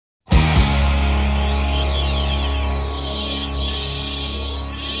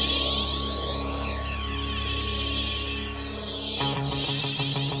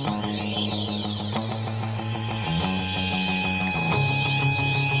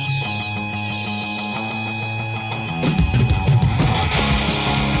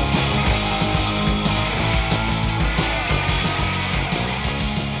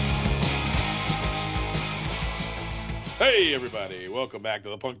Hey, everybody. Welcome back to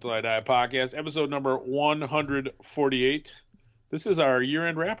the Punk Till I Die podcast, episode number 148. This is our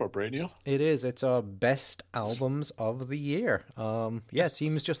year-end wrap-up, right, Neil? It is. It's our best albums of the year. It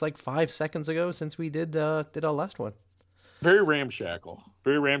seems just like 5 seconds ago since we did our last one. Very ramshackle.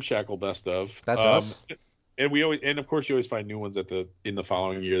 Very ramshackle best of. That's us. And of course, you always find new ones in the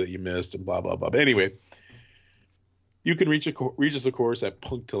following year that you missed and blah, blah, blah. But anyway, you can reach us, of course, at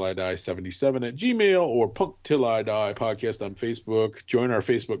punktillidie77@gmail or Punk Till I Die podcast on Facebook. Join our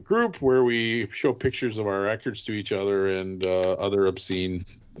Facebook group where we show pictures of our records to each other and other obscene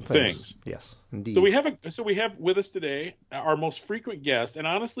things. Yes, indeed. So we have with us today our most frequent guest, and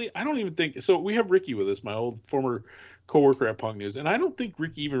honestly, I don't even think so. We have Ricky with us, my old former coworker at Punk News, and I don't think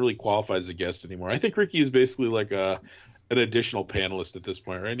Ricky even really qualifies as a guest anymore. I think Ricky is basically like an additional panelist at this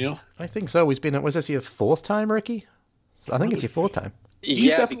point, right, Neil? I think so. Was this your fourth time, Ricky? I think it's your fourth time.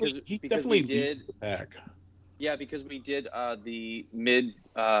 He's definitely leads the pack. Yeah, because we did the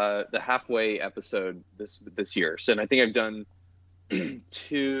halfway episode this year. So, and I think I've done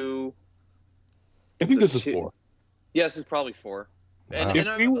two. I think this is four. Yeah, this is probably four. And,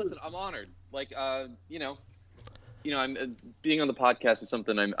 Wow. I'm honored. Like, I'm being on the podcast is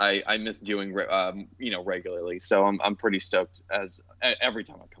something I miss doing, regularly. So I'm pretty stoked every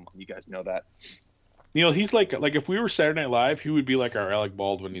time I come on. You guys know that. Neil, he's like if we were Saturday Night Live, he would be like our Alec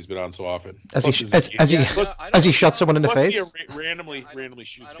Baldwin. He's been on so often. As he shot someone in the face. He randomly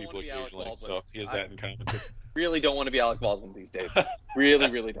shoots people occasionally, so he has that in common. Really don't want to be Alec Baldwin these days.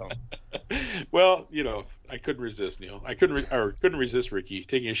 Really don't. Well, I couldn't resist, Neil. I couldn't resist Ricky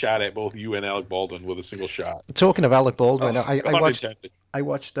taking a shot at both you and Alec Baldwin with a single shot. Talking of Alec Baldwin, I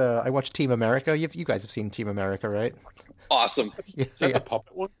watched Team America. You guys have seen Team America, right? Awesome. Is that the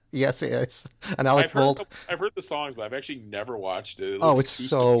puppet one? Yes, it is. And Alec Baldwin. I've heard the songs, but I've actually never watched it. It's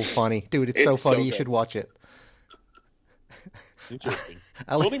so funny, dude. It's so funny. You should watch it. Interesting.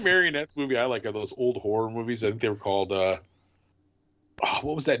 The only marionettes movie I like are those old horror movies. I think they were called. What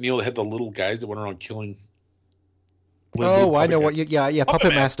was that, Neil? That had the little guys that went around killing. I know what. Yeah.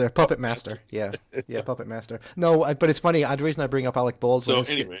 Puppet Master. Yeah, Puppet Master. No, but it's funny. The reason I bring up Alec Baldwin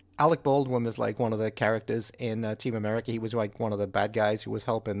Alec Baldwin was like one of the characters in Team America. He was like one of the bad guys who was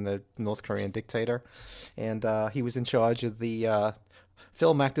helping the North Korean dictator, and he was in charge of the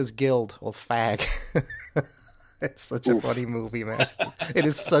Film Actors Guild, or FAG. It's such a funny movie, man. It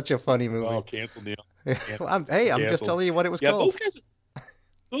is such a funny movie. Oh, cancel, Neil. I'm just telling you what it was called.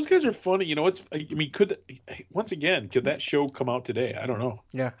 Those guys are funny. Could that show come out today? I don't know.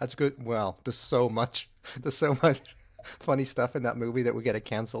 Yeah, that's good. Well, there's so much funny stuff in that movie that would get it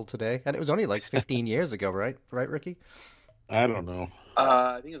canceled today. And it was only like 15 years ago, right? Right, Ricky? I don't know.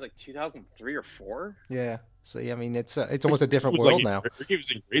 I think it was like 2003 or 4. Yeah. So, it's almost a different world now. Ricky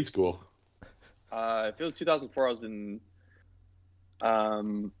was in grade school. If it was 2004, I was in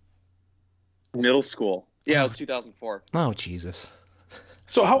middle school. Yeah, it was 2004. Oh, Jesus.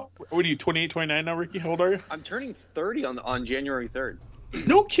 So what are you, 28, 29 now, Ricky? How old are you? I'm turning 30 on January 3rd.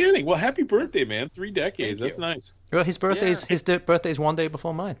 No kidding. Well, happy birthday, man. 3 decades. That's nice. Well, his birthday's one day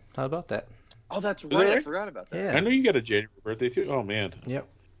before mine. How about that? Oh, that's right. I forgot about that. Yeah. I know you got a January birthday, too. Oh, man. Yep. I'm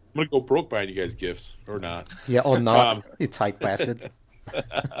going to go broke buying you guys gifts, or not. Yeah, or not. You tight bastard.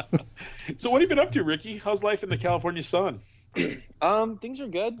 So what have you been up to, Ricky? How's life in the California sun? Things are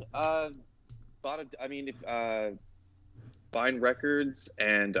good. Buying records,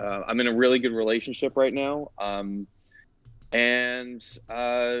 and I'm in a really good relationship right now. You're getting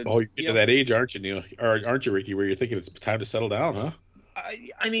to that age, aren't you, Neil? Or aren't you, Ricky, where you're thinking it's time to settle down, huh?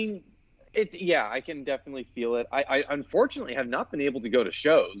 I can definitely feel it. I unfortunately have not been able to go to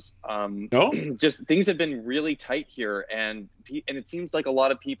shows. No? Just things have been really tight here, and it seems like a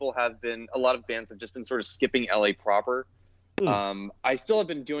lot of bands have just been sort of skipping LA proper. I still have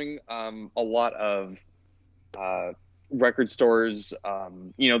been doing a lot of record stores.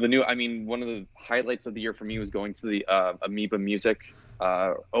 One of the highlights of the year for me was going to the Amoeba Music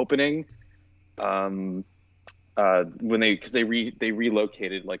opening. Because they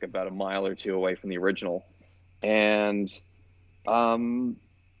relocated like about a mile or two away from the original, and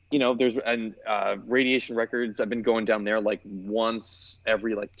there's Radiation Records. I've been going down there like once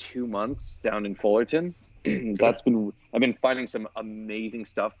every 2 months down in Fullerton. I've been finding some amazing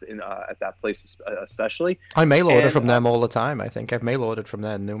stuff at that place, especially. I mail order from them all the time. I think I've mail ordered from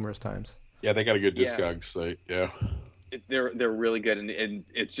them numerous times. Yeah, they got a good Discogs site. Yeah. They're really good, and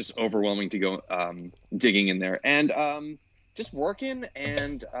it's just overwhelming to go digging in there, and just working,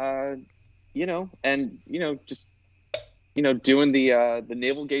 and just doing the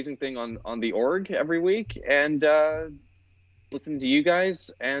navel gazing thing on the org every week, and listening to you guys,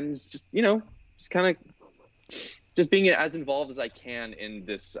 and just kind of just being as involved as I can in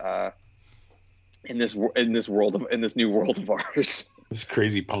this new world of ours. This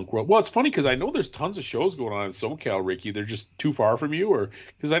crazy punk world. Well, it's funny because I know there's tons of shows going on in SoCal, Ricky. They're just too far from you, or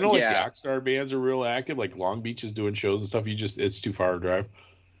because I know like the Rockstar bands are real active, like Long Beach is doing shows and stuff. It's too far to drive.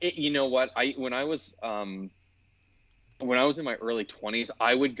 You know what? When I was in my early 20s,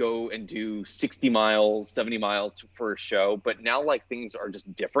 I would go and do 60 miles, 70 miles for a show. But now like things are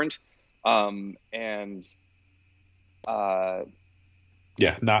just different, Yeah,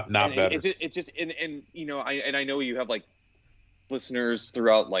 not better. It's just and you know, I know you have like listeners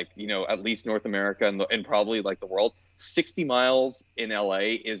throughout like, you know, at least North America and probably like the world. 60 miles in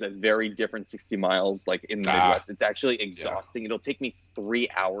LA is a very different 60 miles like in the Midwest. It's actually exhausting. Yeah. It'll take me 3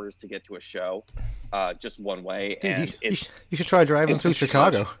 hours to get to a show, just one way. Dude, and you should try driving through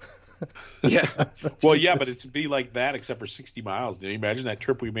Chicago. Yeah. Well, yeah, but it's be like that except for 60 miles. Can you imagine that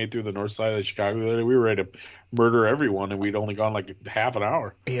trip we made through the north side of Chicago? We were ready to murder everyone, and we'd only gone like half an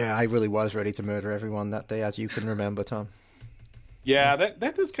hour. Yeah, I really was ready to murder everyone that day, as you can remember, Tom. Yeah,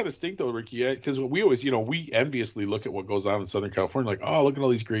 that does kind of stink though, Ricky, because we always, you know, we enviously look at what goes on in Southern California, like, oh, look at all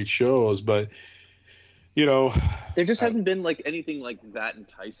these great shows, but, you know. There just hasn't been like anything like that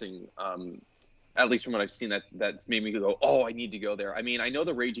enticing, at least from what I've seen, that's made me go, oh, I need to go there. I mean, I know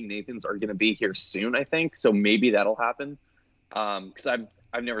the Raging Nathans are going to be here soon, I think, so maybe that'll happen, because I've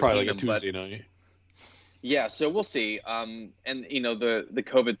never probably seen like them. A Tuesday night. Yeah, so we'll see. And, you know, the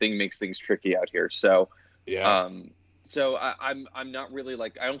COVID thing makes things tricky out here, so. Yeah. So I'm not really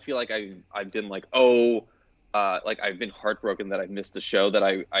like, I don't feel like I've been like, oh, like I've been heartbroken that I've missed a show that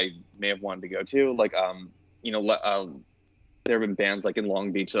I may have wanted to go to. Like, you know, there have been bands like in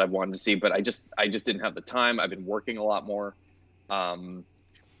Long Beach that I've wanted to see, but I just didn't have the time. I've been working a lot more.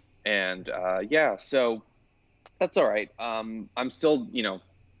 Yeah, so that's all right. I'm still, you know,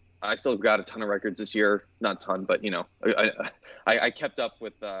 I still got a ton of records this year, not a ton, but you know, I kept up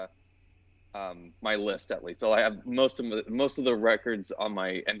with, my list at least. So I have most of the records on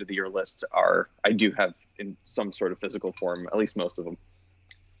my end of the year list I do have in some sort of physical form, at least most of them.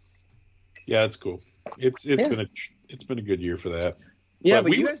 Yeah, it's cool. It's been a good year for that. Yeah,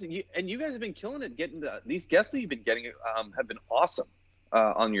 but you guys have been killing it. Getting these guests that you've been getting have been awesome.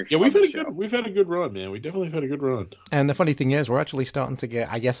 On your show. Yeah, we've had a good run, man. We definitely have had a good run. And the funny thing is, we're actually starting to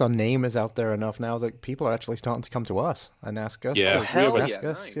get, I guess our name is out there enough now that people are actually starting to come to us and ask us. Yeah,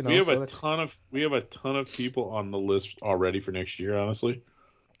 nice. You know, we have a ton of people on the list already for next year, honestly.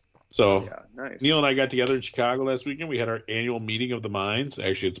 So nice. Neil and I got together in Chicago last weekend. We had our annual meeting of the minds.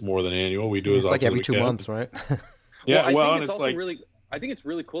 Actually, it's more than annual. We do it like every 2 months, right? Yeah, well, I think it's also like, I think it's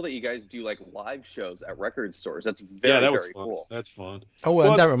really cool that you guys do like live shows at record stores. That's very very cool. That's fun. Oh,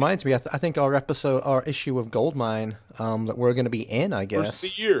 well, that reminds me. I think our issue of Goldmine that we're going to be in, I guess. First of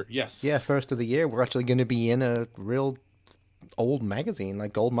the year, yes. Yeah, first of the year. We're actually going to be in a real old magazine,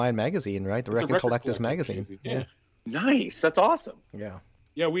 like Goldmine magazine, right? The Record Collectors magazine. Yeah. Nice. That's awesome. Yeah.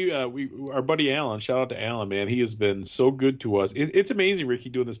 Yeah, we our buddy Alan. Shout out to Alan, man. He has been so good to us. It's amazing, Ricky,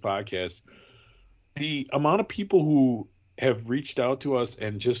 doing this podcast. The amount of people who have reached out to us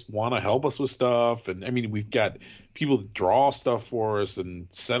and just want to help us with stuff. And I mean, we've got people that draw stuff for us and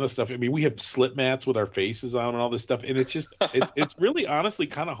send us stuff. I mean, we have slip mats with our faces on and all this stuff. And it's just, it's really honestly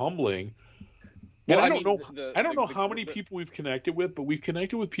kind of humbling. And I don't know how many people we've connected with, but we've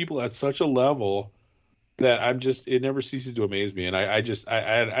connected with people at such a level that it never ceases to amaze me. And I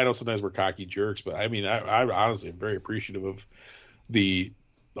know sometimes we're cocky jerks, but I mean, I honestly am very appreciative of the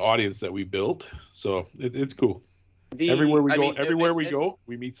audience that we built. So it's cool. Everywhere we go,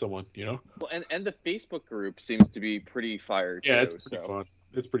 we meet someone, you know. Well, and the Facebook group seems to be pretty fire too. Yeah, it's pretty fun.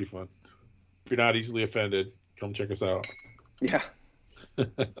 It's pretty fun. If you're not easily offended, come check us out. Yeah.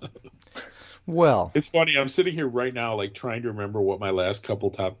 Well, it's funny. I'm sitting here right now, like trying to remember what my last couple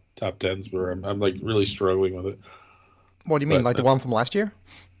top tens were. I'm like really struggling with it. What do you mean, like the one from last year?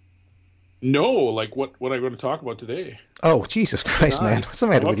 No, like what I'm going to talk about today. Oh, Jesus Christ, man! What's the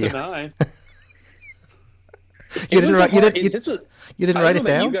matter with you? 9. You didn't write it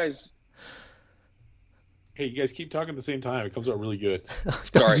down? Hey, you guys keep talking at the same time. It comes out really good.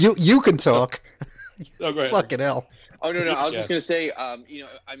 Sorry. You can talk. Oh, go ahead. Fucking hell. Oh, no. I was just going to say, you know,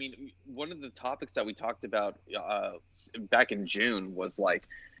 I mean, one of the topics that we talked about back in June was like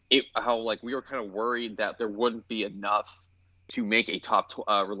how like we were kind of worried that there wouldn't be enough to make a top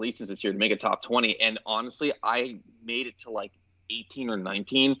releases this year to make a top 20. And honestly, I made it to like 18 or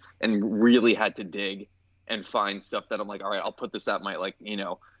 19 and really had to dig and find stuff that I'm like, all right, I'll put this at my, like, you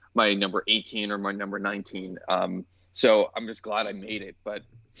know, my number 18 or my number 19. So I'm just glad I made it. But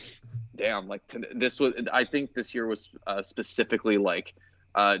damn, like I think this year was specifically like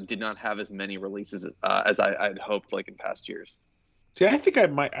did not have as many releases as I'd hoped, like in past years. See, I think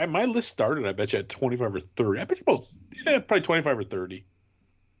my list started, I bet you, at 25 or 30. I bet you probably 25 or 30.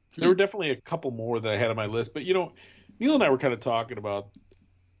 There were definitely a couple more that I had on my list, but Neil and I were kind of talking about,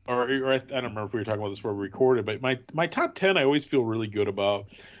 or I don't remember if we were talking about this before we recorded, but my top 10 I always feel really good about.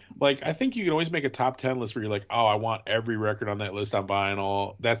 Like, I think you can always make a top 10 list where you're like, oh, I want every record on that list on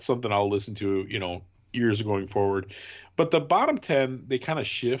vinyl. That's something I'll listen to, years going forward. But the bottom 10, they kind of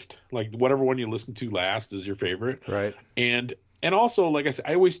shift. Like, whatever one you listen to last is your favorite. Right. And also, like I said,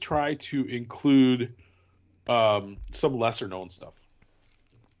 I always try to include some lesser known stuff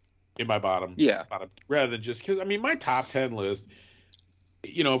in my bottom, rather than just because my top 10 list,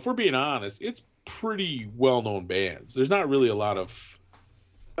 if we're being honest, it's pretty well known bands. There's not really a lot of,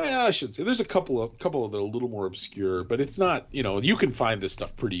 I shouldn't say, there's a couple of that are a little more obscure, but it's not, you can find this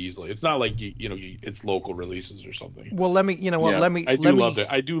stuff pretty easily. It's not like it's local releases or something. Well, let me,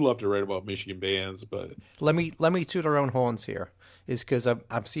 I do love to write about Michigan bands, but let me toot our own horns here, is because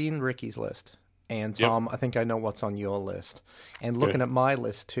I've seen Ricky's list. And Tom, I think I know what's on your list. And looking at my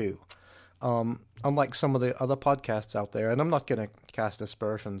list too, unlike some of the other podcasts out there, and I'm not going to cast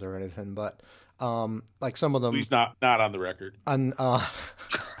aspersions or anything, but like some of them, please not on the record. And but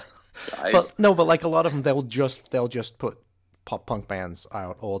like a lot of them, they'll just put pop punk bands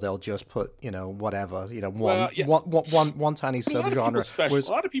out, or they'll just put whatever one tiny subgenre.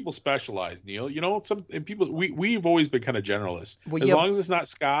 A lot of people specialize, Neil. Some people we've always been kind of generalists. As long as it's not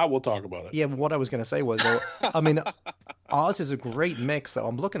ska, we'll talk about it. Yeah, what I was going to say was, ours is a great mix. Though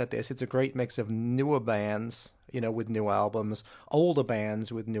I'm looking at this, it's a great mix of newer bands, with new albums, older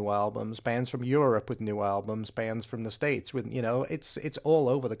bands with new albums, bands from Europe with new albums, bands from the States with it's all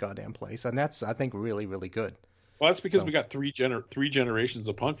over the goddamn place, and that's, I think, really, really good. Well, that's because we got three generations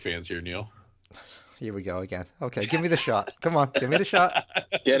of punk fans here, Neil. Here we go again. Okay, give me the shot. Come on, give me the shot.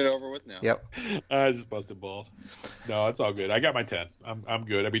 Get it over with now. Yep. I just busted balls. No, it's all good. I got my 10. I'm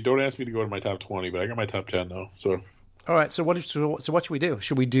good. Don't ask me to go to my top 20, but I got my top 10 though. So. All right. So what should we do?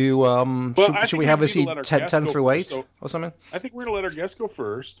 Should we do? Should we have a 10 through 8 or something? I think we're gonna let our guest go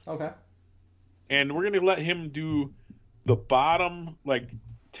first. Okay. And we're gonna let him do the bottom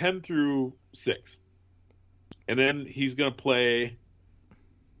 10 through 6. And then he's going to play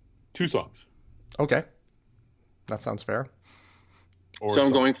 2 songs. Okay. That sounds fair. So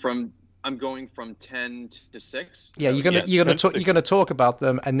I'm going from 10 to 6. Yeah, you're gonna talk about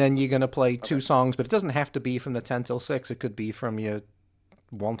them, and then you're gonna play 2 songs, but it doesn't have to be from the 10 till 6. It could be from your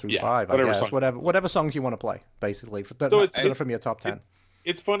 1 through 5, I guess. Whatever songs you want to play, basically. It's from your top 10.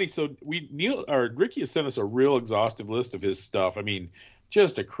 It's funny. So Ricky has sent us a real exhaustive list of his stuff.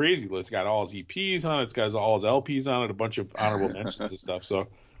 Just a crazy list. It's got all his EPs on it. It's got all his LPs on it, a bunch of honorable mentions and stuff. So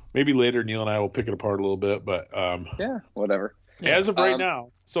maybe later Neil and I will pick it apart a little bit. But whatever. As of right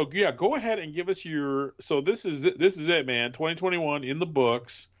now. So go ahead and give us your. So this is it, man. 2021 in the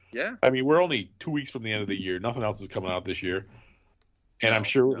books. Yeah. We're only 2 weeks from the end of the year. Nothing else is coming out this year. And I'm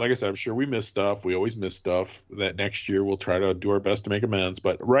sure, like I said, we miss stuff. We always miss stuff. That next year we'll try to do our best to make amends.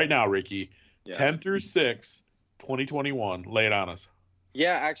 But right now, Ricky, 10 through 6, 2021. Lay it on us.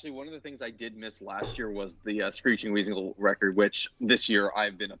 Yeah, actually, one of the things I did miss last year was the Screeching Weasel record, which this year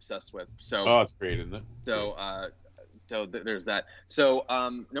I've been obsessed with. So, it's great, isn't it? So, there's that. So,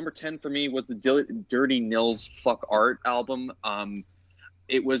 number 10 for me was the Dirty Nils Fuck Art album.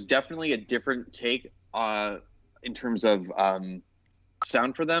 It was definitely a different take in terms of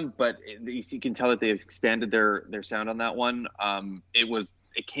sound for them, but you can tell that they've expanded their sound on that one.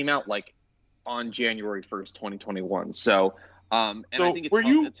 It came out on January 1st, 2021. So. I think were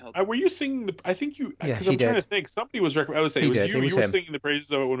you singing I think you, because I'm trying to think, somebody was recommending, I would say you were singing the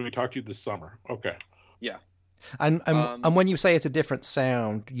praises of it when we talked to you this summer. Okay. Yeah. And when you say it's a different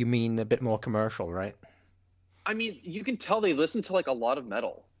sound, you mean a bit more commercial, right? You can tell they listen to a lot of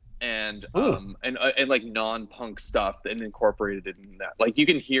metal and non-punk stuff and incorporated it in that. You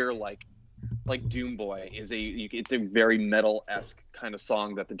can hear Doom Boy it's a very metal-esque kind of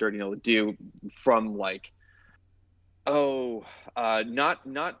song that the Dirty Nil would do from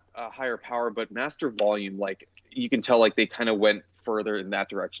not Higher Power, but Master Volume. You can tell they kind of went further in that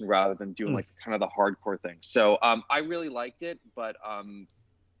direction rather than doing kind of the hardcore thing. So I really liked it, but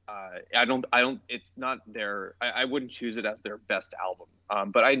I don't. It's not their. I wouldn't choose it as their best album.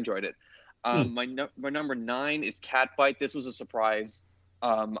 But I enjoyed it. My number 9 is Catbite. This was a surprise.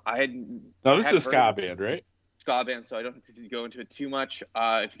 This is a ska band, right? Ska band, so I don't have to go into it too much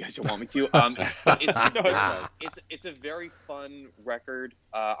if you guys don't want me to. It's a very fun record.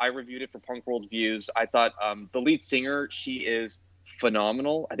 I reviewed it for Punk World Views. I thought the lead singer, she is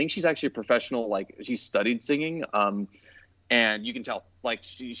phenomenal. I think she's actually a professional, she studied singing. and you can tell like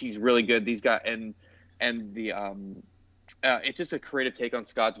she's really good. These guys and the it's just a creative take on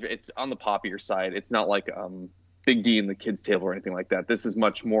ska. It's on the poppier side. It's not like Big D and the Kids Table or anything like that. This is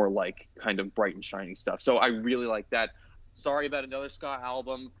much more like kind of bright and shiny stuff. So I really like that. Sorry about another ska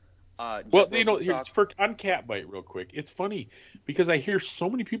album. Well, you know, on Catbite real quick. It's funny because I hear so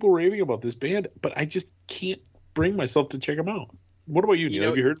many people raving about this band, but I just can't bring myself to check them out. What about you, Neil?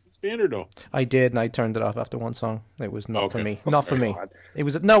 Have you heard of this band or no? I did, and I turned it off after one song. It was not for me. Not for me. It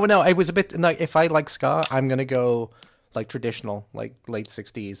was no. It was a bit like if I like ska, I'm gonna go like traditional, like late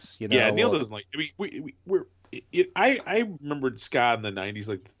 '60s. You know. Yeah, Neil doesn't like. I mean, I remembered ska in the '90s,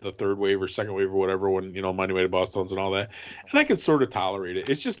 like the third wave or second wave or whatever, when Mighty Mighty Bosstones and all that, and I could sort of tolerate it.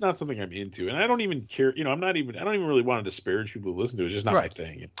 It's just not something I'm into, and I don't even care. I don't even really want to disparage people who listen to it. It's just not my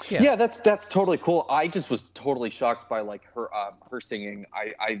thing. Yeah, that's totally cool. I just was totally shocked by like her singing.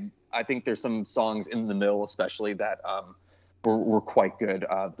 I think there's some songs in the middle, especially that were quite good.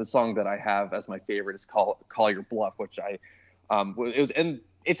 The song that I have as my favorite is Call Your Bluff, which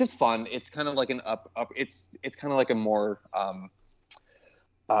it's just fun. It's kind of like an it's kind of like a more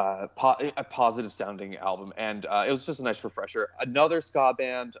a positive sounding album, and it was just a nice refresher. Another ska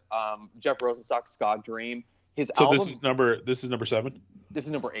band, Jeff Rosenstock's Ska Dream. His album. This is number 7. This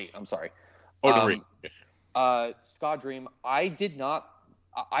is number 8. I'm sorry. Oh, number 8. Ska Dream. I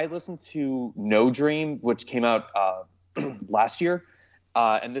listened to No Dream, which came out last year.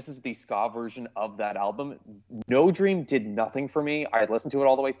 And this is the ska version of that album. No Dream did nothing for me. I listened to it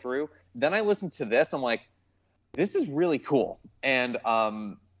all the way through. Then I listened to this. I'm like, this is really cool. And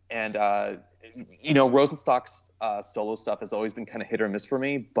Rosenstock's solo stuff has always been kind of hit or miss for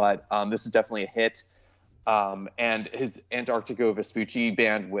me, but this is definitely a hit. And his Antarctigo Vespucci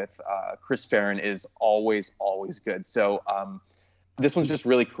band with Chris Farron is always good. So this one's just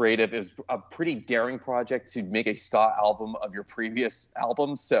really creative. It was a pretty daring project to make a ska album of your previous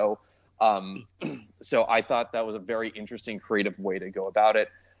album. So I thought that was a very interesting, creative way to go about it.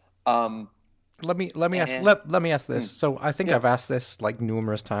 Let me ask this. So I think I've asked this like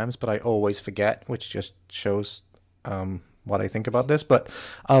numerous times, but I always forget, which just shows what I think about this. But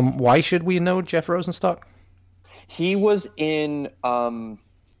why should we know Jeff Rosenstock? He was in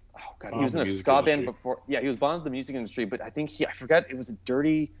he was in a ska band before. Yeah, he was Bond of the music industry, but I think I forgot it was a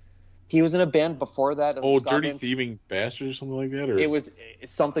Dirty. He was in a band before that. Dirty Thieving Bastards or something like that? Or? It was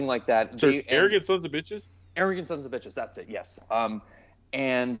something like that. So Arrogant Sons of Bitches? Arrogant Sons of Bitches, that's it, yes.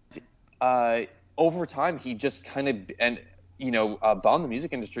 And over time, he just kind of, Bond the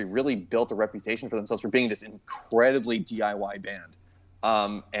music industry really built a reputation for themselves for being this incredibly DIY band.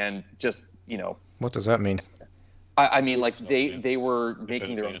 And just, What does that mean? I mean, like they were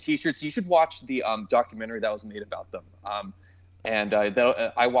making their own T-shirts. You should watch the documentary that was made about them.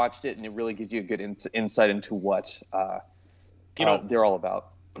 I watched it, and it really gives you a good insight into what they're all about.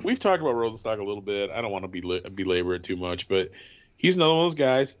 We've talked about Rosenstock a little bit. I don't want to belabor it too much, but he's another one of those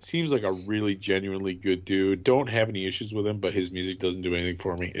guys. Seems like a really genuinely good dude. Don't have any issues with him, but his music doesn't do anything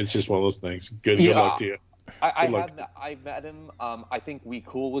for me. It's just one of those things. Good luck to you. I met him. I think We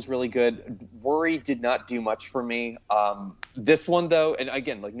Cool was really good. Worry did not do much for me. This one though, and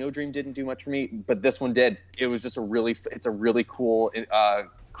again, like No Dream didn't do much for me, but this one did. It was just it's a really cool,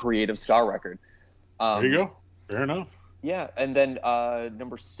 creative ska record. There you go. Fair enough. Yeah, and then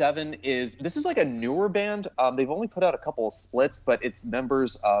number 7 this is like a newer band. They've only put out a couple of splits, but it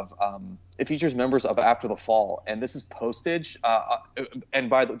features members of After the Fall, and this is Postage.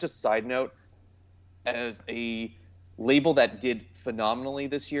 And just side note, as a label that did phenomenally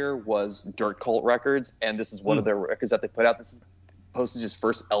this year was Dirt Cult Records, and this is one of their records that they put out. This is Postage's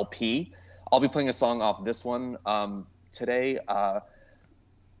first LP. I'll be playing a song off this one today.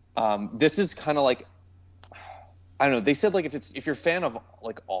 This is kind of like, I don't know. They said like if you're a fan of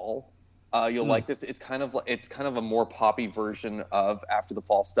like All, you'll like this. It's kind of a more poppy version of After the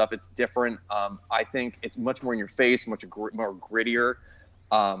Fall stuff. It's different. I think it's much more in your face, much more grittier,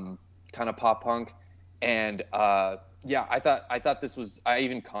 kind of pop punk. And I thought this was. I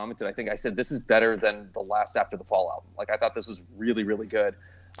even commented. I think I said this is better than the last After the Fall album. Like I thought this was really, really good.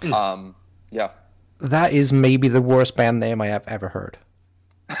 Yeah. That is maybe the worst band name I have ever heard.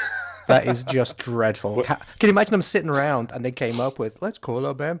 That is just dreadful. Can you imagine them sitting around and they came up with, let's call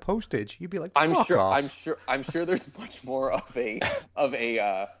our band Postage? You'd be like, fuck off. I'm sure there's much more of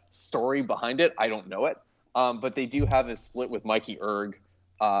a story behind it. I don't know it. But they do have a split with Mikey Erg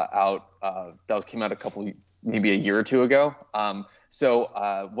out that came out maybe a year or two ago. I'll be.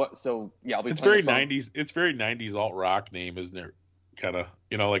 It's very 90s. It's very 90s alt rock name, isn't it? Kind of,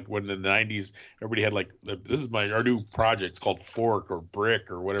 like when in the 90s, everybody had like, this is our new project. It's called Fork or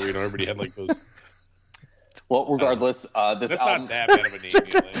Brick or whatever. Everybody had like those. Well, regardless, this that's album... not that bad of a name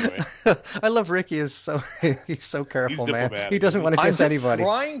anyway. I love Ricky. He's so careful, man. He doesn't want to diss anybody.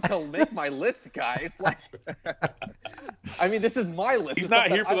 I'm just trying to make my list, guys. Like, I mean, this is my list. He's not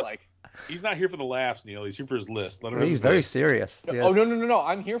here for the. He's not here for the laughs, Neil. He's here for his list. Let him He's very serious. Yes. Oh no!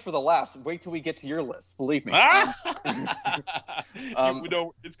 I'm here for the laughs. Wait till we get to your list. Believe me.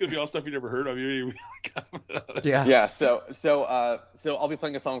 It's gonna be all stuff you never heard of. Yeah. So I'll be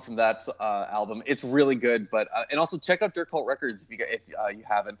playing a song from that album. It's really good, but and also check out Dirt Cult Records if you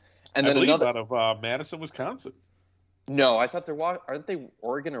haven't. And then another out of Madison, Wisconsin. No, I thought aren't they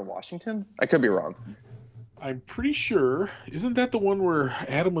Oregon or Washington? I could be wrong. I'm pretty sure. Isn't that the one where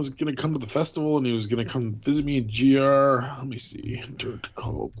Adam was going to come to the festival and he was going to come visit me in GR? Let me see. Dirt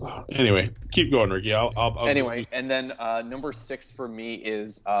Cult. Anyway, keep going, Ricky. I'll anyway, and then number 6 for me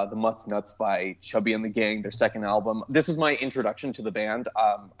is The Mutts Nuts by Chubby and the Gang, their second album. This is my introduction to the band.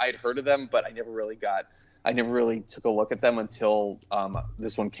 I'd heard of them, but I never really took a look at them until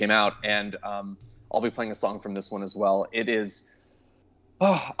this one came out, and I'll be playing a song from this one as well. It is.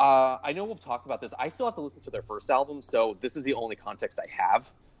 I know we'll talk about this. I still have to listen to their first album, so this is the only context I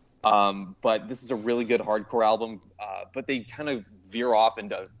have. But this is a really good hardcore album, but they kind of veer off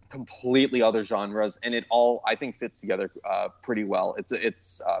into completely other genres, and it all, I think, fits together pretty well.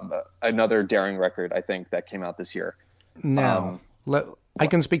 It's another daring record, I think, that came out this year. Now, I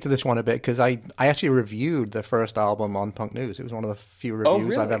can speak to this one a bit because I actually reviewed the first album on Punk News. It was one of the few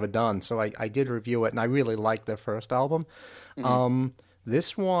reviews I've ever done, so I did review it, and I really liked their first album. Mm-hmm.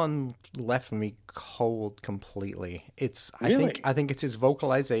 This one left me cold completely. Really? I think it's his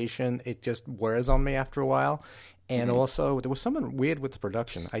vocalization. It just wears on me after a while. And also, there was something weird with the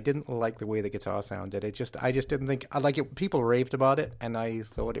production. I didn't like the way the guitar sounded. I just didn't think I like it. People raved about it, and I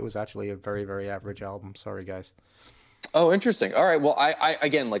thought it was actually a very, very average album. Sorry, guys. Oh, interesting. All right. Well, I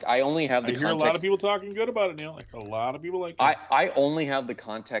again, I only have the context. I hear a lot of people talking good about it, Neil. Like a lot of people like it. I only have the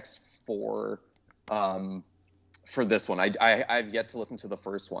context for this one. I've yet to listen to the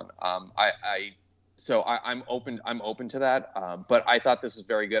first one. I'm open to that. But I thought this was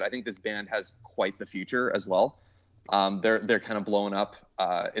very good. I think this band has quite the future as well. They're kind of blowing up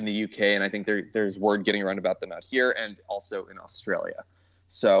in the UK, and I think there's word getting around about them out here and also in Australia.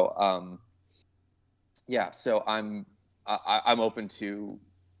 So so I'm open to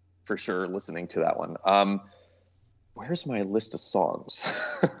for sure listening to that one. Where's my list of songs?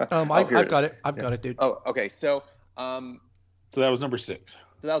 I've got it. I've got it, dude. Oh, okay. So that was number 6.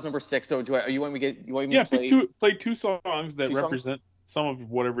 So that was number 6. So you want me to play two songs that represent some of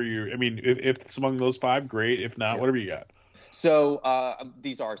whatever I mean, if it's among those 5, great. If not, whatever you got. So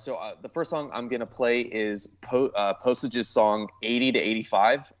these are. So the first song I'm gonna play is Posage's song 80 to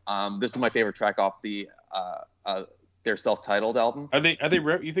 85. This is my favorite track off their self-titled album. You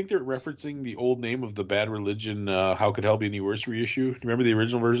think they're referencing the old name of the Bad Religion How Could Hell Be Any Worse reissue? Remember the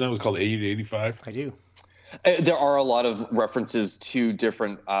original version that was called 80 to 85? I do. There are a lot of references to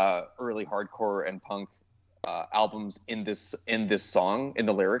different early hardcore and punk albums in this song, in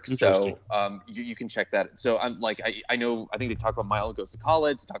the lyrics. So you can check that. So I'm like, I know, I think they talk about Milo Goes to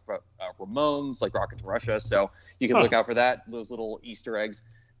College, they talk about Ramones, like Rocket to Russia. So you can look out for that, those little Easter eggs.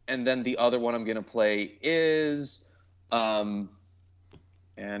 And then the other one I'm going to play is, and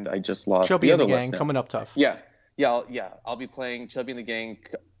I just lost Chubby the and other the list Gang, Coming Up Tough. Yeah. I'll be playing Chubby and the Gang.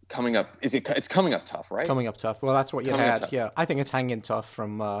 Coming up, it's Coming Up Tough, right? Coming Up Tough. Well, that's what you had. Yeah, I think it's Hanging Tough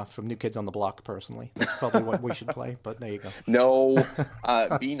from New Kids on the Block. Personally, that's probably what we should play. But there you go. No,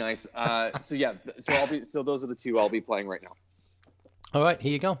 be nice. So those are the two I'll be playing right now. All right,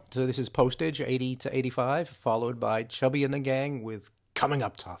 here you go. So this is Postage 80 to 85, followed by Chubby and the Gang with Coming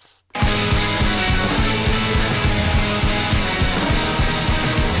Up Tough.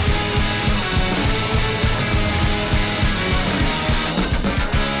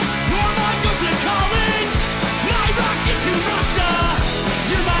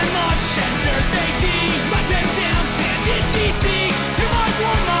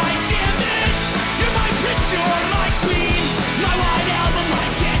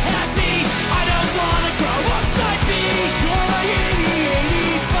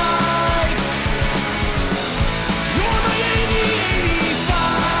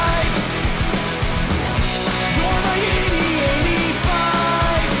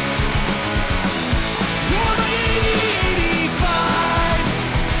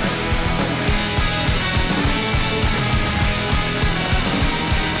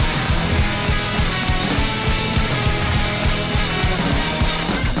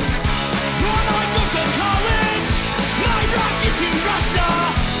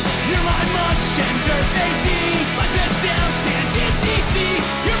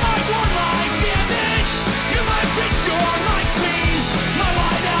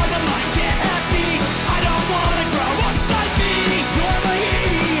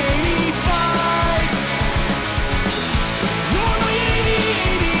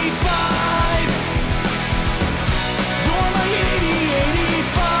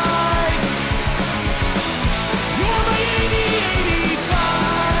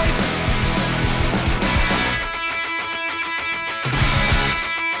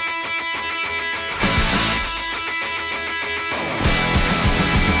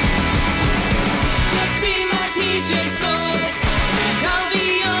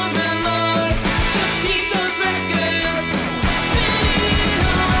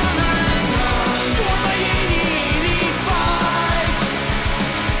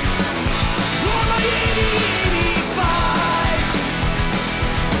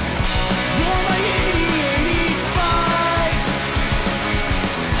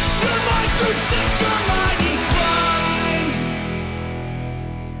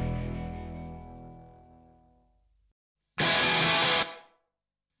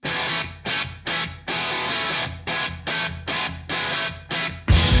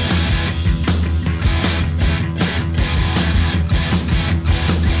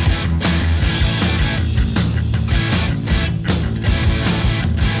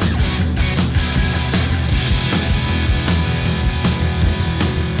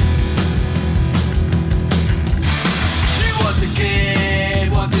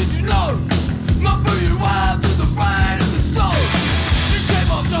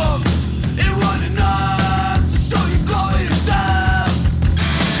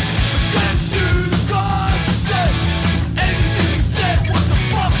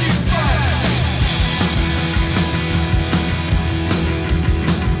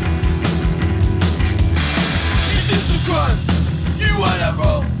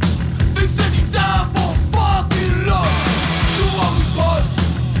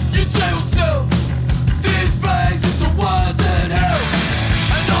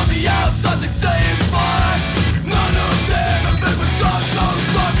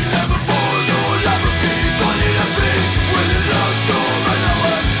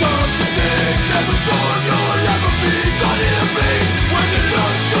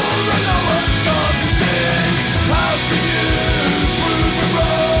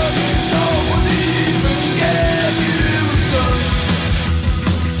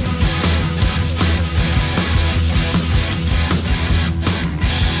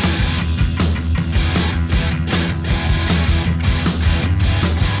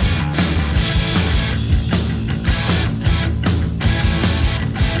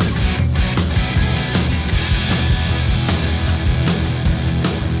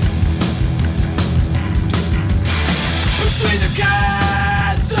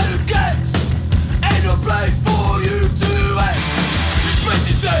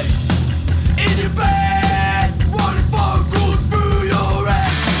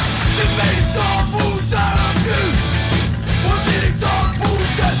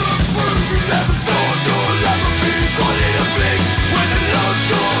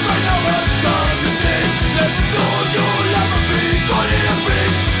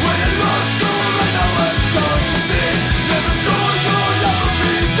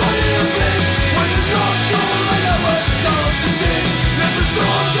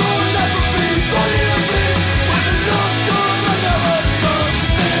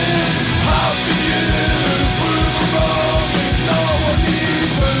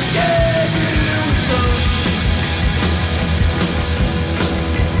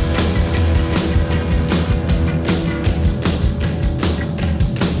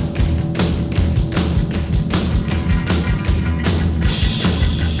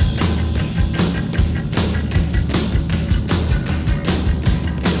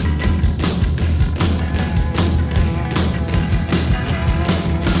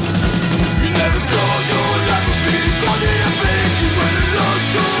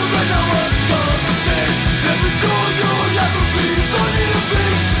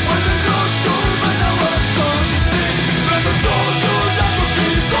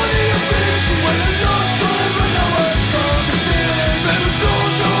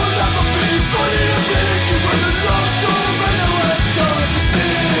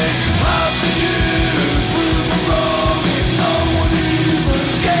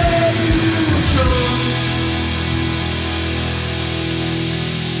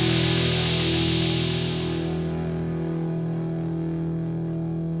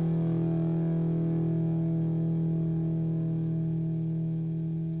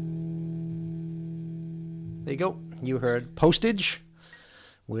 There you go. You heard Postage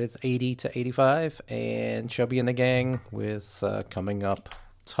with 80 to 85, and Chubby and the Gang with Coming Up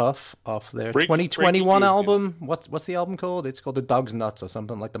Tough off their 2021 album. What's the album called? It's called The Dog's Nuts or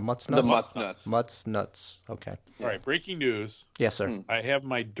something like the Mutts Nuts. The Mutts Nuts. Mutts Nuts. Okay. All right. Breaking news. Yes, sir. I have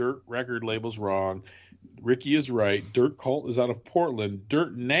my Dirt record labels wrong. Ricky is right. Dirt Cult is out of Portland.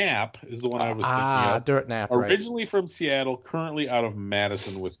 Dirt Nap is the one I was thinking of. Dirt Nap. Originally from Seattle, currently out of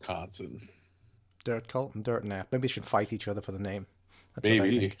Madison, Wisconsin. Dirt Cult and Dirt Nap. Maybe they should fight each other for the name. That's Maybe. what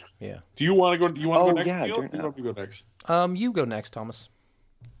I think. Yeah. Do you want to go? You want to go next? Yeah, you want to go next? You go next, Thomas.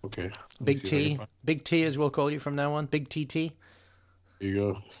 Okay. Big T. Big T, as we'll call you from now on. Big TT. There you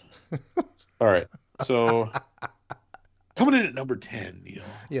go. All right. So coming in at number 10, Neil.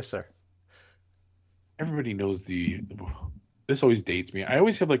 Yes, sir. Everybody knows this always dates me. I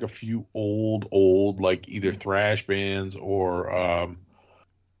always have like a few old like either thrash bands or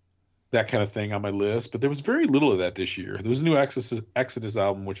that kind of thing on my list, but there was very little of that this year. There was a new Exodus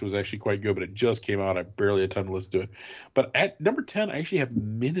album, which was actually quite good, but it just came out. I barely had time to listen to it. But at number 10, I actually have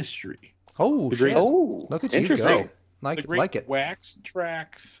Ministry. Oh, shit. Look at you go. Like it. Wax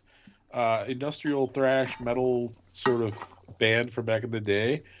Trax, industrial thrash metal sort of band from back in the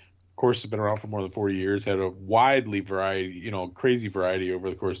day. Of course, it's been around for more than 40 years, had a widely variety, crazy variety over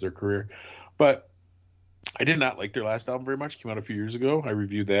the course of their career. But I did not like their last album very much. It came out a few years ago. I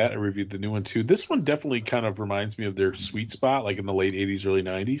reviewed that. I reviewed the new one too. This one definitely kind of reminds me of their sweet spot, like in the late 80s, early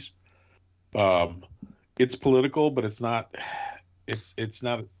 90s. It's political, but it's not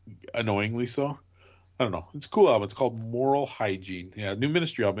annoyingly so. I don't know. It's a cool album. It's called Moral Hygiene. Yeah, new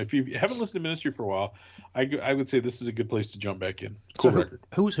Ministry album. If you haven't listened to Ministry for a while, I would say this is a good place to jump back in. Cool record.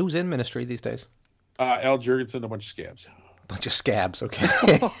 Who's in Ministry these days? Al Jourgensen, a bunch of scabs. Bunch of scabs, okay.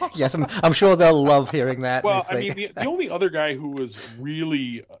 Yes, I'm sure they'll love hearing that. Well, I mean, the only other guy who was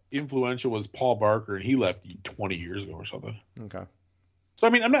really influential was Paul Barker, and he left 20 years ago or something. Okay. So, I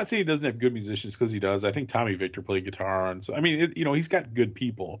mean, I'm not saying he doesn't have good musicians, because he does. I think Tommy Victor played guitar on. So, I mean, he's got good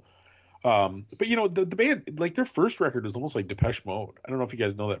people. But, the band, like, their first record is almost like Depeche Mode. I don't know if you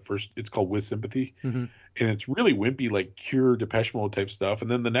guys know that first. It's called With Sympathy. Mm-hmm. And it's really wimpy, like Cure, Depeche Mode type stuff.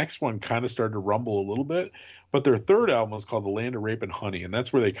 And then the next one kind of started to rumble a little bit. But their third album was called The Land of Rape and Honey. And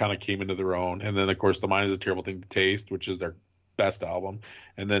that's where they kind of came into their own. And then, of course, The Mind is a Terrible Thing to Taste, which is their best album.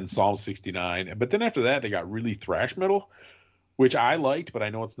 And then Psalm 69. But then after that, they got really thrash metal, which I liked, but I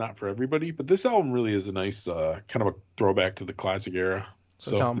know it's not for everybody. But this album really is a nice kind of a throwback to the classic era.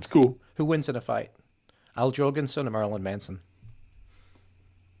 So Tom, it's cool. Who wins in a fight? Al Jourgensen or Marilyn Manson?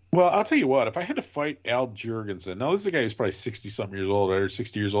 Well, I'll tell you what. If I had to fight Al Jourgensen, now this is a guy who's probably 60-something years old or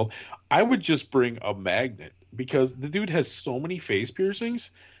 60 years old, I would just bring a magnet, because the dude has so many face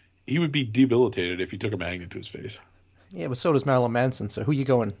piercings, he would be debilitated if he took a magnet to his face. Yeah, but so does Marilyn Manson. So who you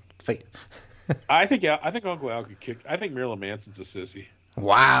going fight? I think Uncle Al could kick. I think Marilyn Manson's a sissy.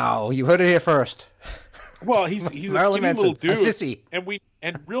 Wow, you heard it here first. Well, he's a skinny little dude, a sissy,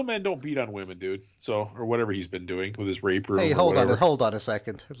 and real men don't beat on women, dude. So, or whatever he's been doing with his rape room. Hey, hold on a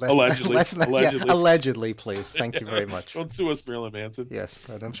second. Allegedly, please. Thank you very much. Don't sue us, Marilyn Manson. Yes,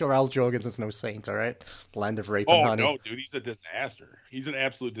 but I'm sure Al Jourgensen's no saint. All right, Land of Rape and Honey. Oh no, dude, he's a disaster. He's an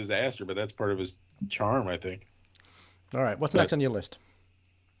absolute disaster, but that's part of his charm, I think. All right, what's next on your list?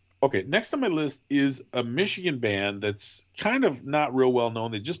 Okay, next on my list is a Michigan band that's kind of not real well known.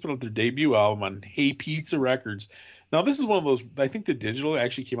 They just put out their debut album on Hey Pizza Records. Now, this is one of those, I think the digital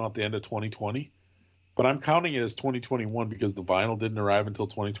actually came out at the end of 2020, but I'm counting it as 2021 because the vinyl didn't arrive until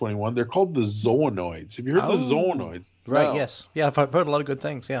 2021. They're called the Zoonoids. Have you heard the Zoonoids? Right, no. Yes. Yeah, I've heard a lot of good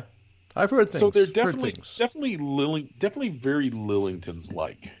things, yeah. I've heard things. So they're definitely very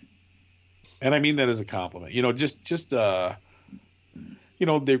Lillingtons-like. And I mean that as a compliment.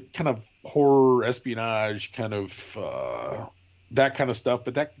 They're kind of horror, espionage, kind of that kind of stuff.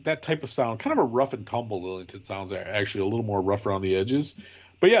 But that type of sound, kind of a rough and tumble Lillington sounds, are actually a little more rough around the edges.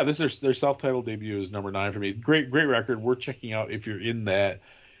 But yeah, this is their self-titled debut is number 9 for me. Great record. Worth checking out if you're in that.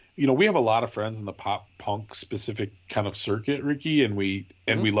 We have a lot of friends in the pop punk specific kind of circuit, Ricky, and we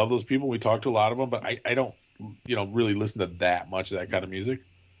love those people. We talk to a lot of them, but I don't really listen to that much of that kind of music.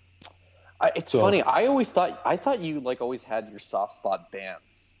 It's funny. I thought you like always had your soft spot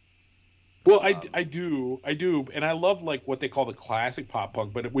bands. Well, I do, and I love like what they call the classic pop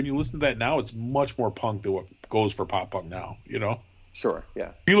punk. But when you listen to that now, it's much more punk than what goes for pop punk now. Sure, yeah.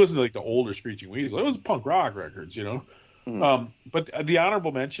 If you listen to like the older Screeching Weasel, it was punk rock records, Mm-hmm. But the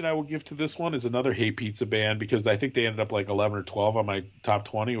honorable mention I will give to this one is another Hey Pizza band, because I think they ended up like 11 or 12 on my top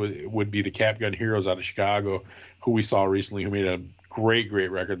 20. Would be the Capgun Heroes out of Chicago, who we saw recently, who made a great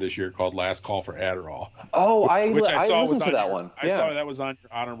record this year called Last Call for Adderall. Oh, I listened to that one. I saw that was on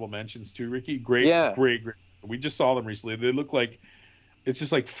your honorable mentions too, Ricky. Great. We just saw them recently. They look like it's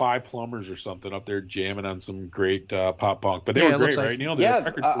just like 5 plumbers or something up there jamming on some great pop punk. But they were great, right? Neil, the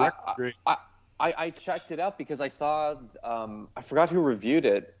record great. I checked it out because I saw I forgot who reviewed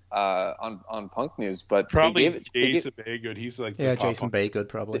it on Punk News, but probably Jason Baygood. He's like Jason Baygood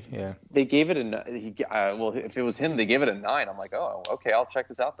probably. Yeah, they gave it well, if it was him, they gave it a 9. I'm like, oh, okay, I'll check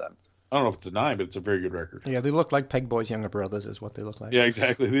this out then. I don't know if it's a 9, but it's a very good record. Yeah, they look like Peg Boy's younger brothers, is what they look like. Yeah,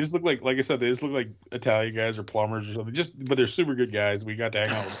 exactly. They just look like I said, they just look like Italian guys or plumbers or something. But they're super good guys. We got to hang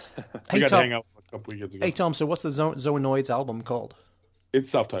out with them. To hang out with them a couple weekends ago. Hey, Tom, so what's the Zoonoids album called? It's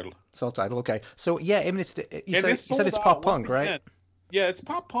self-titled. Self-titled, okay. So, yeah, I mean, you said it's pop punk, right? Yeah, it's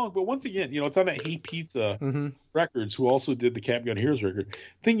pop punk, but once again, it's on that Hey Pizza Records, who also did the Captain Gun Heroes record.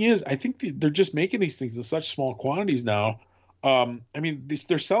 Thing is, I think they're just making these things in such small quantities now. I mean,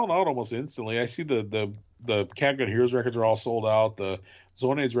 they're selling out almost instantly. I see the Captain Gun Heroes records are all sold out. The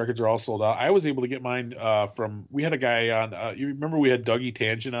Zoonoids records are all sold out. I was able to get mine from. We had a guy on. You remember we had Dougie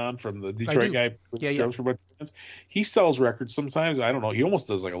Tangent on from the Detroit guy. Drums for a bunch of bands. He sells records sometimes. I don't know. He almost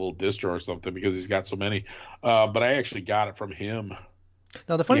does like a little distro or something because he's got so many. But I actually got it from him.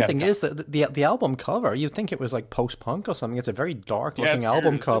 Now the funny thing is that the album cover, you'd think it was like post punk or something. It's a very dark looking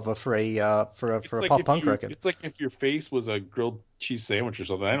album cover for a pop punk record. It's like if your face was a grilled cheese sandwich or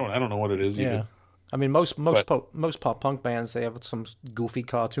something. I don't know what it is. Yeah, I mean most pop punk bands, they have some goofy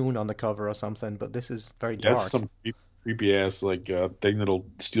cartoon on the cover or something, but this is very dark. That's some creepy ass like thing that'll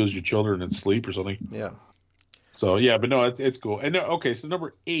steals your children in sleep or something. Yeah. So yeah, but no, it's cool. And okay, so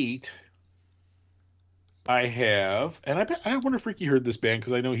number 8. I have, and I wonder if Ricky heard this band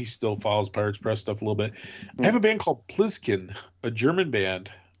because I know he still follows Pirates Press stuff a little bit. I have a band called Pliskin, a German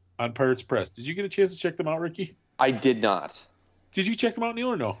band on Pirates Press. Did you get a chance to check them out, Ricky? I did not. Did you check them out, Neil,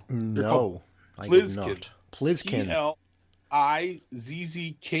 or no? No, I did not. Pliskin.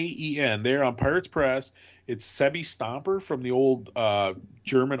 Plizzken. They're on Pirates Press. It's Sebi Stomper from the old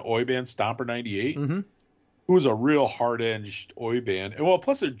German Oi band Stomper 98. Who was a real hard-edged Oi band, and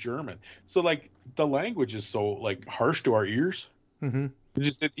plus they're German, so like the language is so like harsh to our ears. I mean,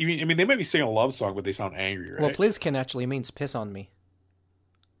 they might be singing a love song, but they sound angry, right? Well, Pliskin actually means piss on me.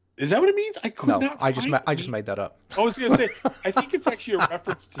 Is that what it means? I just made that up. I was gonna say, I think it's actually a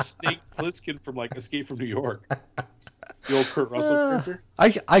reference to Snake Plissken from like Escape from New York, the old Kurt Russell character.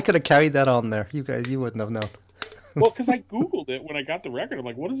 I could have carried that on there. You wouldn't have known. Well, because I Googled it when I got the record. I'm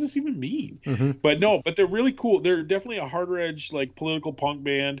like, what does this even mean? But they're really cool. They're definitely a harder edge, like political punk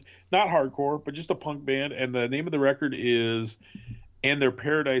band. Not hardcore, but just a punk band. And the name of the record is And Their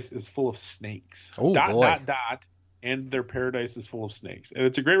Paradise is Full of Snakes. Oh, boy. And Their Paradise is Full of Snakes. And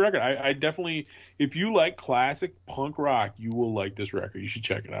it's a great record. I definitely, if you like classic punk rock, you will like this record. You should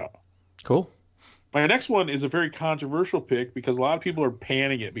check it out. Cool. My next one is a very controversial pick because a lot of people are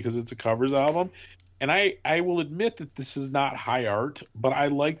panning it because it's a covers album. And I will admit that this is not high art, but I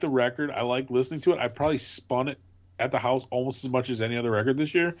like the record. I like listening to it. I probably spun it at the house almost as much as any other record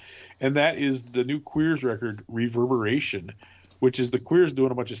this year. And that is the new Queers record, Reverberation, which is the Queers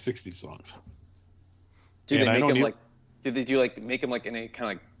doing a bunch of 60s songs. Do they make them like? Did they do like make them like in a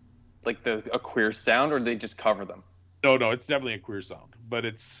kind of like a Queer sound, or do they just cover them? No, it's definitely a Queer sound, but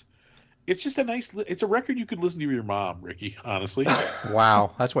it's just it's a record you could listen to your mom, Ricky, honestly.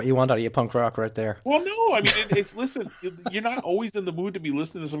 Wow. That's what you want out of your punk rock right there. Well, no, I mean, listen, you're not always in the mood to be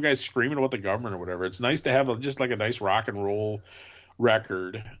listening to some guy screaming about the government or whatever. It's nice to have just like a nice rock and roll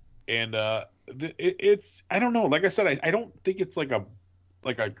record. And it's, I don't know, like I said, I don't think it's like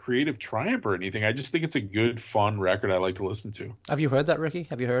a creative triumph or anything. I just think it's a good, fun record I like to listen to. Have you heard that, Ricky?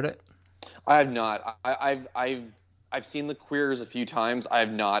 Have you heard it? I have not. I've seen the Queers a few times. I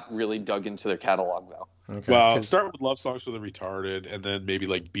have not really dug into their catalog, though. Okay. Well, start with Love Songs for the Retarded, and then maybe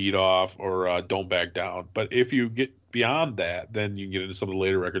like Beat Off or Don't Back Down. But if you get beyond that, then you can get into some of the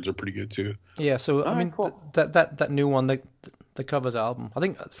later records are pretty good too. Yeah, so I mean, cool. that new one, the covers album. I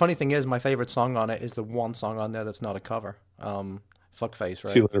think the funny thing is my favorite song on it is the one song on there that's not a cover. Fuckface,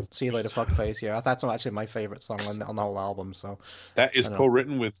 right? See you later, Fuckface. Yeah, that's actually my favorite song on the whole album. So that is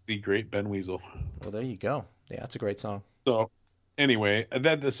co-written with the great Ben Weasel. Well, there you go. Yeah, it's a great song. So anyway,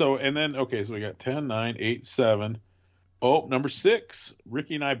 so we got 10, 9, 8, 7. Oh, number 6.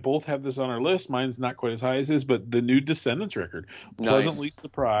 Ricky and I both have this on our list. Mine's not quite as high as his, but the new Descendants record. Nice. Pleasantly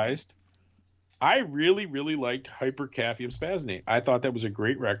surprised. I really, really liked Hypercaphium Spasnate. I thought that was a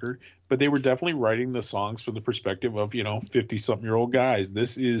great record, but they were definitely writing the songs from the perspective of, 50-something-year-old guys.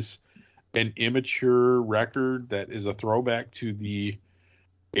 This is an immature record that is a throwback to the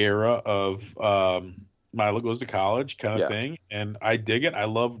era of Milo Goes to College kind of thing, and I dig it. I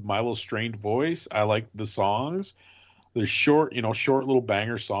love Milo's strained voice. I like the songs. They're short little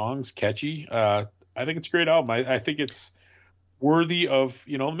banger songs, catchy. I think it's a great album. I think it's worthy of,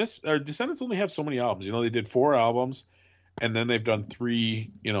 Descendants only have so many albums. They did 4 albums, and then they've done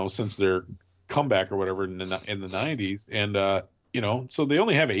 3, since their comeback or whatever in the 90s, and so they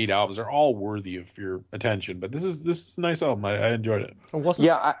only have 8 albums. They're all worthy of your attention, but this is a nice album. I enjoyed it.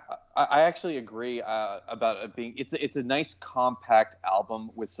 Yeah, I actually agree about it being. It's a nice compact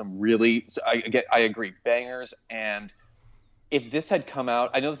album with some really. I agree, bangers. And if this had come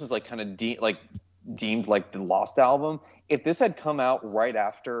out, I know this is like kind of deemed like the lost album. If this had come out right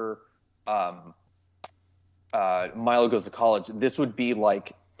after Milo Goes to College, this would be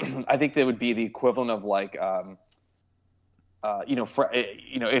like, I think they would be the equivalent of like,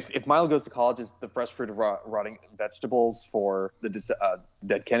 if Milo Goes to College is the fresh fruit of rotting vegetables for the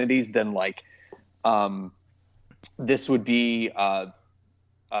Dead Kennedys, then like, this would be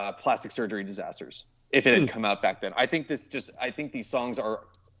Plastic Surgery Disasters if it had come out back then. I think these songs are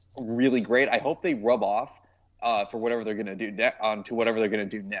really great. I hope they rub off for whatever they're going to do to whatever they're going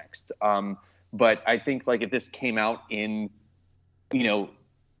to do next. But I think like if this came out in,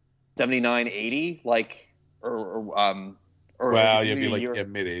 79, 80, like, or it'd be like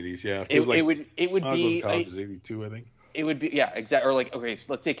mid 80s, yeah. It would be. College is 82, I think. It would be, yeah, exactly. Or like, okay, so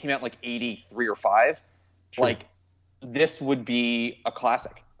let's say it came out in like 83 or 5. Sure. Like, this would be a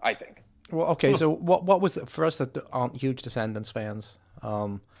classic, I think. Well, okay, so what was it for us that aren't huge Descendants fans?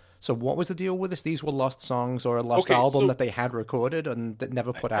 So what was the deal with this? These were lost songs or a lost album that they had recorded and that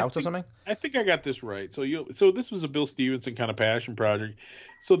never put out or something? I think I got this right. So this was a Bill Stevenson kind of passion project.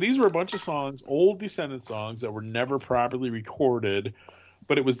 So these were a bunch of songs, old Descendants songs that were never properly recorded,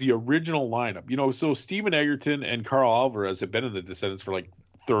 but it was the original lineup. So Stephen Egerton and Carl Alvarez have been in the Descendants for like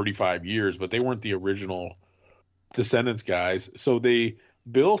 35 years, but they weren't the original Descendants guys. So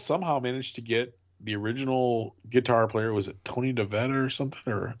Bill somehow managed to get the original guitar player. Was it Tony DeVetta or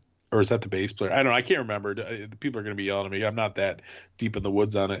something, or is that the bass player? I don't know. I can't remember. People are going to be yelling at me. I'm not that deep in the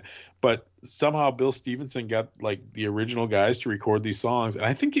woods on it. But somehow Bill Stevenson got like the original guys to record these songs. And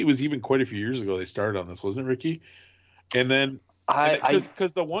I think it was even quite a few years ago they started on this, wasn't it, Ricky? And then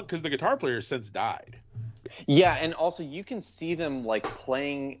because the guitar player has since died. Yeah, and also you can see them like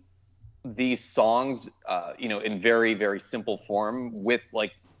playing these songs, in very, very simple form with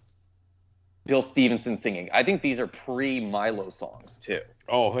like Bill Stevenson singing. I think these are pre-Milo songs too.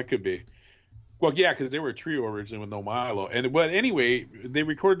 Oh, that could be. Well, yeah, because they were a trio originally with no Milo. But anyway, they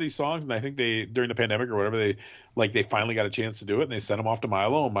recorded these songs, and I think during the pandemic or whatever, they finally got a chance to do it, and they sent them off to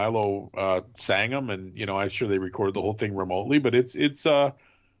Milo, and Milo sang them, and I'm sure they recorded the whole thing remotely. But it's I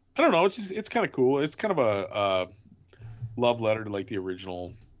don't know, it's kind of cool. It's kind of a love letter to like the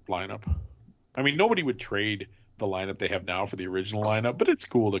original lineup. I mean, nobody would trade the lineup they have now for the original lineup, but it's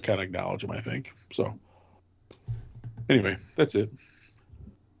cool to kind of acknowledge them, I think. So anyway, that's it.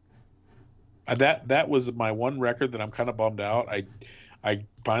 That was my one record that I'm kind of bummed out. I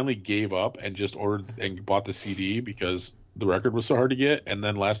finally gave up and just ordered and bought the CD because the record was so hard to get. And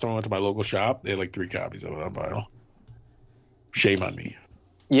then last time I went to my local shop, they had like 3 copies of it on vinyl. Shame on me.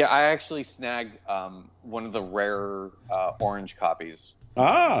 Yeah, I actually snagged one of the rare orange copies.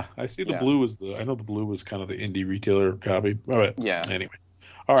 Ah, I see. The blue was I know the blue was kind of the indie retailer copy. All right. Yeah. Anyway.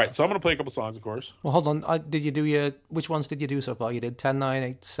 All right, so I'm going to play a couple songs, of course. Well, hold on. Did you do which ones did you do so far? You did 10, 9,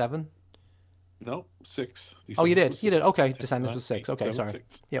 8, 7? No, 6. Oh, you did. You did. Okay, Descendants was 6. Okay, 7, sorry. 6.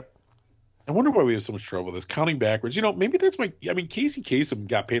 Yep. I wonder why we have so much trouble with this counting backwards. Maybe that's Casey Kasem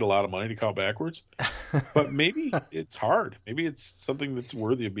got paid a lot of money to count backwards, but maybe it's hard. Maybe it's something that's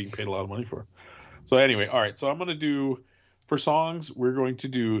worthy of being paid a lot of money for. So anyway, all right. So I'm going to do, for songs, we're going to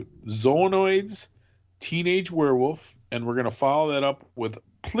do Zoonoids, Teenage Werewolf, and we're going to follow that up with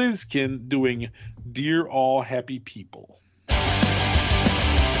Pliskin doing Dear All Happy People.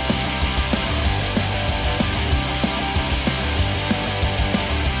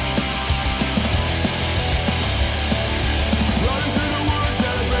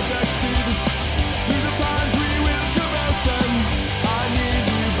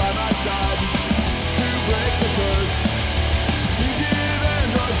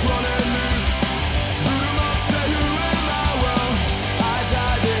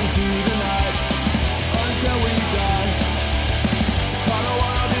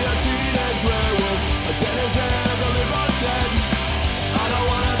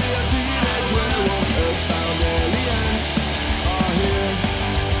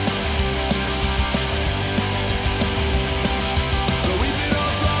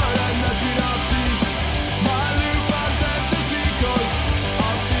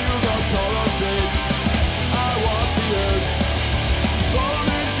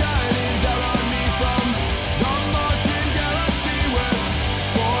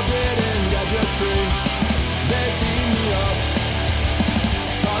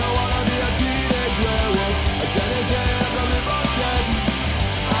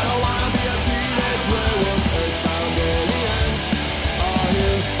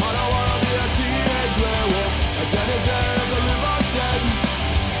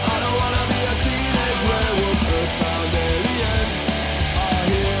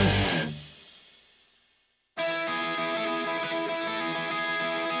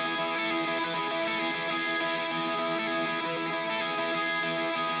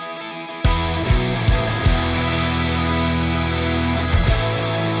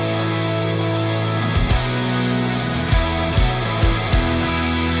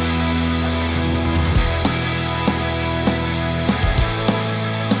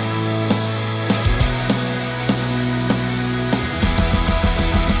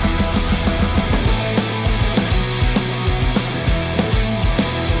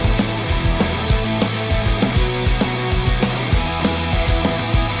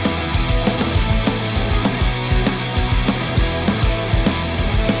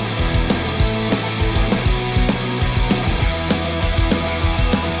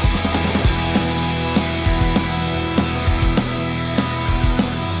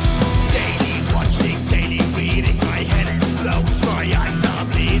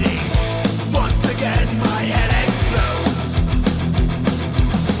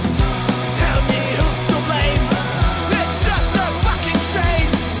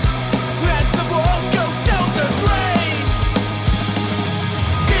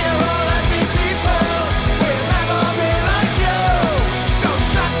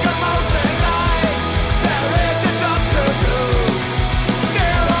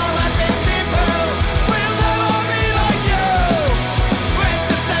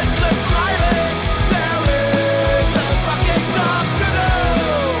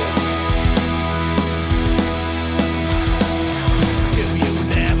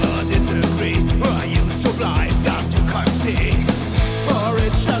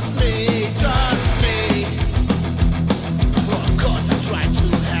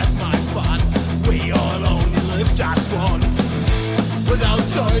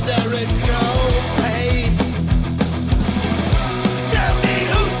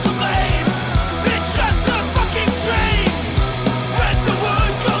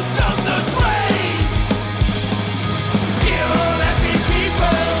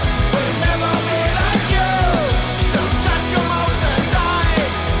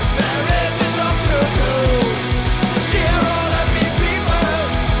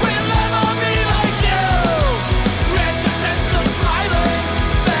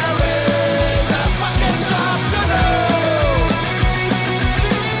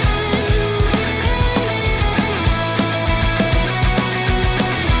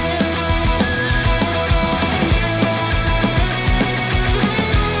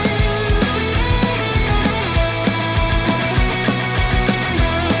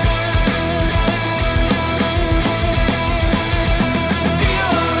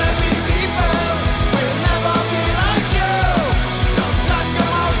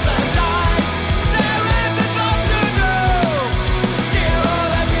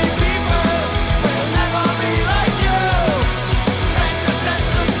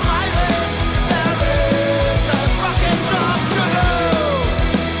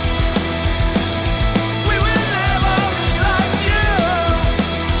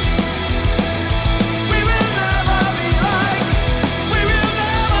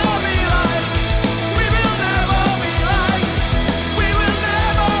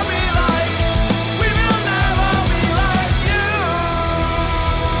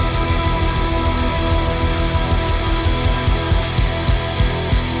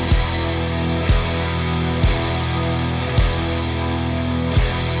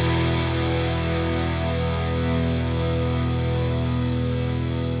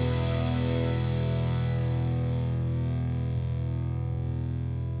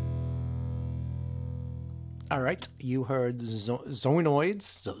 All right, you heard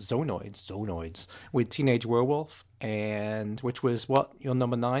Zonoids with Teenage Werewolf, and which was what, your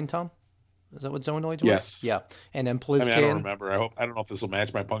number 9, Tom? Is that what Zonoids was? Yes. Yeah, and then Pliskin. I don't remember. I don't know if this will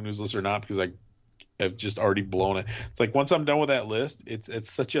match my Punk News list or not because I've just already blown it. It's like once I'm done with that list, it's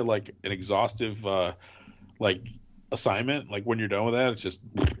such a an exhaustive assignment. Like when you're done with that, it's just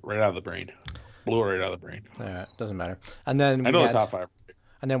right out of the brain. Blew it right out of the brain. All right, doesn't matter. And then I know the top 5.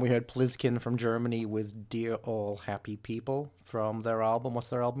 And then we heard Pliskin from Germany with Dear All Happy People from their album. What's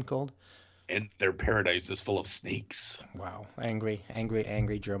their album called? And their paradise is full of snakes. Wow. Angry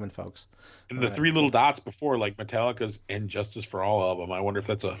German folks. And the 3 little dots before, like Metallica's And Justice for All album. I wonder if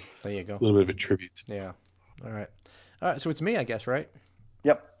that's there you go. little bit of a tribute. Yeah. All right. So it's me, I guess, right?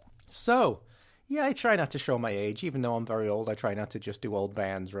 Yep. So, yeah, I try not to show my age. Even though I'm very old, I try not to just do old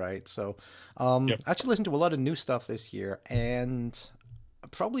bands, right? So, I actually listened to a lot of new stuff this year, and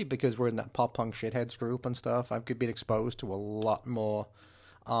probably because we're in that pop punk shitheads group and stuff, I've been exposed to a lot more.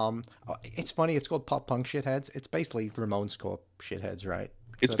 It's funny, it's called pop punk shitheads. It's basically Ramones core shitheads, right?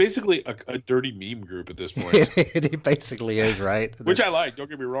 It's basically a dirty meme group at this point. It basically is, right? Which I like, don't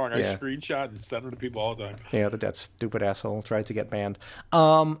get me wrong. I screenshot and send them to people all the time. Yeah, that stupid asshole tried to get banned.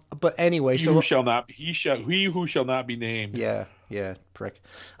 But anyway, he who shall not be named. Yeah, prick.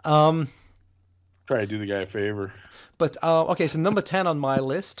 Try to do the guy a favor. But okay, so number 10 on my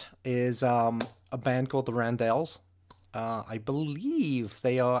list is a band called the Randells. I believe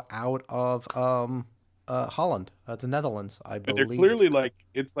they are out of Holland, the Netherlands. I believe. But they're clearly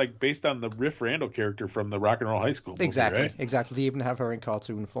it's based on the Riff Randall character from the Rock and Roll High School movie, exactly, right? Exactly. They even have her in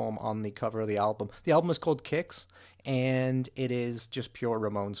cartoon form on the cover of the album. The album is called Kicks, and it is just pure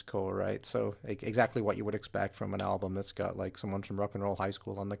Ramones core, right? So exactly what you would expect from an album that's got someone from Rock and Roll High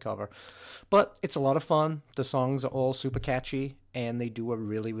School on the cover. But it's a lot of fun. The songs are all super catchy, and they do a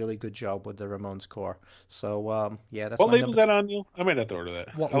really, really good job with the Ramones core. So that's what label is that on, Neil? I might have to order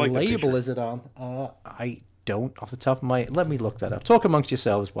that. What label is it on? I don't off the top of my. Let me look that up. Talk amongst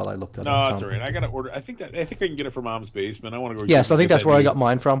yourselves while I look that up. No, it's all right. I gotta order. I think I can get it from Mom's Basement. I want to go. Yes, I think that's where I got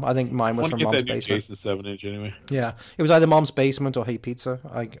mine from. I think mine was from Mom's Basement. Jason 7-inch anyway. Yeah, it was either Mom's Basement or Hey Pizza.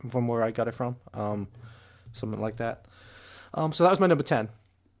 From where I got it from, something like that. So that was my number 10,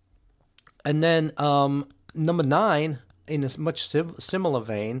 and then number 9 in a much similar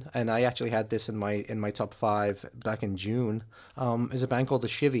vein, and I actually had this in my top 5 back in June. Is a band called the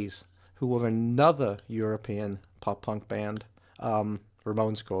Shivies, who were another European pop-punk band,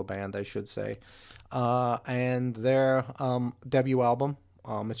 Ramones core band, I should say. And their debut album,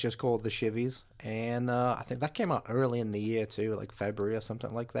 it's just called The Shivies. And I think that came out early in the year, too, like February or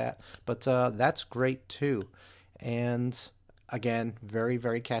something like that. But that's great, too. And, again, very,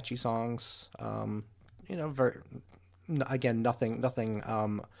 very catchy songs.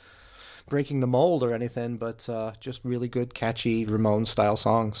 Nothing breaking the mold or anything, but just really good, catchy Ramones-style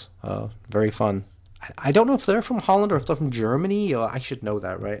songs. Very fun. I don't know if they're from Holland or if they're from Germany. I should know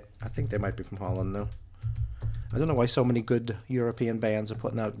that, right? I think they might be from Holland, though. I don't know why so many good European bands are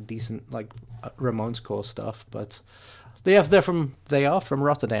putting out decent, like, Ramones core stuff, but they are from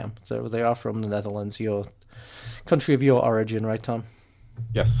Rotterdam. So they are from the Netherlands, your country of your origin, right, Tom?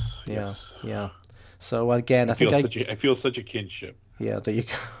 Yes. Yeah. Yes. Yeah. So again, I feel such a kinship. Yeah, there you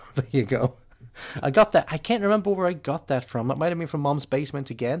go. There you go. I got that. I can't remember where I got that from. It might have been from Mom's Basement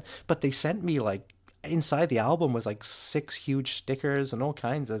again, but they sent me, like, inside the album was like 6 huge stickers and all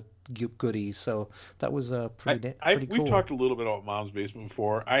kinds of goodies. So that was pretty cool. We've talked a little bit about Mom's Basement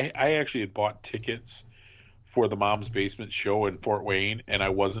before. I actually had bought tickets for the Mom's Basement show in Fort Wayne, and I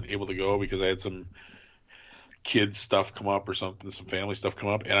wasn't able to go because I had some kids stuff come up or something, some family stuff come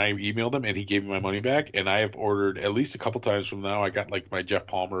up, and I emailed him and he gave me my money back. And I have ordered at least a couple times from now. I got like my Jeff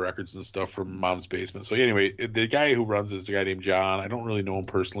Palmer records and stuff from Mom's Basement. So anyway, the guy who runs is a guy named John. I don't really know him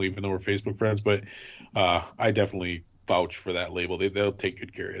personally, even though we're Facebook friends, but I definitely vouch for that label. They'll take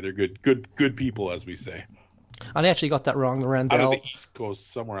good care of you. They're good people, as we say. I actually got that wrong. The Randell, out of the East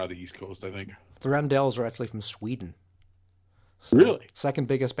Coast, somewhere out of the East Coast, I think. The Randells are actually from Sweden. So, really? Second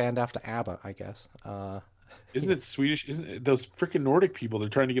biggest band after ABBA, I guess. Isn't it Swedish? Isn't it those freaking Nordic people? They're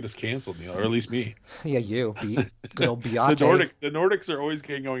trying to get us canceled, Neil, or at least me. Yeah, you. Good old Beate. The Nordics are always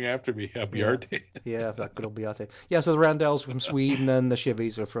going after me. Beate. Yeah, that good old Beate. Yeah, so the Randells from Sweden and the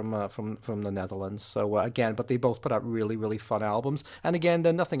Chivvies are from the Netherlands. So again, but they both put out really, really fun albums. And again,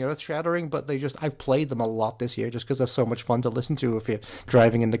 they're nothing earth-shattering, but I've played them a lot this year just because they're so much fun to listen to if you're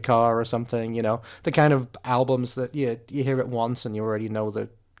driving in the car or something. You know, the kind of albums that you hear it once and you already know that.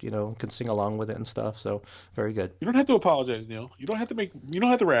 Can sing along with it and stuff. So very good. You don't have to apologize, Neil. You don't have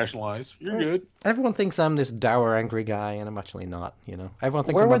to rationalize. You're good. Everyone thinks I'm this dour, angry guy, and I'm actually not. Everyone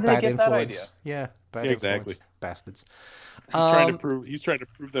thinks I'm a bad influence. Yeah, bad influence. Exactly. Bastards. He's trying to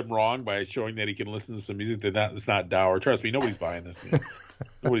prove them wrong by showing that he can listen to some music that's not dour. Trust me, nobody's buying this.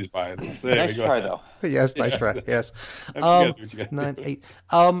 Nobody's buying this. But nice try, though. Yes, nice try. Yes. 9, 8.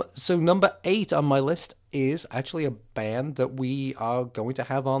 So number 8 on my list is actually a band that we are going to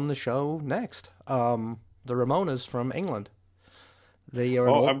have on the show next. The Ramones from England.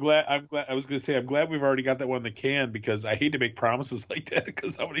 I'm glad. I was going to say, I'm glad we've already got that one in the can because I hate to make promises like that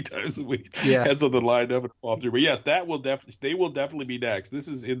because how many times have we had something lined up and fall through? But yes, they will definitely be next. This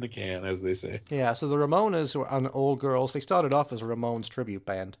is in the can, as they say. Yeah. So the Ramones were an all-girls. They started off as a Ramones tribute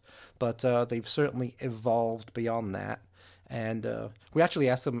band, but they've certainly evolved beyond that. And we actually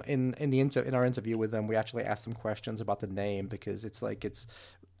asked them in our interview with them. We actually asked them questions about the name because it's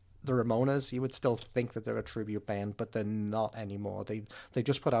the Ramones. You would still think that they're a tribute band, but they're not anymore. They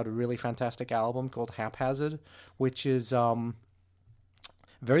just put out a really fantastic album called Haphazard, which is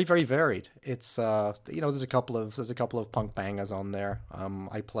very, very varied. It's there's a couple of punk bangers on there.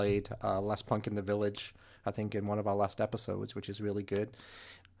 I played Last Punk in the Village, I think, in one of our last episodes, which is really good.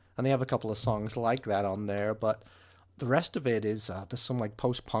 And they have a couple of songs like that on there, but the rest of it is there's some like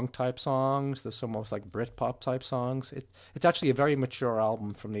post-punk type songs. There's some almost like Britpop type songs. It's actually a very mature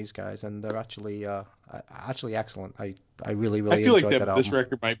album from these guys, and they're actually excellent. I really enjoyed that album. This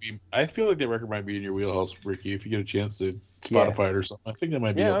record might be. I feel like that record might be in your wheelhouse, Ricky. If you get a chance to Spotify it or something, I think that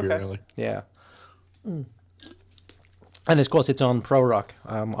might be up your alley. Yeah. And of course, it's on Pro Rock.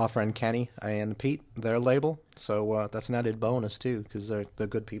 Our friend Kenny and Pete, their label. So that's an added bonus too, because they're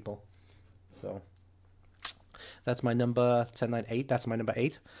good people. So. That's my number 10, 9, 8. That's my number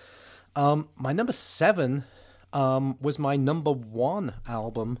 8. My number 7 was my number 1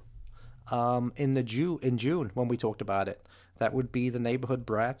 album in June when we talked about it. That would be the Neighborhood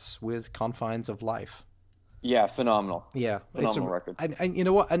Brats with Confines of Life. Yeah, phenomenal. Yeah, phenomenal record. And you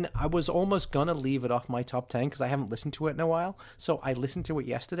know what? And I was almost gonna leave it off my top 10 because I haven't listened to it in a while. So I listened to it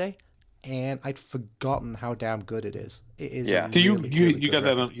yesterday, and I'd forgotten how damn good it is. It is. Yeah. You got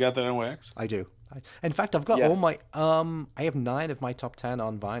that on wax? I do. In fact, I've got all my. I have 9 of my top 10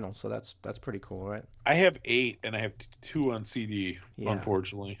 on vinyl, so that's pretty cool, right? I have 8, and I have 2 on CD. Yeah.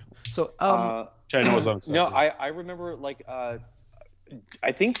 Unfortunately. So, which I know is unacceptable. No, I remember like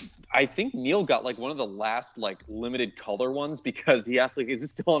I think Neil got like one of the last like limited color ones because he asked like, "Is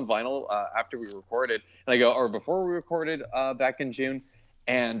this still on vinyl?" After we recorded, and I go, "Or before we recorded back in June,"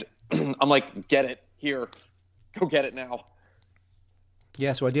 and I'm like, "Get it here, go get it now."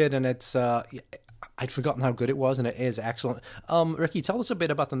 Yeah, so I did, and it's I'd forgotten how good it was, and it is excellent. Ricky, tell us a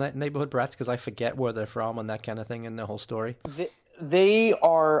bit about the Neighborhood Brats, because I forget where they're from and that kind of thing, and the whole story. They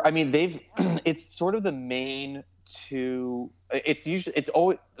are, I mean, it's sort of the main it's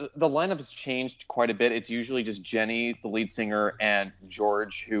always, the lineup has changed quite a bit. It's usually just Jenny, the lead singer, and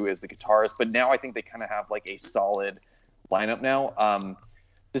George, who is the guitarist. But now I think they kind of have like a solid lineup now.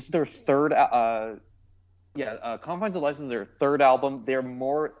 This is their third, Confines of Life is their third album.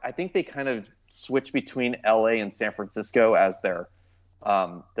 I think they kind of switch between LA and San Francisco as their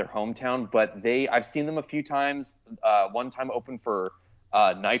hometown, but I've seen them a few times. One time open for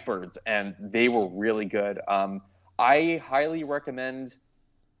Nightbirds, and they were really good. I highly recommend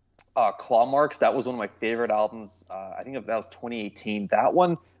Claw Marks. That was one of my favorite albums. I think that was 2018. That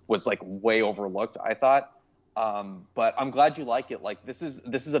one was like way overlooked, I thought. But I'm glad you like it. Like this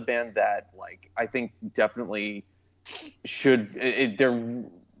is a band that like I think definitely should. They're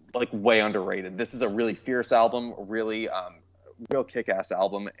like way underrated. This is a really fierce album, really real kick-ass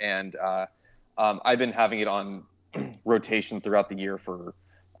album, and I've been having it on rotation throughout the year for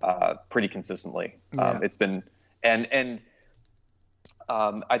pretty consistently. Yeah. It's been and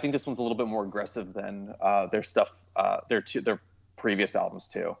I think this one's a little bit more aggressive than their stuff. Their previous albums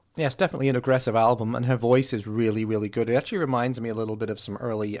too. Yeah, it's definitely an aggressive album, and her voice is really, really good. It actually reminds me a little bit of some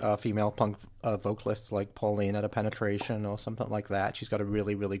early female punk vocalists like Pauline at a Penetration or something like that. She's got a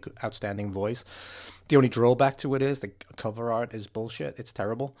really, really good, outstanding voice. The only drawback to it is the cover art is bullshit. It's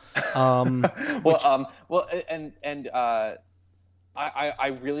terrible. I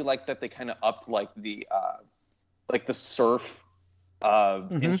really like that they kind of upped like the surf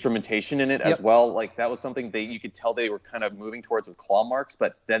instrumentation in it as well. Like that was something you could tell they were kind of moving towards with Claw Marks,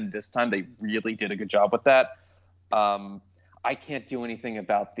 but then this time they really did a good job with that. I can't do anything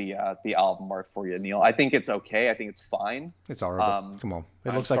about the album art for you, Neil. I think it's okay. I think it's fine. It's horrible. Come on,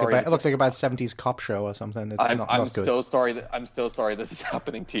 it looks like a bad '70s cop show or something. It's not good. I'm so sorry this is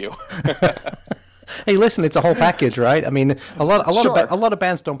happening to you. Hey, listen, it's a whole package, right? I mean, a lot of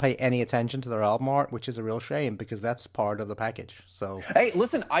bands don't pay any attention to their album art, which is a real shame because that's part of the package. So, hey,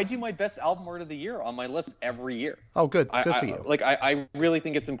 listen, I do my best album art of the year on my list every year. Oh, good for you. I really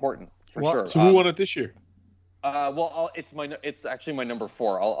think it's important for sure. So who won it this year? It's actually my number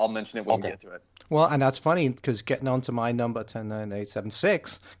 4. I'll mention it when we get to it. Well, and that's funny because getting on to my number 10, 9, 8, 7,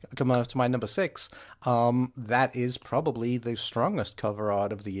 6, come on to my number 6. That is probably the strongest cover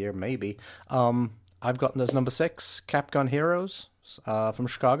art of the year, maybe. I've gotten as number 6, Capgun Heroes from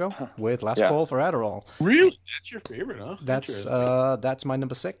Chicago with Last Call for Adderall. Really? That's your favorite, huh? That's my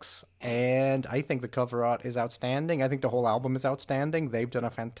number 6, and I think the cover art is outstanding. I think the whole album is outstanding. They've done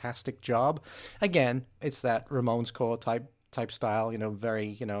a fantastic job. Again, it's that Ramones core type style,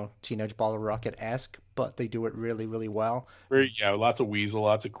 very, Teenage Bottle Rocket-esque, but they do it really, really well. Lots of Weasel,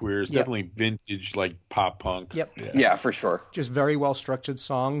 lots of Queers, definitely vintage, like, pop punk. Yep. Yeah, for sure. Just very well-structured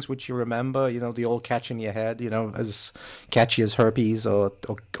songs, which you remember, the old catch in your head, as catchy as Herpes or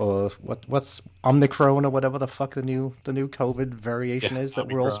what's Omicron or whatever the fuck the new COVID variation is that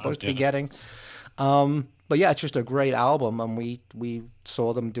Omicron, we're all supposed to be getting. But yeah, it's just a great album, and we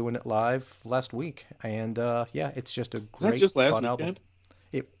saw them doing it live last week, and it's just a great, just last fun weekend?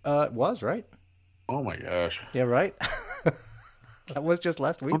 album. It was, right? Oh my gosh! Yeah, right. That was just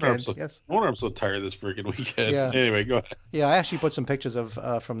last weekend. Yes. I wonder I'm so tired this freaking weekend. Yeah. Anyway, go ahead. Yeah, I actually put some pictures of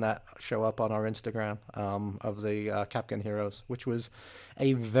from that show up on our Instagram of the Capgun Heroes, which was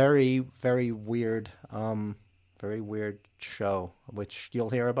a very, very weird. Very weird show, which you'll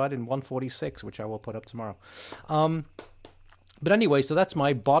hear about in 146, which I will put up tomorrow. But anyway, so that's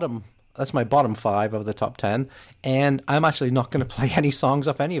my bottom 5 of the top 10, and I'm actually not going to play any songs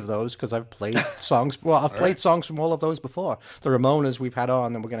off any of those because I've played songs. Well, I've played songs from all of those before. The Ramones we've had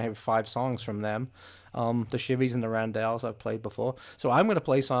on, and we're going to have 5 songs from them. The Chivvies and the Randells I've played before. So I'm going to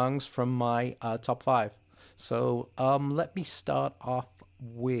play songs from my top 5. So let me start off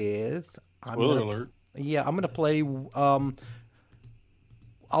with. Spoiler alert. Yeah, I'm going to play. I'll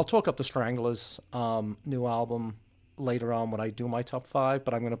talk up the Stranglers' new album later on when I do my top 5,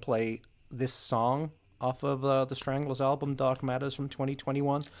 but I'm going to play this song off of the Stranglers' album, Dark Matters from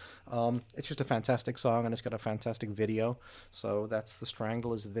 2021. It's just a fantastic song, and it's got a fantastic video. So that's the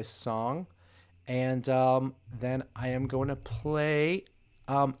Stranglers' This Song. And then I am going to play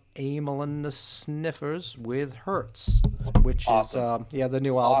Amyl and the Sniffers with Hurts, which awesome. Is the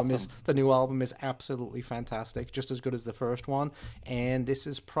new album is absolutely fantastic, just as good as the first one, and this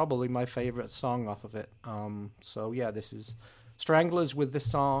is probably my favorite song off of it. This is Stranglers with this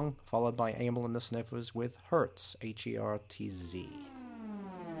song, followed by Amyl and the Sniffers with Hurts, Hertz.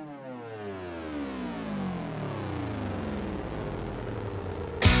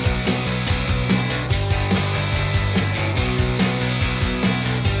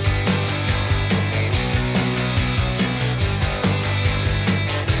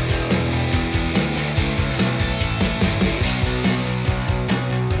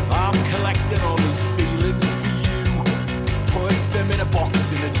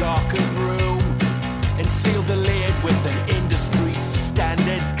 in a darker brew and seal the lid with an industry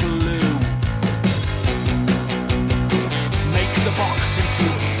standard glue. Make the box into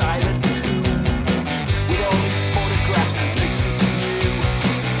a silent tomb with all these photographs and pictures of you.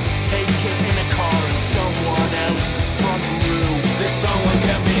 Take it in a car in someone else's front room. This song will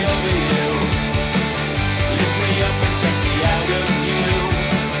get me over you. Lift me up and take me out of you.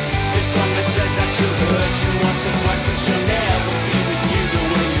 This song that says that she'll hurt you once or twice, but she'll never be with you the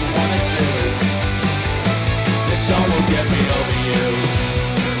way you want it to. This song will get me over you.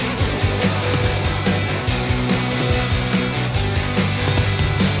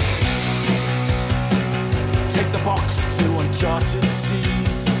 Take the box to uncharted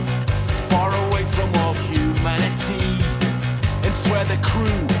seas, far away from all humanity, and swear the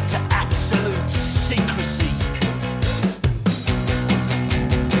crew to absolute secrecy.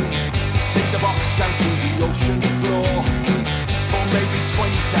 Sink the box down to the ocean floor for maybe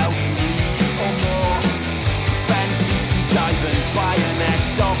 20,000 leagues or more. Band deep sea diving by an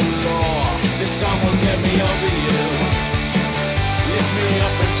act of law. This song will get me over you. Lift me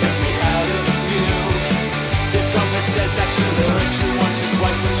up and take me out of view. This song that says that she'll hurt you once or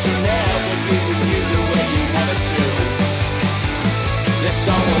twice, but she'll never be with you the way you want her to. This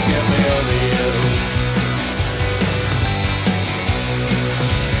song will get me over you.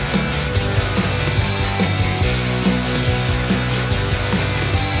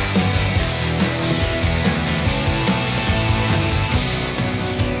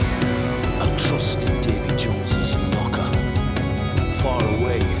 Trust in Davy Jones's locker, far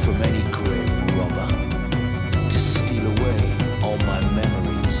away from any grave robber, to steal away all my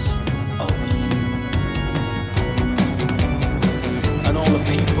memories of you. And all the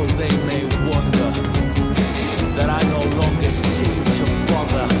people, they may wonder that I no longer seem to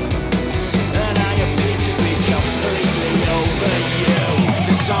bother, and I appear to be completely over you.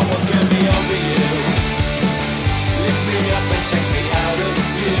 This song will get me over you. Lift me up and take me out of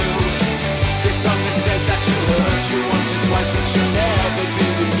view. This song that says that she'll hurt you once or twice, but she'll never be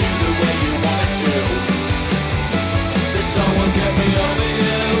with you the way you want her to. This song will get me over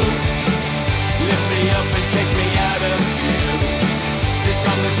you. Lift me up and take me out of view. This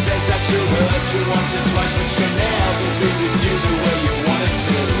song that says that she'll hurt you once or twice, but she'll never be with you the way you want her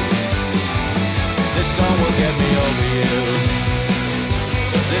to. This song will get me over you.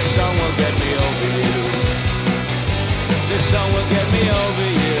 This song will get me over you. This song will get me over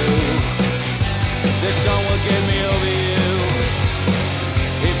you. This song will get me over you.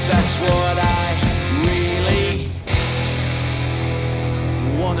 If that's what I really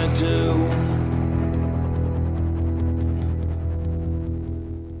wanna do.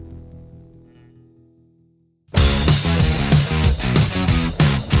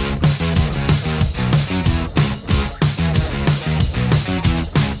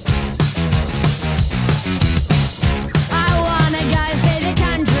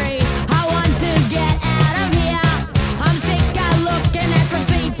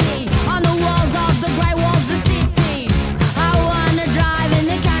 On the walls of the grey walls of the city, I wanna drive in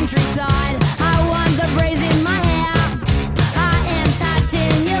the countryside.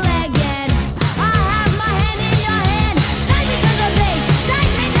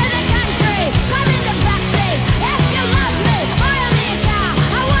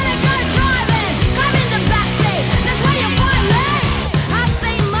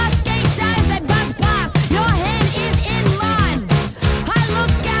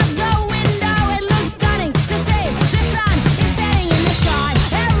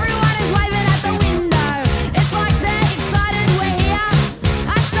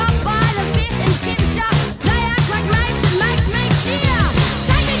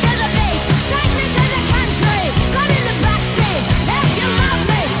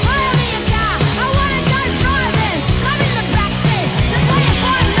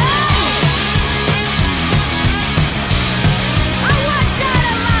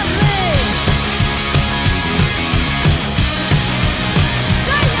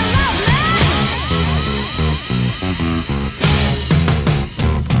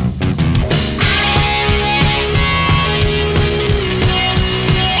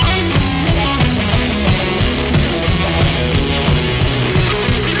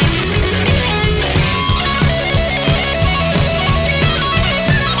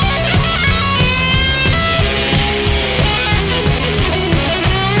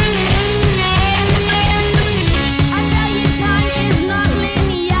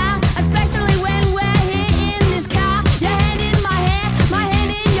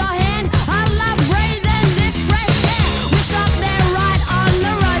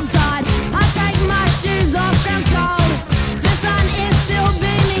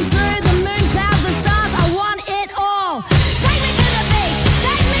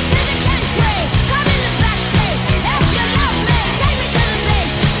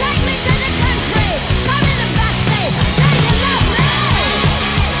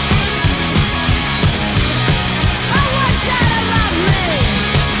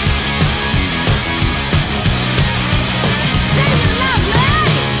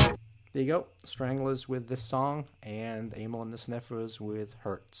 go. Stranglers with this song, and Amyl and the Sniffers with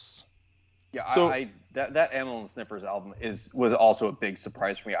Hurts. Yeah, so, that Amyl and the Sniffers album was also a big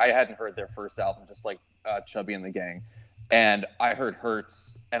surprise for me. I hadn't heard their first album, just like Chubby and the Gang, and I heard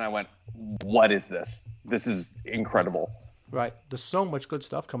Hurts, and I went, "What is this? This is incredible!" Right, there's so much good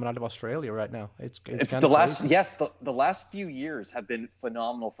stuff coming out of Australia right now. It's the last few years have been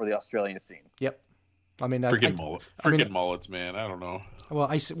phenomenal for the Australian scene. Yep. I mean, mullets, man. I don't know.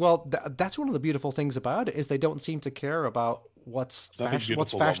 Well, that's one of the beautiful things about it is they don't seem to care about what's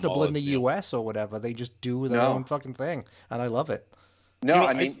fashionable in the U.S. or whatever. They just do their own fucking thing, and I love it. No,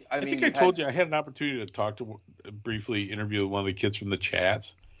 I think I told you I had an opportunity to talk to briefly interview one of the kids from the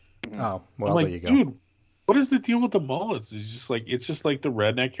chats. Oh, well, there you go. Dude, what is the deal with the mullets? It's just like the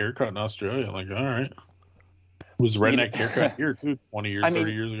redneck haircut in Australia. I'm like, all right, it was the redneck haircut here too, 20 years,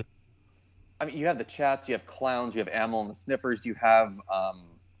 30 years ago. I mean, you have the chats, you have clowns, you have Amyl and the Sniffers, you have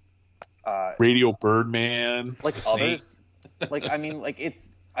Radio Birdman, like others. They've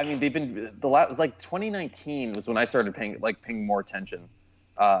been the last 2019 was when I started paying more attention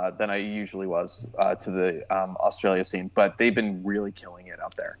than I usually was to the Australia scene, but they've been really killing it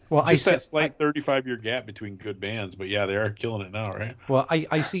out there. Well, just that slight 35-year gap between good bands, but yeah, they are killing it now, right? Well,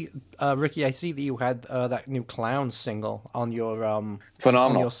 I see, Ricky, I see that you had that new Clowns single on your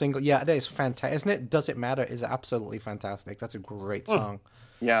phenomenal on your single. Yeah, it is fantastic, isn't it? Does It Matter is absolutely fantastic. That's a great song.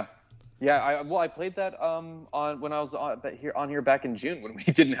 Yeah. Yeah, I played that when I was on here back in June when we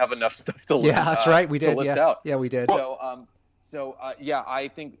didn't have enough stuff to list. Yeah, that's right, we did. List out. Yeah, we did. So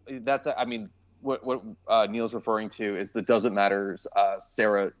I think that's what Neil's referring to is the Does It Matter's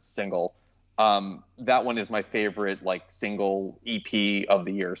Sarah single. That one is my favorite single EP of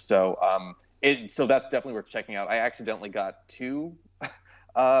the year. So so that's definitely worth checking out. I accidentally got 2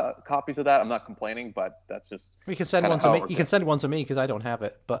 copies of that. I'm not complaining, but that's just you can send one to me. You can send one to me because I don't have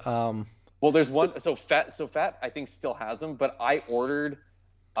it. But well, there's one. So Fat I think still has them, but I ordered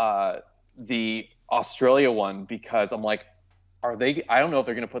the Australia one because I'm like, are they? I don't know if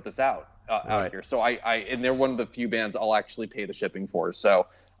they're going to put this out here. So and they're one of the few bands I'll actually pay the shipping for. So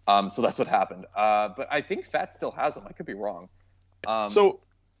so that's what happened. But I think Fat still has them. I could be wrong.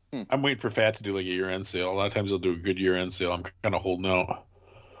 I'm waiting for Fat to do a year-end sale. A lot of times they'll do a good year-end sale. I'm kind of holding out.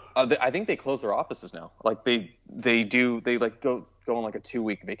 I think they close their offices now. They go on a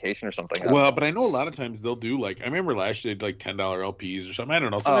 2-week vacation or something. Well, but I know a lot of times they'll do I remember last year they did $10 LPs or something. I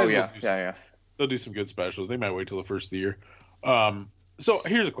don't know. Sometimes they'll do some good specials. They might wait till the first of the year. So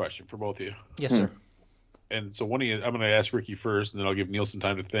here's a question for both of you. Yes, sir. And so I'm going to ask Ricky first, and then I'll give Neil some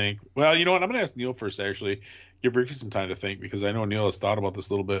time to think. Well, you know what? I'm going to ask Neil first, actually. Give Ricky some time to think because I know Neil has thought about this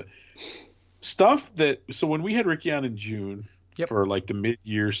a little bit. So when we had Ricky on in June for the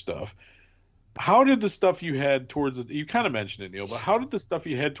mid-year stuff, how did the stuff you had you kind of mentioned it, Neil, but how did the stuff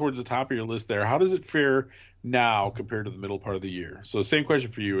you had towards the top of your list there, how does it fare now compared to the middle part of the year? So same question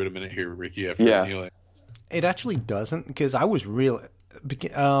for you in a minute here, Ricky, after Neil. It actually doesn't because I was really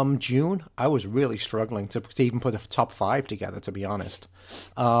June. I was really struggling to even put a top 5 together. To be honest,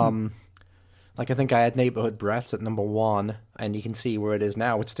 I think I had Neighborhood Breaths at number 1, and you can see where it is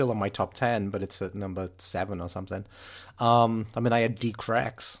now. It's still in my top 10, but it's at number 7 or something. I had D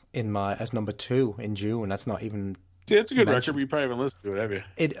Cracks as number 2 in June. That's not even. See, it's a good record, but you probably haven't listened to it, have you?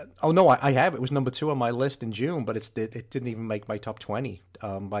 Oh no, I have. It was number 2 on my list in June, but it didn't even make my top 20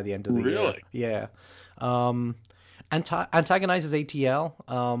 by the end of the year. Really? Yeah. Antagonizes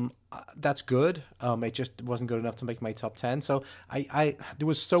ATL. That's good. It just wasn't good enough to make my top 10. So there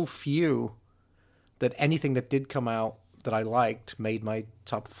was so few that anything that did come out that I liked made my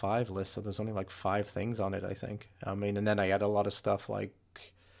top 5 list. So there's only 5 things on it, I think. And then I had a lot of stuff like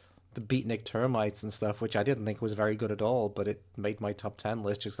the Beatnik Termites and stuff, which I didn't think was very good at all, but it made my top 10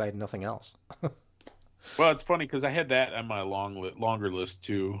 list just because I had nothing else. Well, it's funny because I had that on my longer list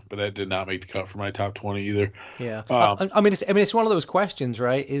too, but that did not make the cut for my top 20 either. Yeah, it's one of those questions,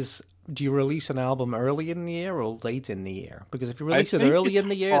 right? Do you release an album early in the year or late in the year? Because if you release it early in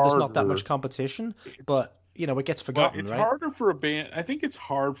the year, there's not that much competition, but it gets forgotten, it's right? Harder for a band. I think it's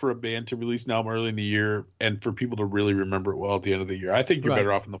hard for a band to release an album early in the year and for people to really remember it well at the end of the year. I think you're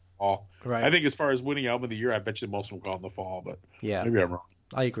better off in the fall. Right. I think as far as winning album of the year, I bet you most of them go out in the fall, but maybe I'm wrong.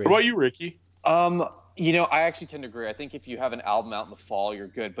 I agree. What about you, Ricky? I actually tend to agree. I think if you have an album out in the fall, you're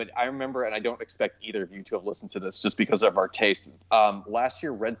good. But I remember, and I don't expect either of you to have listened to this just because of our taste. Last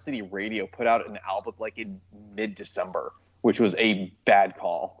year, Red City Radio put out an album in mid-December, which was a bad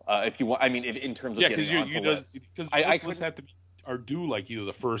call. If you want, in terms of getting onto lists. Because I lists have to be are due either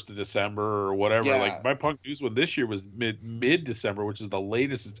the 1st of December or whatever. Yeah. My Punk News one this year was mid-December, which is the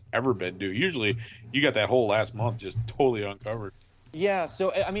latest it's ever been due. Usually, you got that whole last month just totally uncovered. Yeah,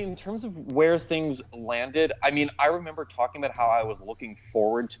 so I mean, in terms of where things landed, I mean, I remember talking about how I was looking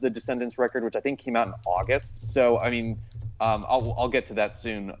forward to the Descendants record, which I think came out in August. So I mean, I'll get to that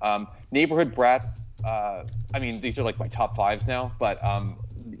soon. Neighborhood Brats, I mean, these are like my top fives now, but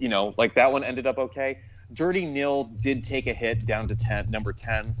you know, like that one ended up okay. Dirty Nil did take a hit down to number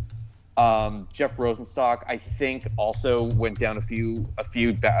 10. Jeff Rosenstock, I think, also went down a few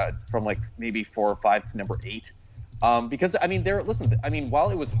bad from like maybe 4 or 5 to number 8. Because I mean,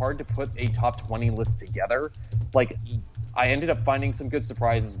 while it was hard to put a top 20 list together, like I ended up finding some good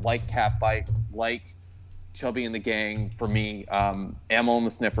surprises, like Catbite, like Chubby and the Gang for me, Ammo and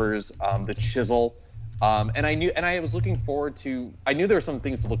the Sniffers, The Chisel, and I was looking forward to. I knew there were some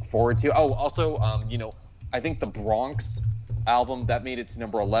things to look forward to. Oh, also, you know, I think the Bronx album that made it to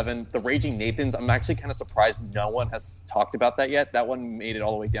number 11. The Raging Nathans, I'm actually kind of surprised no one has talked about that yet. That one made it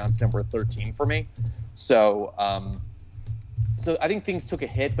all the way down to number 13 for me. So, so I think things took a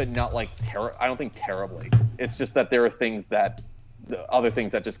hit, but not like I don't think terribly. It's just that there are other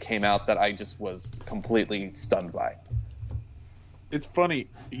things that just came out that I just was completely stunned by. It's funny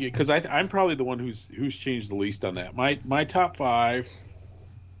because I'm probably the one who's changed the least on that. My top 5.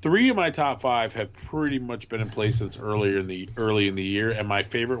 3 of my top 5 have pretty much been in place since early in the year, and my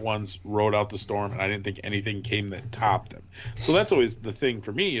favorite ones rode out the storm, and I didn't think anything came that topped them. So that's always the thing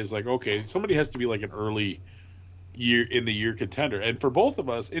for me is like, okay, somebody has to be like an early year contender, and for both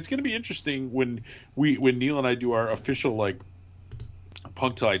of us, it's going to be interesting when Neil and I do our official like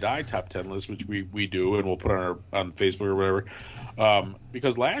Punk Till I Die top 10 list, which we do, and we'll put on Facebook or whatever,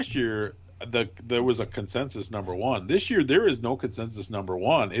 because last year. There was a consensus number 1. This year there is no consensus number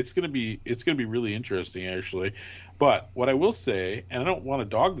 1. It's gonna be really interesting actually. But what I will say, and I don't want to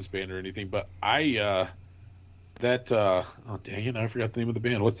dog this band or anything, but oh dang it, I forgot the name of the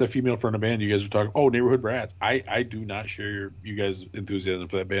band. What's that female front of band you guys are talking? Oh, Neighborhood Brats. I do not share you guys' enthusiasm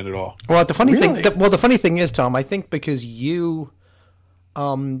for that band at all. Well, the funny thing is, Tom, I think because you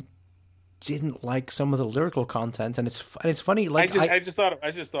didn't like some of the lyrical content, and it's funny. Like I just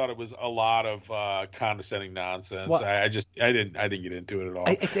thought it was a lot of condescending nonsense. Well, I didn't get into it at all.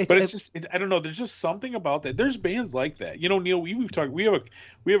 I don't know. There's just something about that. There's bands like that. You know, Neil, we've talked. We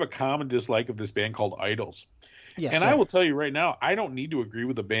have a common dislike of this band called Idols. Yes, and I will tell you right now, I don't need to agree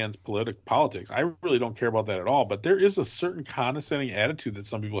with the band's politics. I really don't care about that at all. But there is a certain condescending attitude that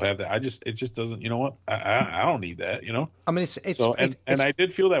some people have that it just doesn't. You know what? I don't need that. You know. I mean, and I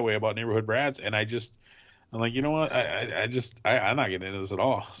did feel that way about Neighborhood Brats, and I'm like, you know what? I'm not getting into this at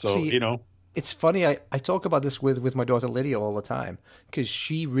all. So you know. It's funny. I talk about this with my daughter Lydia all the time because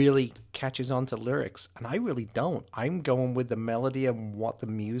she really catches on to lyrics, and I really don't. I'm going with the melody and what the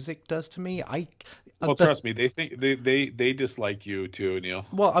music does to me. Trust me, they think they dislike you too, Neil.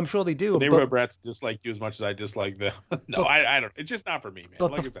 Well, I'm sure they do. Neighborhood Brats dislike you as much as I dislike them. I don't. It's just not for me,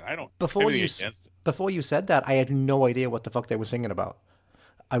 man. Like I said, I don't. Before you said that, I had no idea what the fuck they were singing about.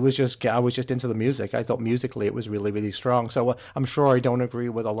 I was just into the music. I thought musically it was really, really strong. So I'm sure I don't agree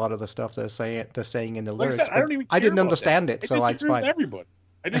with a lot of the stuff they're saying in the lyrics. I don't even. I didn't understand it, so I disagree with everybody.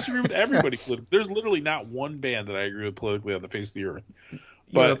 I disagree with everybody. There's literally not one band that I agree with politically on the face of the earth.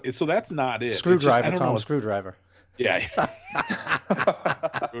 But so that's not it. Screwdriver, Tom. Screwdriver. Yeah.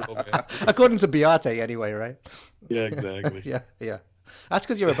 According to Beate, anyway, right? Yeah, exactly. Yeah. That's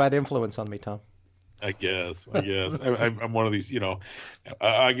because you're a bad influence on me, Tom. I guess. I'm one of these, you know.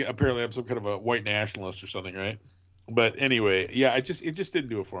 Apparently, I'm some kind of a white nationalist or something, right? But anyway, yeah, it just didn't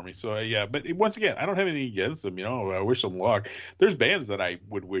do it for me. So yeah, but once again, I don't have anything against them. You know, I wish them luck. There's bands that I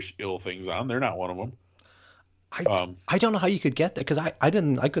would wish ill things on. They're not one of them. I don't know how you could get there because I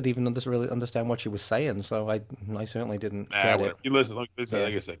couldn't even really understand what she was saying, so I certainly didn't get it. You listen, like I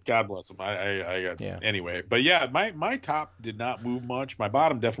said, God bless them. Anyway, but yeah, my top did not move much. My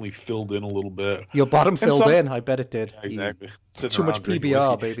bottom definitely filled in a little bit. Your bottom filled in, I bet it did. Yeah, exactly. Too much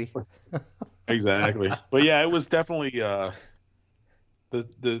PBR, baby. Exactly, but yeah, it was definitely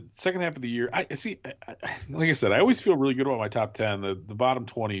the second half of the year. I see. Like I said, I always feel really good about my top 10. The bottom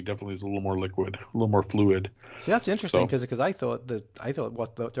 20 definitely is a little more liquid, a little more fluid. See, that's interesting because I thought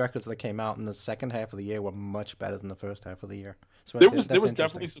what the records that came out in the second half of the year were much better than the first half of the year. So there was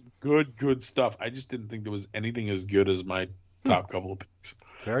definitely some good stuff. I just didn't think there was anything as good as my top couple of picks.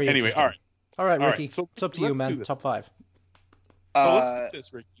 Very anyway. All right, Ricky. So it's up to you, man. Top 5. Let's do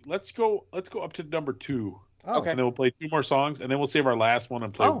this, Ricky. Let's go up to number 2. Oh, okay. And then we'll play 2 more songs, and then we'll save our last one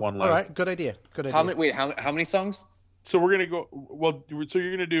and play one last. All right, good idea. How many songs? So we're gonna go. Well, so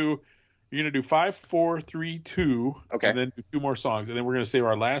you're gonna do 5, 4, 3, 2. Okay. And then do 2 more songs, and then we're gonna save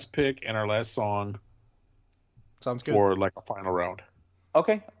our last pick and our last song. Sounds good. For like a final round.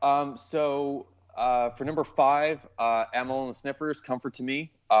 Okay. So For number 5, Amyl and the Sniffers, Comfort to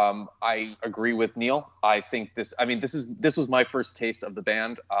Me. I agree with Neil. I think this was my first taste of the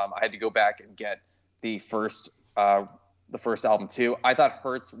band. I had to go back and get the first album too. I thought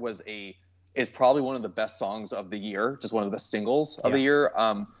Hurts is probably one of the best songs of the year, just one of the best singles of the year,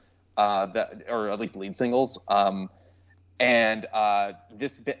 or at least lead singles. And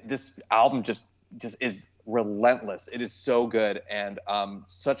this album just is relentless. It is so good and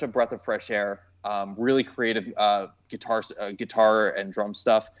such a breath of fresh air. Really creative guitar and drum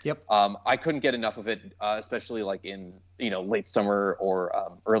stuff. Yep. I couldn't get enough of it, especially like in late summer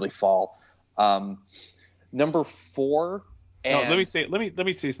or early fall. Number 4. And let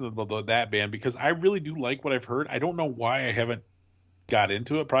me say something about that band, because I really do like what I've heard. I don't know why I haven't got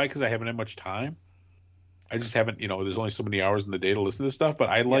into it. Probably because I haven't had much time. I just haven't, there's only so many hours in the day to listen to stuff, but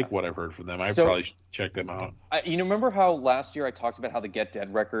I like what I've heard from them. I probably should check them out. Remember how last year I talked about how the Get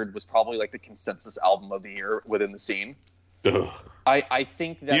Dead record was probably like the consensus album of the year within the scene? Ugh. I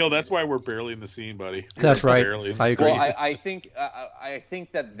think that... Neil, that's why we're barely in the scene, buddy. That's right. I agree. Well, I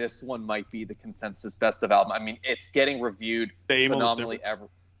think that this one might be the consensus best of album. I mean, it's getting reviewed phenomenally ever.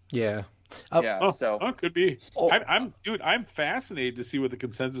 Yeah. So could be. I'm fascinated to see what the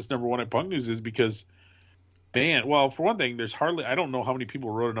consensus number 1 at Punk News is, because... well, for one thing, I don't know how many people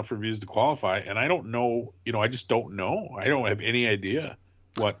wrote enough reviews to qualify, and I don't know, I just don't know. I don't have any idea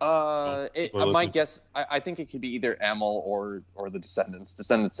what. My guess, I think it could be either Amyl or the Descendants.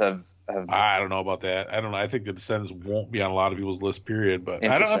 Descendants have. I don't know about that. I don't know. I think the Descendants won't be on a lot of people's list, period, but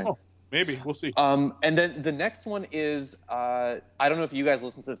I don't know. Maybe. We'll see. And then the next one is, I don't know if you guys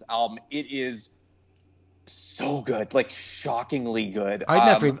listen to this album. It is so good, like shockingly good.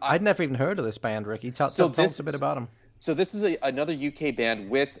 I'd never even heard of this band, Ricky. Tell us a bit about them. So this is another UK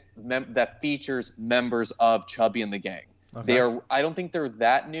band that features members of Chubby and the Gang. Okay. I don't think they're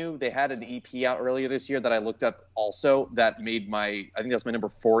that new. They had an EP out earlier this year that I looked up also that made I think that's my number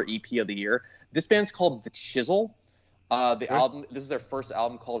 4 EP of the year. This band's called The Chisel. Album, this is their first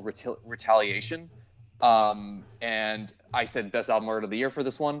album called Retaliation. And I said best album art of the year for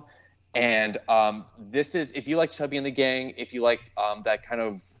this one. And this is, if you like Chubby and the Gang, if you like that kind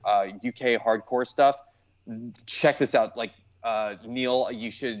of UK hardcore stuff, check this out. Like Neil,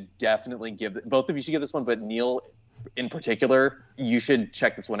 you should definitely both of you should give this one, but Neil in particular, you should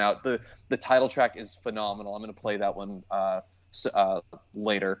check this one out. The title track is phenomenal. I'm going to play that one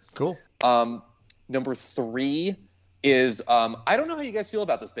later. Cool. Number 3 is I don't know how you guys feel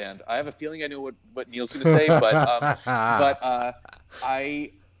about this band. I have a feeling I know what Neil's going to say, but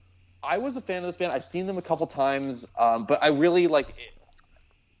I was a fan of this band. I've seen them a couple times, but I really like it.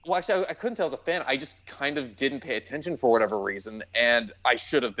 Well, actually, I couldn't tell I was a fan. I just kind of didn't pay attention for whatever reason, and I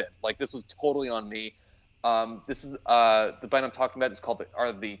should have been. Like, this was totally on me. This is the band I'm talking about. It's called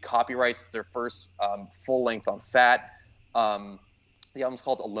the Copyrights. It's their first full length on Fat. The album's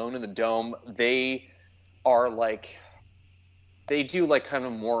called Alone in the Dome. They do like kind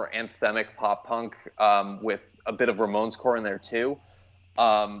of more anthemic pop punk with a bit of Ramones core in there too.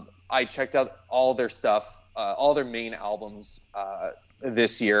 I checked out all their stuff, all their main albums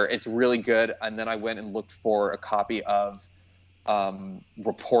this year. It's really good. And then I went and looked for a copy of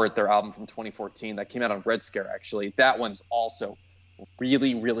Report, their album from 2014 that came out on Red Scare, actually. That one's also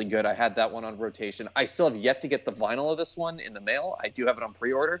really, really good. I had that one on rotation. I still have yet to get the vinyl of this one in the mail. I do have it on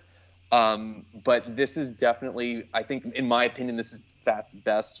pre-order. But this is definitely, I think, in my opinion, this is Fat's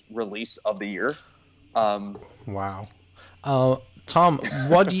best release of the year. Wow. Tom,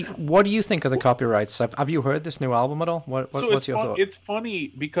 what do you think of the Copyrights? Have you heard this new album at all? What's your thought? It's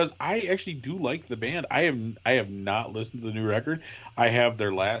funny because I actually do like the band. I have not listened to the new record. I have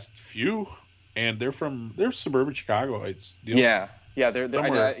their last few, and they're suburban Chicago. They're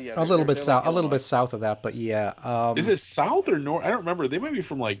a little bit south of that, but yeah. Is it south or north? I don't remember. They might be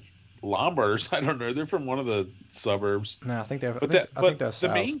from like Lombard. I don't know. They're from one of the suburbs. No, I think they're. I think they're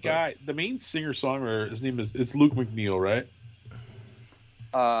south. The main singer songwriter, his name is Luke McNeil, right?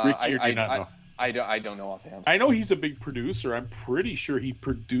 Ricky, I don't know offhand. I know he's a big producer. I'm pretty sure he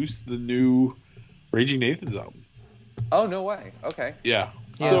produced the new Raging Nathan's album. Oh, no way. Okay. Yeah.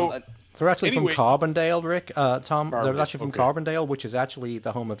 So they're actually from Carbondale, Rick. Tom, they're actually from Carbondale, which is actually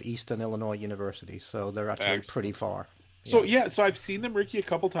the home of Eastern Illinois University. So they're actually pretty far. So so I've seen them, Ricky, a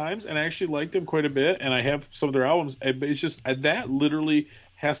couple times, and I actually like them quite a bit. And I have some of their albums. It's just that literally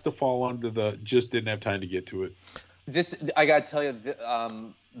has to fall under the just didn't have time to get to it. This, I gotta tell you,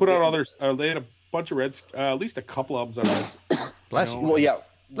 put out others. They had a bunch of Reds, at least a couple albums on Reds. Bless you. Well, yeah.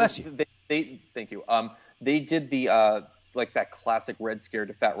 Bless you. They thank you. They did the like that classic Red Scare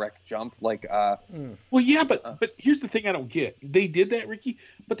to Fat Wreck jump. Like, well, yeah, but here's the thing I don't get. They did that, Ricky,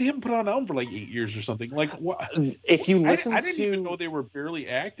 but they haven't put on an album for like 8 years or something. Like, what? If you listen, I didn't even know they were barely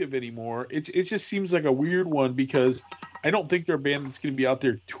active anymore. It just seems like a weird one because I don't think they're a band that's going to be out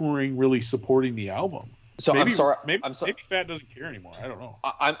there touring, really supporting the album. So maybe, I'm sorry. Maybe Fat doesn't care anymore. I don't know.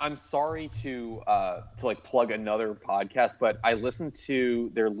 I'm sorry to like plug another podcast, but I listened to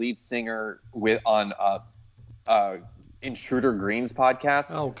their lead singer on Intruder Green's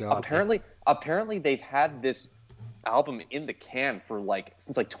podcast. Oh God! Apparently they've had this album in the can for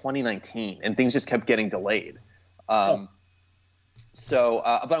since 2019, and things just kept getting delayed. So,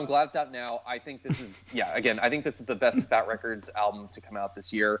 but I'm glad it's out now. I think this is I think this is the best Fat Records album to come out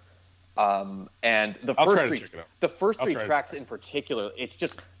this year. And the first three tracks in particular, it's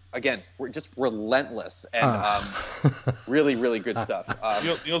just we're just relentless and really, really good stuff.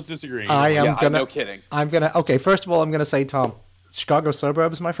 Neil's disagreeing. No kidding. Okay, first of all, I'm gonna say, Tom, Chicago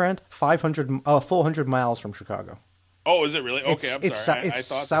suburbs, my friend, 400 miles from Chicago. Oh, is it really? Okay, I'm sorry. It's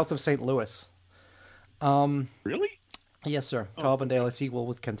south of St. Louis. Really? Yes, sir. Oh. Carbondale is equal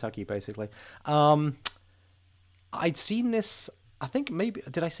with Kentucky, basically. I'd seen this. I think maybe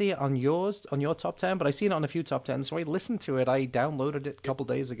did I see it on your top 10? But I seen it on a few top 10s. So I listened to it. I downloaded it a couple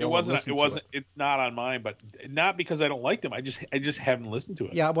days ago. It wasn't. It's not on mine, but not because I don't like them. I just haven't listened to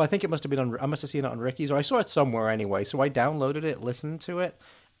it. Yeah, well, I think it must have been I must have seen it on Ricky's, or I saw it somewhere anyway. So I downloaded it, listened to it,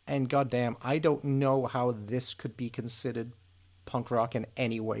 and goddamn, I don't know how this could be considered punk rock in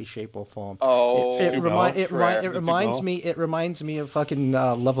any way, shape, or form. Oh, it reminds me of fucking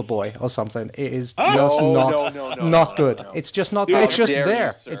Loverboy or something. It is just not good. No. It's just not. It's just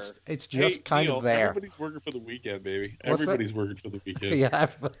there. It's just kind of there. Everybody's working for the weekend, baby. Everybody's working for the weekend. Yeah.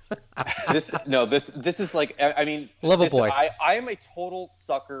 This is like, I mean, Loverboy. I am a total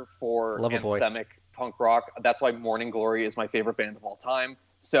sucker for anthemic punk rock. That's why Morning Glory is my favorite band of all time.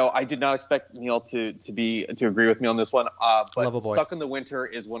 So I did not expect Neil to agree with me on this one. But Stuck in the Winter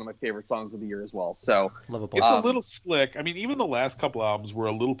is one of my favorite songs of the year as well. So it's a little slick. I mean, even the last couple albums were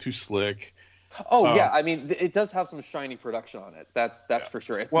a little too slick. Oh yeah, I mean, it does have some shiny production on it. That's for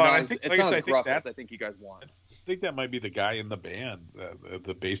sure. It's not as gruff as I think you guys want. I think that might be the guy in the band,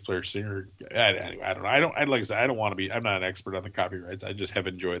 the bass player singer. Anyway, I don't know. Like I said, I don't want to be. I'm not an expert on the copyrights. I just have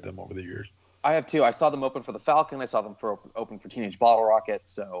enjoyed them over the years. I have too. I saw them open for the Falcon. I saw them open for Teenage Bottle Rocket.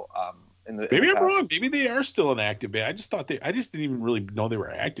 So maybe I'm wrong. Maybe they are still an active band. I just didn't even really know they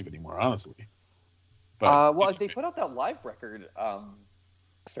were active anymore, honestly. But, they put out that live record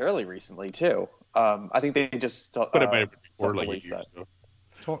fairly recently too. I think they just but it might have been before like 8 years ago.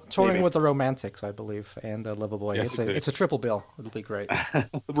 Touring with the Romantics, I believe, and Loverboy. Yes, it's a triple bill. It'll be great.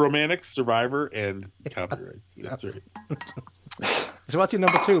 Romantics, Survivor, and copyrights. That's right. So what's your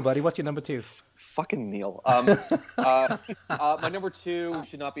number two, buddy? What's your number two? Fucking Neil. My number two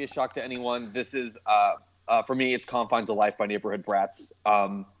should not be a shock to anyone. This is, for me, it's Confines of Life by Neighborhood Brats.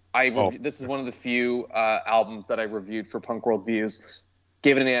 This is one of the few albums that I reviewed for Punk World Views.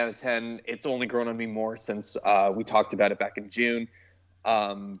 Gave it an 8 out of 10. It's only grown on me more since we talked about it back in June.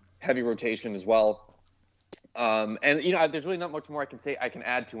 Heavy rotation as well. And there's really not much more I can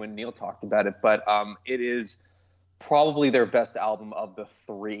add to when Neil talked about it, but it is probably their best album of the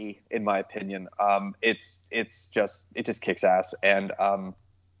three, in my opinion. It just kicks ass. And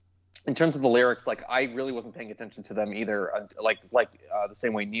in terms of the lyrics, I really wasn't paying attention to them either, the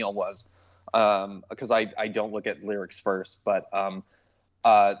same way Neil was, because I don't look at lyrics first. But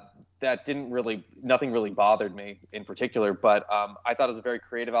nothing really bothered me in particular. But I thought it was a very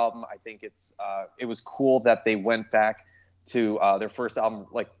creative album. I think it was cool that they went back to their first album,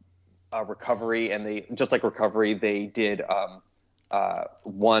 Recovery, and they just like Recovery, they did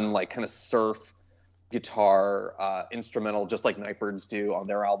one kind of surf guitar instrumental, just like Nightbirds do on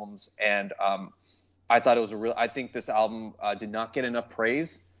their albums. And I thought it was I think this album did not get enough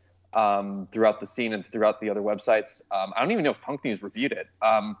praise throughout the scene and throughout the other websites. I don't even know if Punk News reviewed it.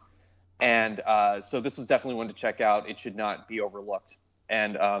 So this was definitely one to check out. It should not be overlooked.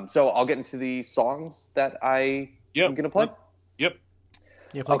 And so I'll get into the songs that I'm going to play. Yep.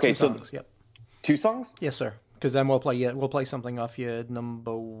 Yeah, play two songs. Yep. 2 songs? Yes, sir. Because then we'll play something off your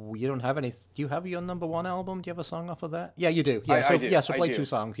number. You don't have any. Do you have your number 1 album? Do you have a song off of that? Yeah, you do. Yeah, I do. So play 2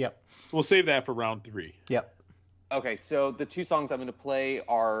 songs. Yep. We'll save that for round 3. Yep. Okay, so the 2 songs I'm going to play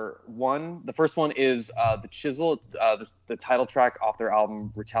are the first one is The Chisel, the title track off their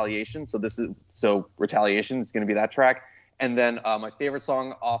album Retaliation. So Retaliation is going to be that track. And then my favorite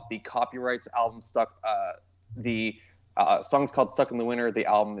song off the Copyrights album, the song's called Stuck in the Winter. The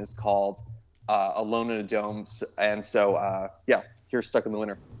album is called Alone in a Dome. And so, here's Stuck in the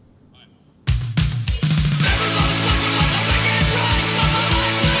Winter.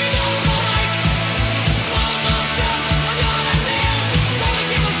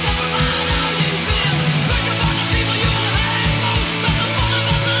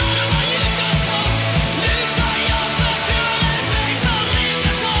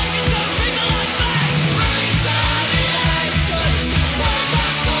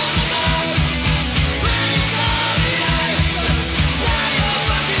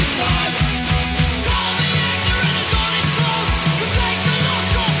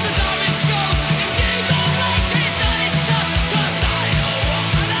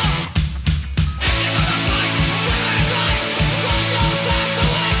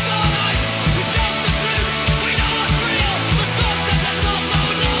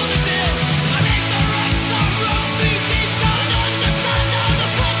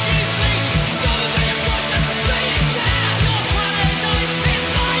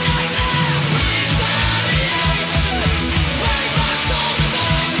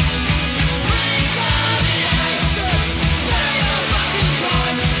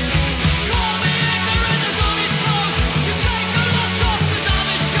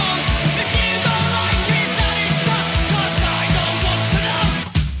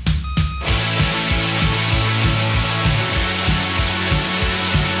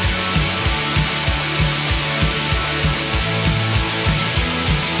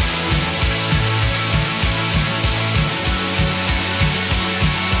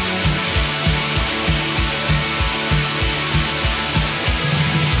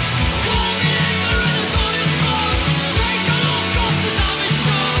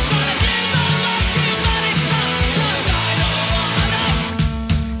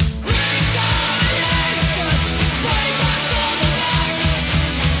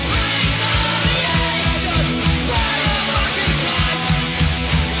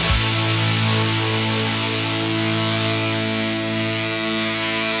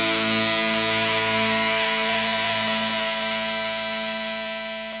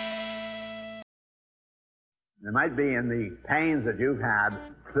 There might be in the pains that you've had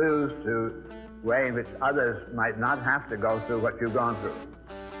clues to way in which others might not have to go through what you've gone through.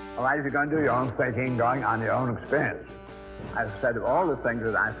 All right, if you're going to do your own thinking, going on your own experience. I've said of all the things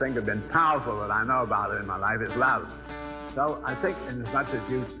that I think have been powerful that I know about it in my life is love. So I think in as much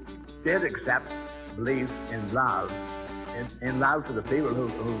as you did accept belief in love, in love for the people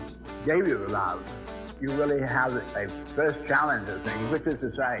who gave you the love, you really have a first challenge of things, which is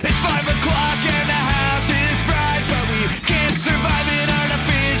to say... It's 5 o'clock and the house is bright, but we can't survive an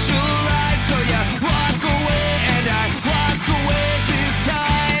artificial light. So you walk away and I walk away this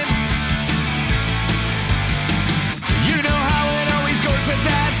time. You know how it always goes with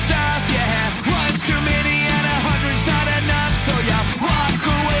that stuff. Yeah, one's too many and 100's not enough. So you walk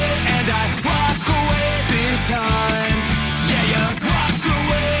away and I walk away this time. Yeah, you walked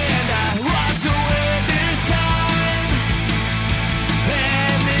away and I walked away this time.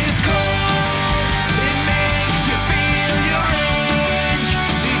 And this cold, it makes you feel your age.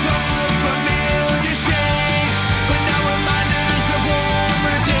 These old familiar shapes, but now reminders of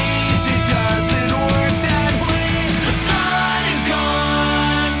warmer days. It doesn't work that way. The sun is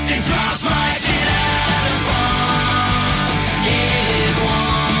gone, it drops like an atom bomb. It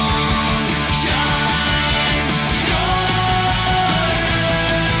won't shine shorter.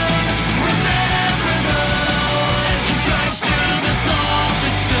 Remember though, as you trudge through the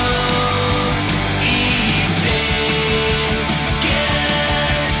salted stone, each day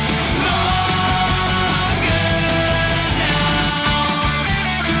gets longer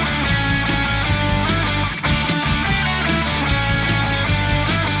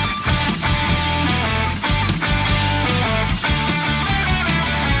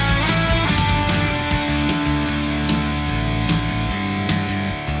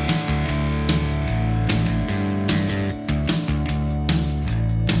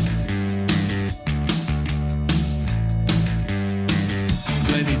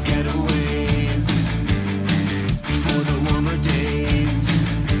Play these getaways for the warmer days.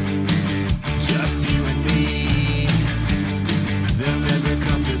 Just you and me. They'll never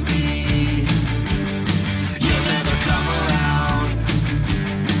come to be. You'll never come around,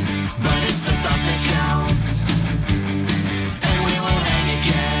 but it's the thought that counts. And we will hang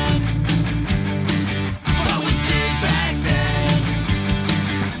again, but we did back then.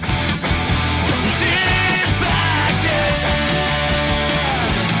 But we did back then.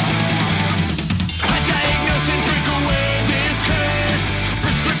 I diagnose and drink away this curse.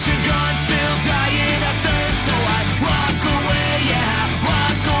 Prescription gone, still dying of thirst. So I walk away, yeah,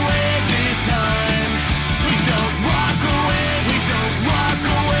 walk away this time. Please don't walk away, please don't walk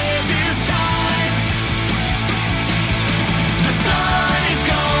away this time. The sun is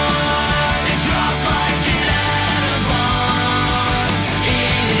gone, it dropped like an atom bomb.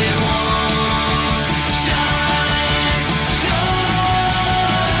 It won't shine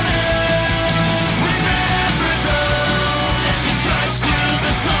shorter. Remember though, as you trudge through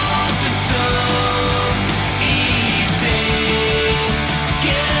the salted stone, each day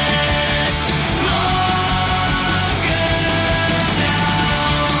gets longer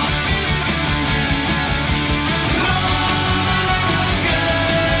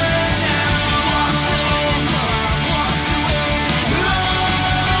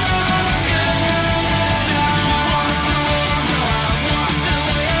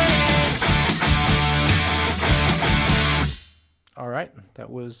All right, that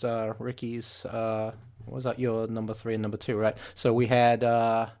was Ricky's. What was that? Your number 3 and number 2, right? So we had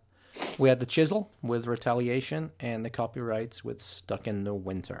the Chisel with Retaliation and the Copyrights with Stuck in the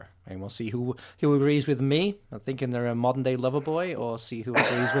Winter. And we'll see who agrees with me, thinking they're a modern day Loverboy, or see who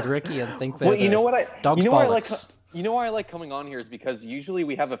agrees with Ricky and think they're Dog's Bollocks. You know why I like coming on here is because usually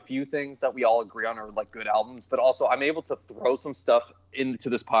we have a few things that we all agree on are like good albums, but also I'm able to throw some stuff into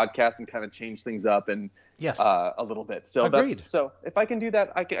this podcast and kind of change things up and a little bit. So Agreed. So if I can do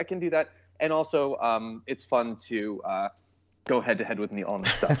that, I can do that. And also it's fun to go head to head with me on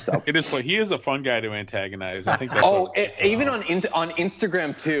this stuff. So It is fun. He is a fun guy to antagonize. I think that's even on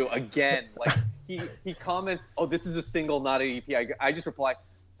Instagram too. Again, like he comments, "Oh, this is a single, not an EP." I just reply,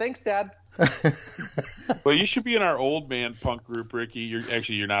 "Thanks, Dad." Well, you should be in our old man punk group, Ricky.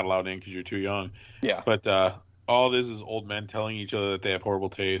 You're not allowed in because you're too young. Yeah. But all it is old men telling each other that they have horrible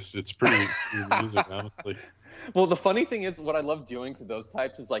taste. It's pretty amusing, honestly. Well, the funny thing is, what I love doing to those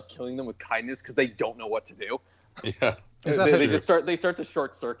types is like killing them with kindness because they don't know what to do. Yeah. They just start to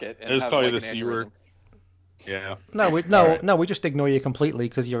short circuit. And There's have, probably like, the an C aneurysm. word. Yeah. No, we just ignore you completely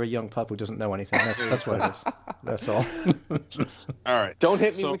because you're a young pup who doesn't know anything. That's what it is. That's all. All right. Don't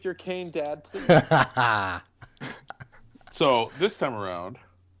hit me with your cane, Dad, please. So this time around,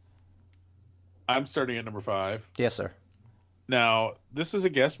 I'm starting at number 5. Yes, sir. Now, this is a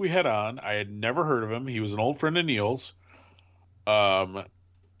guest we had on. I had never heard of him. He was an old friend of Neil's. And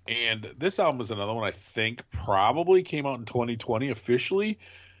this album is another one I think probably came out in 2020 officially,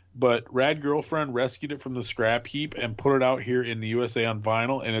 but Rad Girlfriend rescued it from the scrap heap and put it out here in the USA on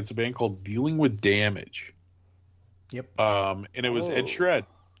vinyl, and it's a band called Dealing with Damage. Yep. And it was Ed Shred.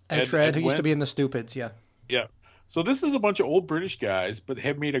 Ed Shred, who used to be in the Stupids, yeah. Yeah. So this is a bunch of old British guys, but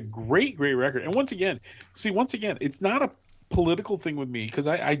have made a great record. And once again, it's not a political thing with me, because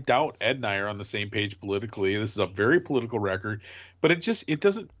I doubt Ed and I are on the same page politically. This is a very political record, but it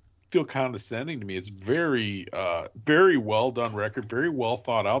doesn't feel condescending to me. It's very very well done record, very well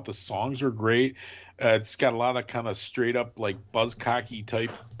thought out. The songs are great. It's got a lot of kind of straight up like buzzcocky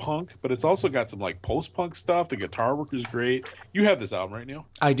type punk, but it's also got some like post punk stuff. The guitar work is great. You have this album, right, Neil?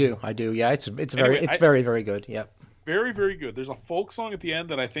 I do. Yeah, it's very, very good. Yep. Very, very good. There's a folk song at the end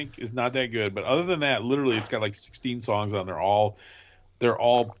that I think is not that good, but other than that, literally, it's got like 16 songs on there. They're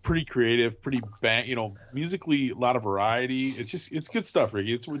all pretty creative, pretty musically a lot of variety. It's good stuff,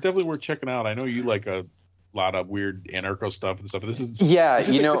 Ricky. It's definitely worth checking out. I know you like a lot of weird anarcho stuff and stuff. It's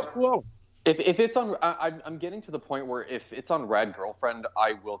cool. If it's on, I'm getting to the point where if it's on Rad Girlfriend,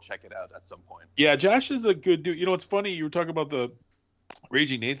 I will check it out at some point. Yeah, Josh is a good dude. It's funny, you were talking about the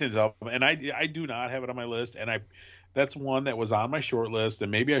Raging Nathan's album, and I do not have it on my list, and that's one that was on my short list, and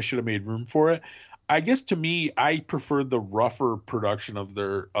maybe I should have made room for it. I guess to me, I preferred the rougher production of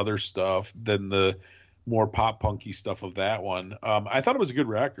their other stuff than the more pop punky stuff of that one. I thought it was a good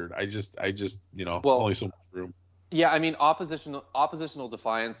record. I just only so much room. Yeah, I mean, Oppositional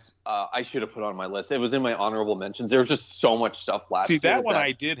Defiance, I should have put on my list. It was in my honorable mentions. There was just so much stuff last year. See, that one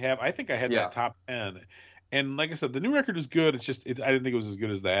I did have. I think I had that top 10. And like I said, the new record is good. It's just I didn't think it was as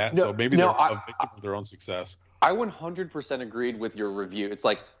good as that. So maybe they're a victim of their own success. I 100% agreed with your review. It's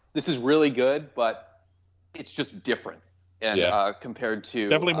like, this is really good, but it's just different. And compared to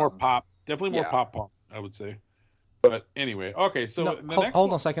definitely more pop, pop punk, I would say. But anyway, okay. So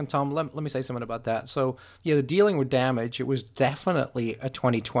hold on a second, Tom. Let me say something about that. So yeah, the Dealing with Damage, it was definitely a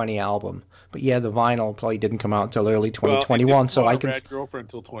 2020 album. But yeah, the vinyl probably didn't come out until early 2021. So I can. Rad Girlfriend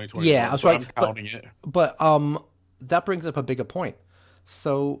until 2021. Yeah, that's right. I'm counting it. But that brings up a bigger point.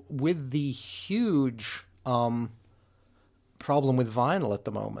 So with the huge problem with vinyl at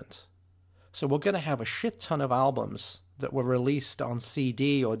the moment, so we're going to have a shit ton of albums that were released on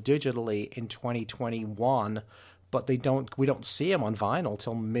CD or digitally in 2021. But we don't see them on vinyl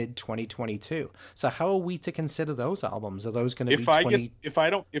till mid 2022. So how are we to consider those albums? Are those going to be if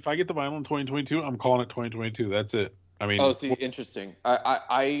I get the vinyl in 2022, I'm calling it 2022. That's it. I mean, interesting.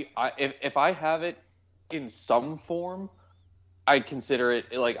 If I have it in some form, I'd consider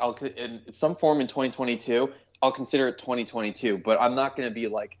it like in some form in 2022. I'll consider it 2022. But I'm not going to be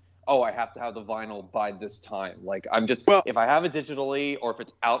like, oh, I have to have the vinyl by this time. Like if I have it digitally or if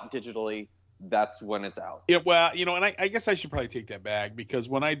it's out digitally, that's when it's out. Yeah, well, and I guess I should probably take that back, because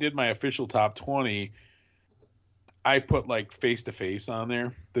when I did my official top 20, I put like Face to Face on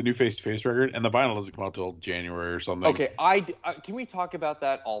there, the new Face to Face record, and the vinyl doesn't come out till January or something. Okay, can we talk about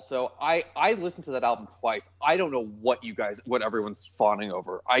that also? I listened to that album twice. I don't know what everyone's fawning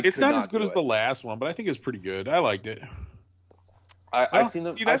over. It's not as good as the last one, but I think it's pretty good. I liked it. I've seen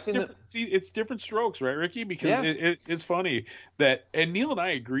them. See, it's different strokes, right, Ricky? Because it's funny that, and Neil and I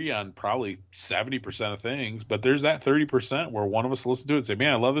agree on probably 70% of things, but there's that 30% where one of us will listen to it and say,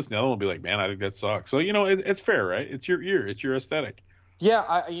 "Man, I love this," and the other one will be like, "Man, I think that sucks." So it's fair, right? It's your ear, it's your aesthetic. Yeah,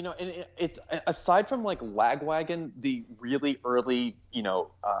 and it's aside from like Lagwagon, the really early,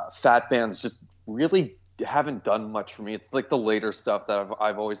 fat bands just really haven't done much for me. It's like the later stuff that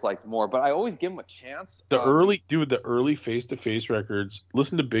I've always liked more, but I always give them a chance. The early Face to Face records,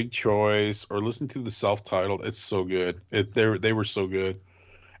 listen to Big Choice or listen to the self-titled. It's so good. They were so good.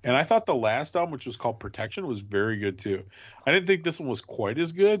 And I thought the last album, which was called Protection, was very good too. I didn't think this one was quite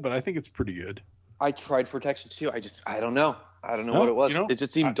as good, but I think it's pretty good. I tried Protection too. I don't know what it was. It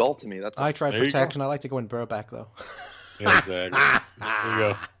just seemed dull to me. I tried Protection. I like to go in Burback though. Yeah, exactly. There you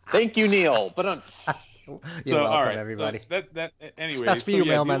go. Thank you, Neil. But You're welcome, all right, everybody. So anyway. That's for you,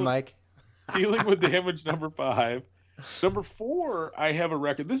 Mailman Mike. Dealing with Damage, number 5. Number 4, I have a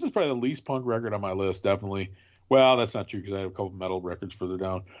record. This is probably the least punk record on my list, definitely. Well, that's not true, because I have a couple metal records further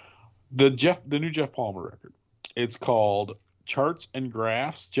down. The new Jeff Palmer record. It's called Charts and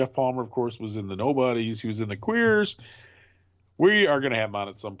Graphs. Jeff Palmer, of course, was in the Nobodies. He was in the Queers. We are going to have him on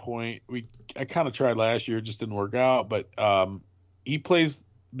at some point. I kind of tried last year, it just didn't work out. But he plays.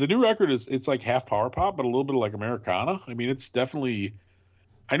 The new record it's like half power pop, but a little bit of like Americana. I mean, it's definitely.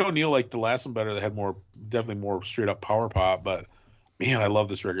 I know Neil liked the last one better. That had definitely more straight up power pop. But man, I love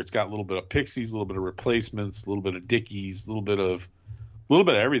this record. It's got a little bit of Pixies, a little bit of Replacements, a little bit of Dickies, a little bit of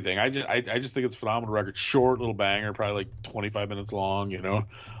everything. I just think it's a phenomenal record. Short, little banger, probably like 25 minutes long, you know.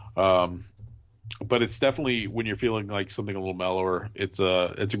 But it's definitely, when you're feeling like something a little mellower, it's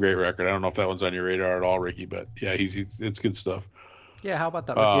a great record. I don't know if that one's on your radar at all, Ricky, but yeah, it's good stuff. Yeah, how about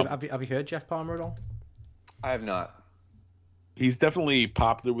that, Ricky? Have you heard Jeff Palmer at all? I have not. He's definitely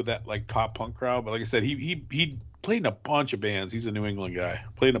popular with that like pop punk crowd, but like I said, he played in a bunch of bands. He's a New England guy.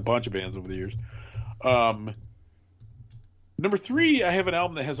 Played in a bunch of bands over the years. Number 3, I have an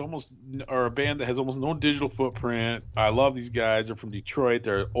album that has a band that has almost no digital footprint. I love these guys. They're from Detroit.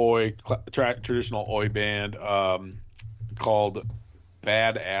 They're traditional Oi band called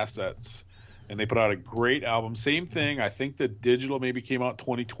Bad Assets. And they put out a great album. Same thing. I think the digital maybe came out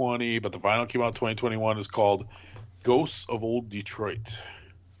 2020, but the vinyl came out 2021. It's called Ghosts of Old Detroit.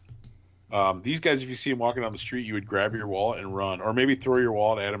 These guys, if you see them walking down the street, you would grab your wallet and run, or maybe throw your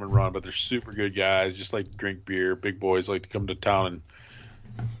wallet at them and run. But they're super good guys, just like to drink beer. Big boys like to come to town and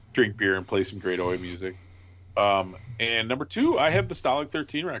drink beer and play some great Oi music. And number 2, I have the Stalag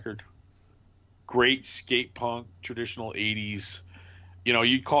 13 record. Great skate punk, traditional 80s. You know,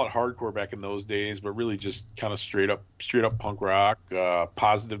 you'd call it hardcore back in those days, but really just kind of straight up punk rock.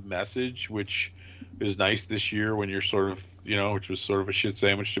 Positive message, which is nice this year when you're sort of, you know, which was sort of a shit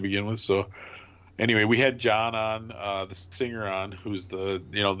sandwich to begin with. So anyway, we had John on, the singer on, who's the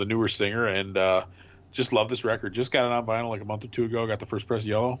newer singer, and just love this record. Just got it on vinyl like a month or 2 ago. Got the first press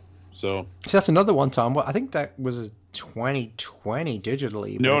yellow. So that's another one, Tom. Well, I think that was 2020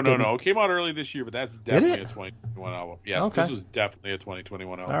 digitally. No. It came out early this year, but that's definitely a 2021 album. Yes, okay. This was definitely a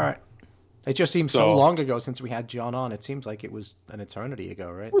 2021 album. All right. It just seems so long ago since we had John on. It seems like it was an eternity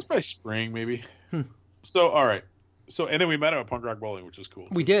ago, right? It was by spring, maybe. So, all right. So, and then we met him at Punk Rock Bowling, which was cool.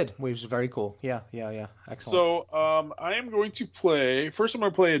 We did, which was very cool. Yeah. Excellent. So, I am going to play. First, I'm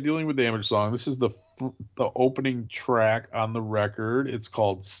going to play a Dealing with Damage song. This is the opening track on the record. It's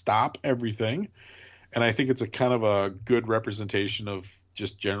called "Stop Everything," and I think it's a kind of a good representation of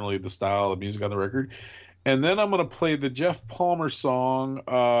just generally the style of music on the record. And then I'm going to play the Jeff Palmer song,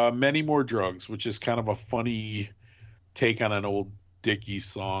 "Many More Drugs," which is kind of a funny take on an old Dickies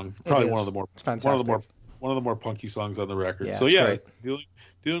song. Probably one of the more punky songs on the record. Yeah, so yeah,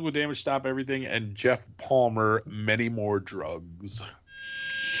 Dealing with Damage, Stop Everything, and Jeff Palmer, "Many More Drugs."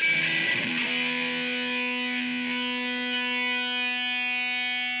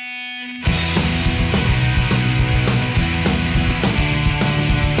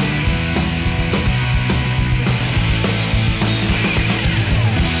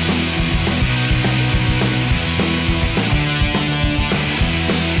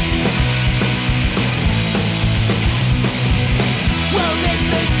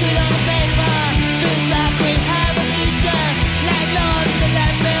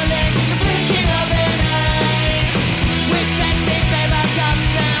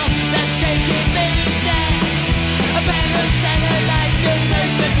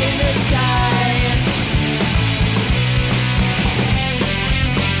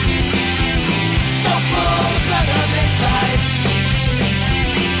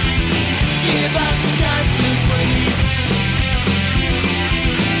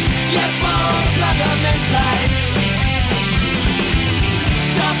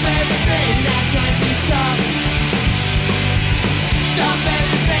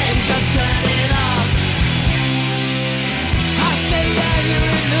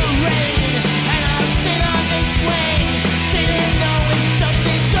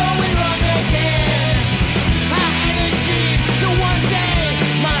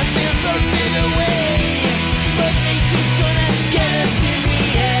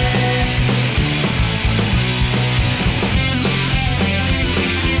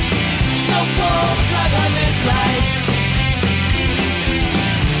 Pull the plug on this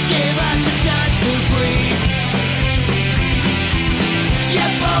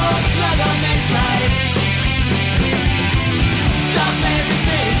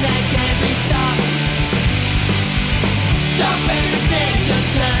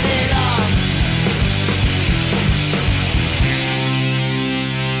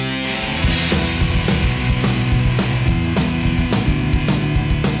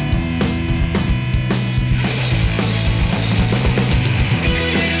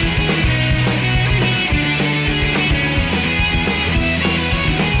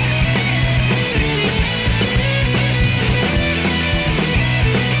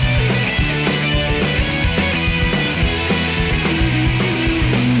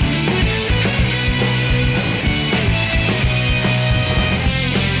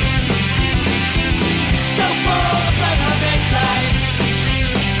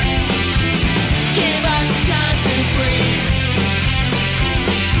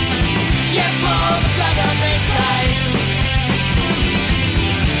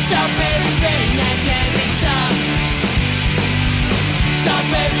thing that can be stopped. Stop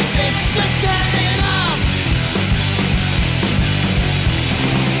everything, just turn it off.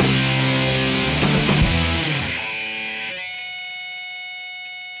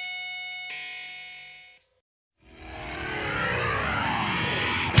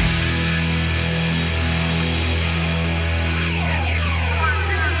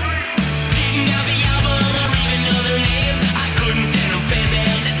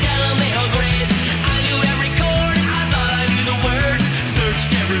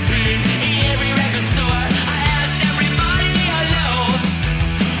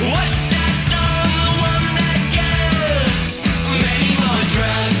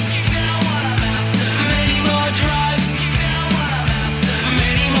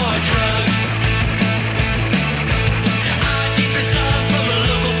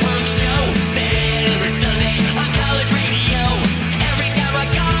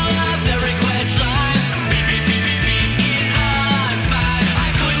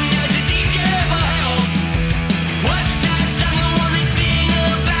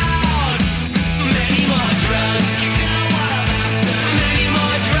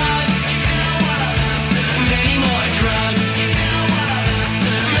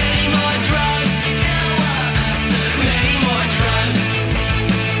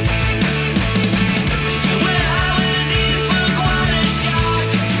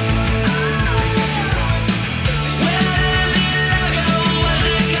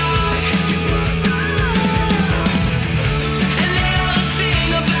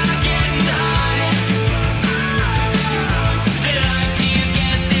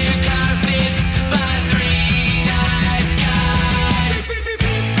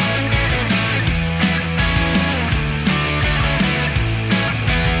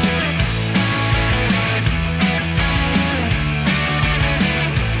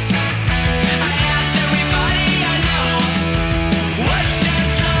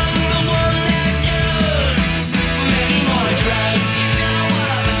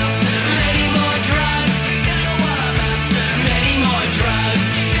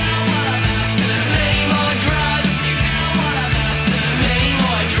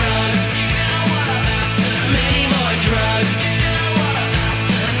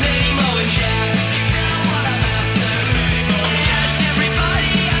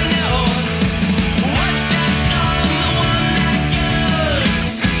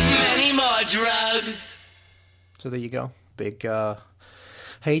 So there you go. Big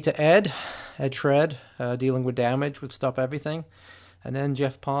hey to Ed Shred, dealing with damage would stop everything. And then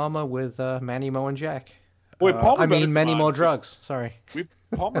Jeff Palmer with Manny, Mo, and Jack. Wait, Palmer many more drugs. Sorry.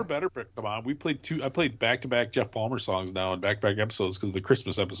 Palmer better, come on. I played back-to-back Jeff Palmer songs now in back-to-back episodes because the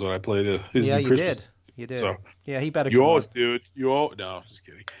Christmas episode I played his new Christmas. You did. So, yeah, he better. You always, dude. No, just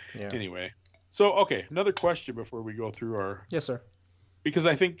kidding. Yeah. Anyway, so okay, another question before we go through our. Yes, sir. Because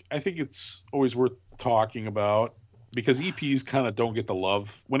I think it's always worth talking about because EPs kind of don't get the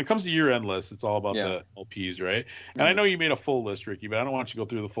love when it comes to year-end lists. It's all about the LPs, right? And I know you made a full list, Ricky, but I don't want you to go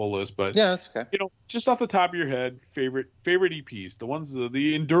through the full list. But yeah, that's okay. Just off the top of your head, favorite EPs, the ones,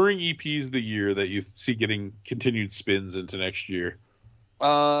 the enduring EPs of the year that you see getting continued spins into next year.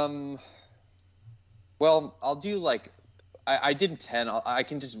 Well, I'll do I did 10. I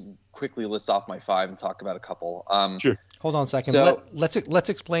can just quickly list off my 5 and talk about a couple. Sure. Hold on a second. So, let's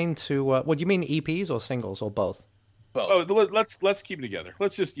explain to what do you mean, EPs or singles or both? Both. Oh, let's keep them together.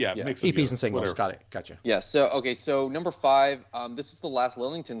 Let's just mix them EPs together. and singles. Whatever. Got it. Gotcha. Yeah. So number 5. This was the last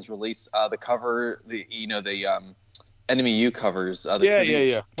Lillingtons release. The cover, the Enemy U covers.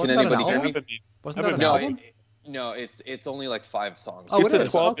 Yeah. Can anybody hear me? Wasn't that an album? No, it's only like 5 songs. Oh, it's a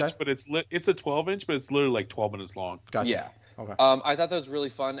 12-inch, but it's a 12-inch, but it's literally like 12 minutes long. Gotcha. Yeah. Okay. I thought that was really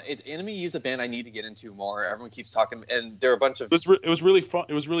fun. Enemy U's a band I need to get into more. Everyone keeps talking, and there are a bunch of. It was really fun.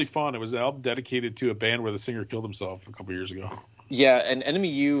 It was really fun. It was an album dedicated to a band where the singer killed himself a couple years ago. Yeah, and Enemy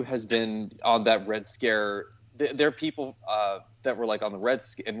U has been on that Red Scare. There are people that were like on the Red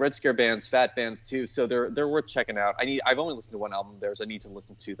Scare bands, fat bands too. So they're worth checking out. I've only listened to one album of theirs. I need to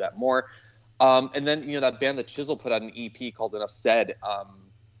listen to that more. And then that band that Chisel put out an EP called Enough Said.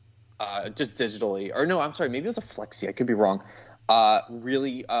 Just digitally, or no, I'm sorry, maybe it was a flexi. I could be wrong.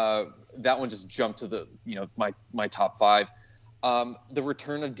 Really, that one just jumped to the my top 5. The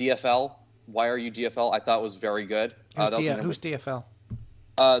return of DFL. Why Are You DFL? I thought was very good. Who's DFL?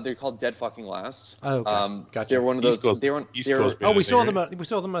 They're called Dead Fucking Last. Oh, okay. Gotcha. They're one of those. East Coast band, we saw them. We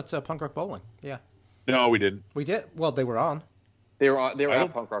saw them at Punk Rock Bowling. Yeah. No, we didn't. We did. Well, they were on. They were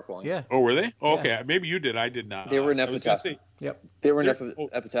at Punk Rock Bowling. Yeah. Oh, were they? Oh, yeah. okay. Maybe you did. I did not. They were an Epitaph. Yep. They were an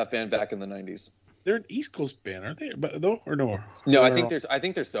Epitaph band back in the 90s. They're an East Coast band, aren't they? But though, or no? No, I think they're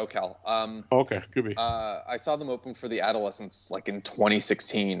SoCal. Okay, could be. I saw them open for the Adolescents like in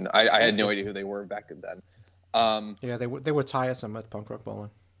 2016. I had no idea who they were back then. Yeah, they were tiresome at Punk Rock Bowling.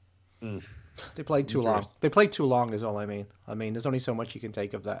 They played too long. They played too long is all I mean. I mean, there's only so much you can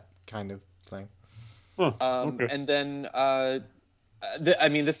take of that kind of thing. Okay. And then, I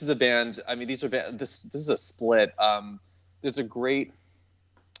mean, this is a band. I mean, this is a split. There's a great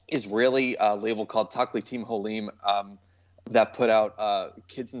Israeli label called Taklitim Holim that put out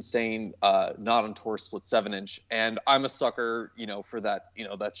Kids Insane Not on Tour split 7-inch, and I'm a sucker, for that,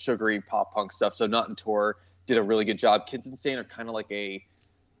 that sugary pop punk stuff. So Not on Tour did a really good job. Kids Insane are kind of like a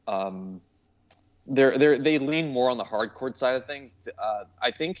they lean more on the hardcore side of things.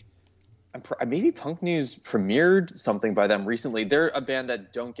 I think maybe Punk News premiered something by them recently. They're a band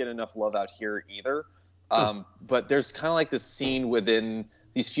that don't get enough love out here either. But there's kind of like this scene within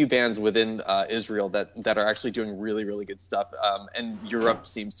these few bands within Israel that are actually doing really, really good stuff. And Europe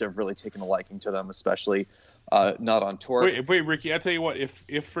seems to have really taken a liking to them, especially Not on Tour. Wait, Ricky, I tell you what,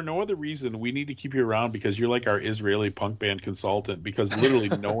 if for no other reason, we need to keep you around because you're like our Israeli punk band consultant, because literally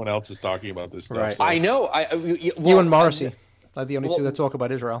no one else is talking about this stuff. Right. So. I know. You and Morrissey are the only two that talk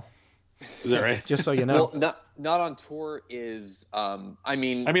about Israel. Is that right? Just so you know. Well, Not on Tour is, I'm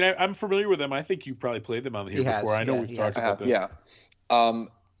familiar with them. I think you probably played them on here before. I know we've talked about them. Yeah.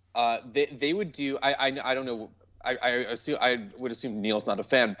 They would do. I don't know. I would assume Neil's not a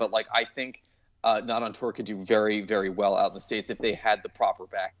fan, but like I think Not on Tour could do very, very well out in the States if they had the proper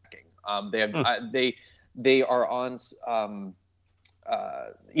backing. They are on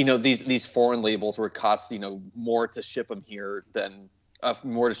these foreign labels where it costs more to ship them here than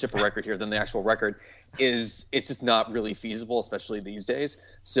more to ship a record here than the actual record it's just not really feasible, especially these days.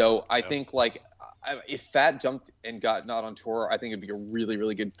 So I think like if Fat jumped and got Not on Tour, I think it'd be a really,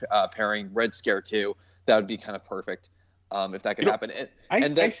 really good pairing. Red Scare too. That would be kind of perfect if that could happen.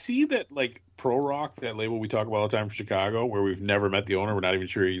 I see that like Pro Rock, that label we talk about all the time from Chicago, where we've never met the owner, we're not even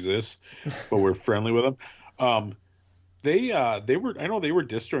sure he exists, but we're friendly with him. They were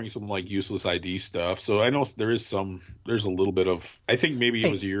distroing some like Useless ID stuff, so I know there's a little bit of, I think maybe it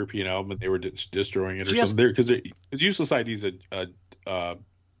was a European album and they were destroying it or something there, because Useless ID is a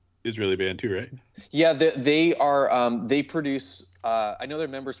Israeli band too, right? Yeah, they are. They produce. I know their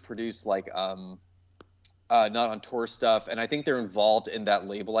members produce like Not on Tour stuff, and I think they're involved in that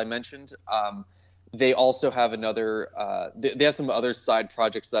label I mentioned. They also have another. They have some other side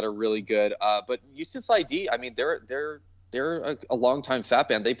projects that are really good. But Useless ID, I mean, they're a longtime Fat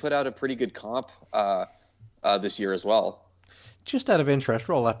band. They put out a pretty good comp this year as well. Just out of interest,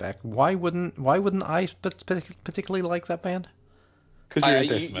 roll that back. Why wouldn't I particularly like that band? Because you're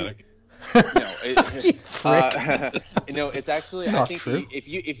anti-Semitic. No, it's actually not I think true. If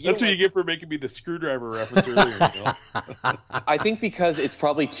you that's what you get for making me the screwdriver reference earlier. I think because it's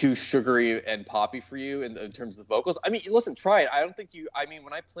probably too sugary and poppy for you in terms of vocals. I mean, listen, try it. I don't think you. I mean,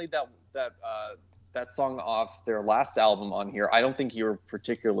 when I played that song off their last album on here, I don't think you were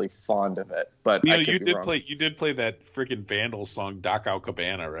particularly fond of it. But you did play that freaking Vandal song Dachau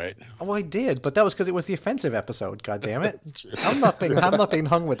Cabana, right? Oh, I did, but that was because it was the offensive episode. God damn it! I'm not being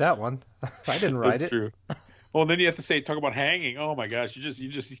hung with that one. I didn't write That's it. True. Well, then you have to talk about hanging. Oh my gosh, you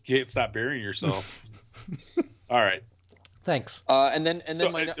just can't stop burying yourself. All right. Thanks.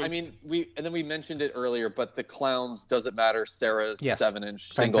 We mentioned it earlier, but the Clowns Doesn't Matter Sarah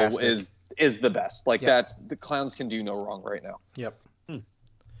 7-inch single is the best. Like that's the Clowns can do no wrong right now. Yep.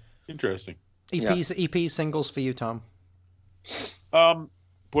 Interesting. EP singles for you, Tom.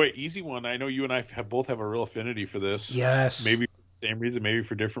 Boy, easy one. I know you and I both have a real affinity for this. Yes. Maybe for the same reason, maybe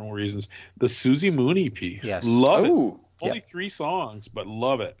for different reasons. The Susie Moon EP. Yes. Love it. Only 3 songs, but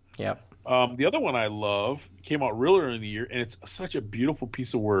love it. Yep. The other one I love came out real early in the year, and it's such a beautiful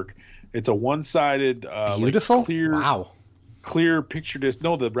piece of work. It's a one-sided, beautiful, like clear, wow, clear picture disc.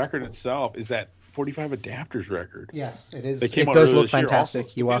 No, the record itself is that 45 Adapters record. Yes, it is. It does look fantastic.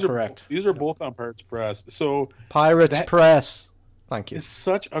 Also, you are correct. These are both on Pirates Press. So Pirates Press. Thank you. It's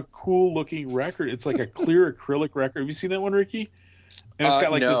such a cool-looking record. It's like a clear acrylic record. Have you seen that one, Ricky? And it's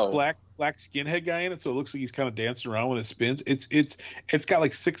got like this black skinhead guy in it, so it looks like he's kind of dancing around when it spins. It's got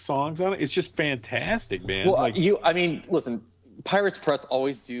like 6 songs on it. It's just fantastic, man. Well, listen, Pirates Press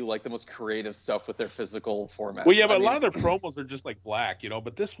always do like the most creative stuff with their physical format. Well, yeah, but a lot of their promos are just like black,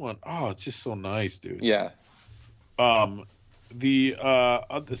 But this one, it's just so nice, dude. Yeah. So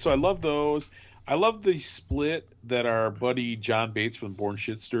I love those. I love the split that our buddy John Bates from Born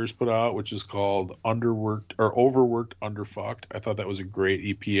Shitsters put out, which is called Overworked, Underfucked. I thought that was a great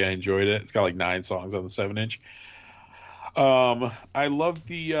EP. I enjoyed it. It's got like 9 songs on the 7-inch. I love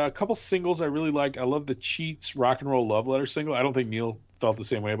the couple singles I really liked. I love the Cheats Rock and Roll Love Letter single. I don't think Neil felt the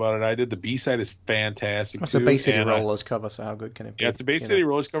same way about it I did. The B-side is fantastic. It's a Bay City Rollers cover, so how good can it be? Yeah, it's a Bay City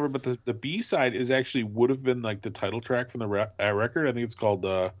Rollers cover, but the B-side is actually would have been like the title track from the record. I think it's called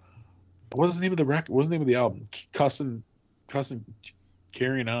what was the name of the record? What was the name of the album? Cussing,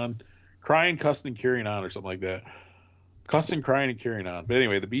 Carrying On, Crying, Cussing, and Carrying On, or something like that. Cussing, Crying, and Carrying On. But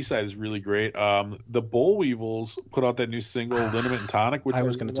anyway, the B-side is really great. The Boll Weevils put out that new single, Liniment and Tonic, which I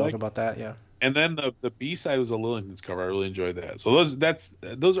was going to talk about that, yeah. And then the B-side was a Lillingtons cover. I really enjoyed that. So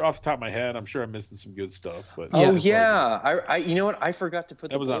those are off the top of my head. I'm sure I'm missing some good stuff. But I you know what? I forgot to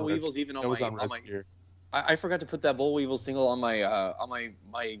put the Boll Weevils even on my I forgot to put that Boll Weevil single on my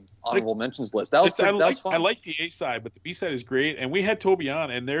honorable mentions list. That was fun. I like the A side, but the B side is great. And we had Toby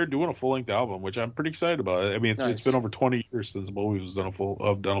on, and they're doing a full length album, which I'm pretty excited about. I mean, it's been over 20 years since Boll Weevil's done a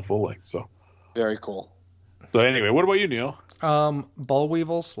full length. So very cool. So anyway, what about you, Neil? Boll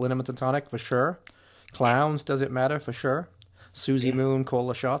Weevils, Liniment and Tonic for sure. Clowns, Does It Matter for sure. Susie Moon, Call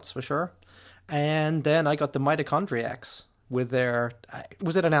the Shots for sure. And then I got the Mitochondriacs with their,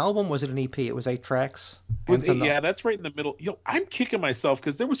 was it an album? Was it an EP? It was 8 tracks. Yeah, that's right in the middle. I'm kicking myself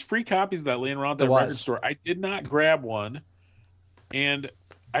because there was free copies of that laying around at the record store. I did not grab one, and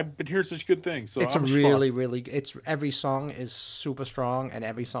I've been hearing such good things. So it's really every song is super strong, and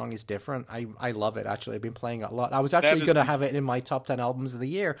every song is different. I love it, actually. I've been playing it a lot. I was actually going to have it in my top 10 albums of the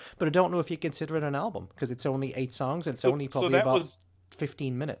year, but I don't know if you consider it an album because it's only 8 songs, and it's only probably about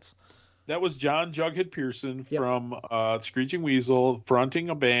 15 minutes. That was John Jughead Pearson from Screeching Weasel, fronting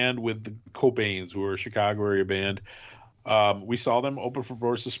a band with the Cobains, who are a Chicago area band. We saw them open for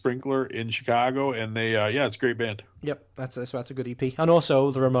Boris the Sprinkler in Chicago, and they, it's a great band. Yep, that's a good EP. And also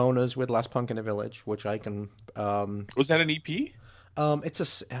the Ramones with Last Punk in the Village, which I can. Was that an EP? I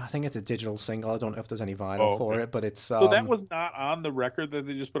think it's a digital single. I don't know if there's any vinyl for it, but it's. So that was not on the record that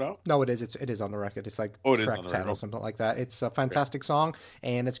they just put out? No, it is. It is on the record. It's like track 10 or something like that. It's a fantastic song,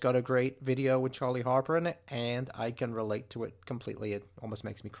 and it's got a great video with Charlie Harper in it, and I can relate to it completely. It almost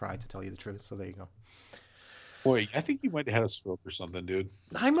makes me cry, to tell you the truth. So there you go. Boy, I think you might have had a stroke or something, dude.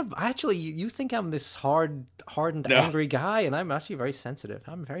 You think I'm this hardened, angry guy, and I'm actually very sensitive.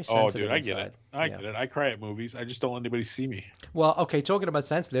 I'm very sensitive. Oh, dude, I get it. I get it. I cry at movies. I just don't let anybody see me. Well, okay, talking about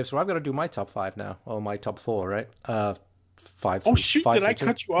sensitive, so I've got to do my top 5 now. Oh, my top 4, right? 5. Oh, shoot, did I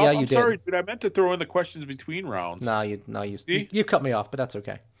cut you off? Yeah, I'm sorry, dude. I meant to throw in the questions between rounds. No, you cut me off, but that's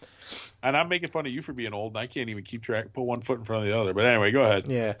okay. And I'm making fun of you for being old, and I can't even keep track, put one foot in front of the other. But anyway, go ahead.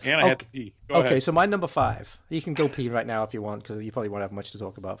 Yeah. And I had to pee. Go ahead. So my number 5, you can go pee right now if you want, because you probably won't have much to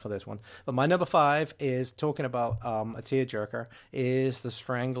talk about for this one. But my number 5 is talking about a tearjerker, is the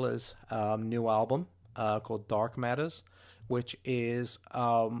Stranglers' new album called Dark Matters, which is,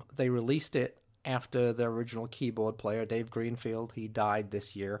 they released it after the original keyboard player, Dave Greenfield. He died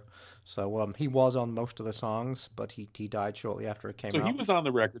this year. So he was on most of the songs, but he died shortly after it came out. So he was on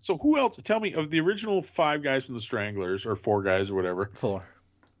the record. So who else? Tell me, of the original 5 guys from the Stranglers, or 4 guys or whatever. 4.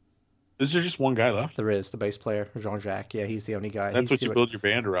 Is there just one guy left? There is, the bass player, Jean-Jacques. Yeah, he's the only guy. That's what you build your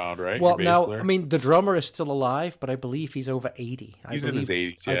band around, right? Well, now, I mean, the drummer is still alive, but I believe he's over 80. He's in his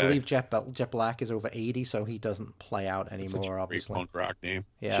 80s, yeah. I believe Jet Black is over 80, so he doesn't play out anymore, That's such a obviously. Great punk rock name,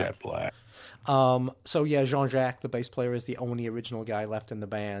 yeah. Jet Black. So, yeah, Jean-Jacques, the bass player, is the only original guy left in the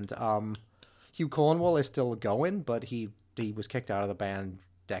band. Hugh Cornwell is still going, but he was kicked out of the band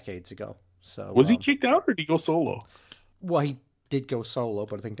decades ago. So was he kicked out, or did he go solo? Well, he did go solo,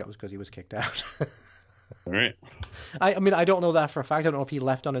 but I think that was because he was kicked out. All right. I mean, I don't know that for a fact. I don't know if he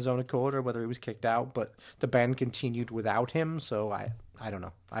left on his own accord or whether he was kicked out, but the band continued without him, so I don't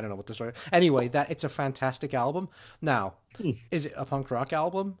know. I don't know what the story. Anyway, it's a fantastic album. Now, is it a punk rock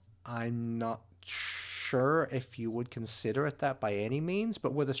album? I'm not sure if you would consider it that by any means,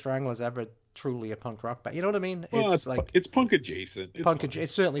 but were the Stranglers ever truly a punk rock band? You know what I mean? Well, it's punk adjacent.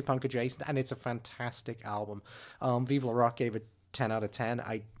 It's certainly punk adjacent, and it's a fantastic album. Vive la Rock gave it 10 out of 10.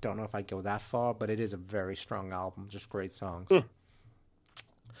 I don't know if I'd go that far, but it is a very strong album. Just great songs.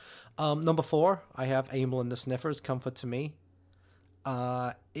 Number 4, I have Amyl and the Sniffers, Comfort to Me.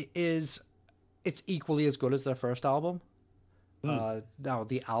 It's equally as good as their first album. Now,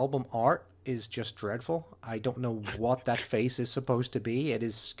 the album art is just dreadful. I don't know what that face is supposed to be. It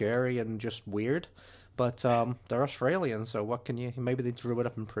is scary and just weird. But they're Australian, so what can you... Maybe they drew it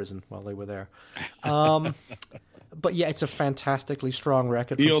up in prison while they were there. But yeah, it's a fantastically strong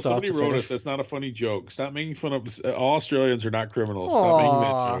record from start to finish. Somebody wrote us, that's not a funny joke. Stop making fun of... All Australians are not criminals. Stop making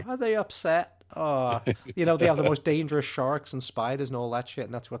that joke. Are they upset? They have the most dangerous sharks and spiders and all that shit,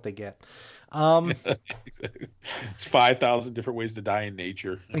 and that's what they get. Exactly. It's 5,000 different ways to die in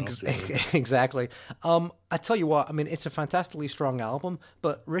nature. Exactly. I tell you what, I mean, it's a fantastically strong album,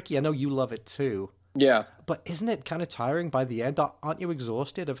 but Ricky, I know you love it too. Yeah. But isn't it kind of tiring by the end? Aren't you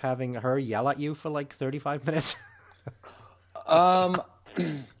exhausted of having her yell at you for like 35 minutes?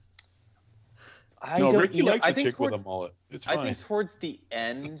 Ricky likes a chick with a mullet. It's fine. I think towards the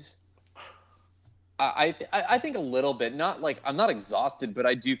end, I think a little bit. Not like I'm not exhausted, but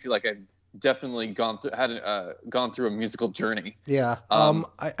I do feel like I've definitely gone through a musical journey. Yeah.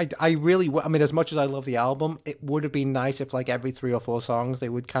 I really, I mean, as much as I love the album, it would have been nice if like every 3 or 4 songs they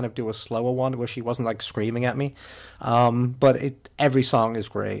would kind of do a slower one where she wasn't like screaming at me. But every song is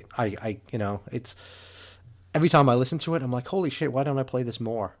great. It's every time I listen to it, I'm like, holy shit, why don't I play this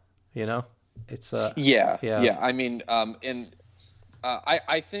more? It's yeah. I mean,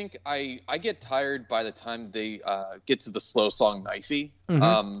 I think I get tired by the time they get to the slow song "Knifey,"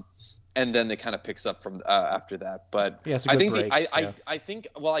 and then they kind of picks up from after that. But yeah, it's a good break. I think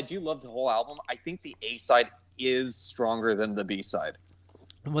while I do love the whole album, I think the A side is stronger than the B side.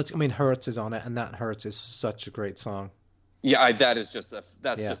 Hurts is on it, and that Hurts is such a great song. Yeah, that is just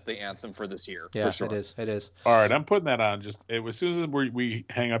just the anthem for this year. Yeah, for sure. It is. All right, I'm putting that on. As soon as we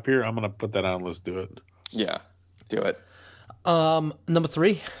hang up here, I'm going to put that on. Let's do it. Yeah, do it. Number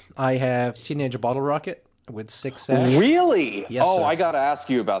 3, I have Teenage Bottle Rocket with Six Sash. Really? Yes. Sir. I got to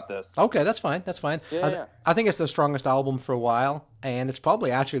ask you about this. Okay, that's fine. Yeah. I think it's the strongest album for a while, and it's probably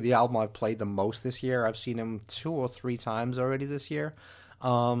actually the album I've played the most this year. I've seen him 2 or 3 times already this year.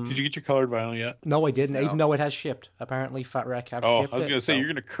 Did you get your colored vinyl yet? No, I didn't. Even though it has shipped. Apparently, Fat Wreck have shipped it. I was going to say, you're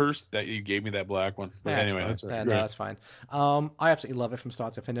going to curse that you gave me that black one. But anyway, that's right. No, that's fine. I absolutely love it from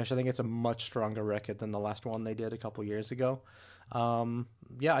start to finish. I think it's a much stronger record than the last one they did a couple years ago.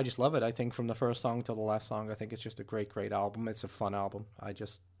 I just love it. I think from the first song to the last song, I think it's just a great, great album. It's a fun album. I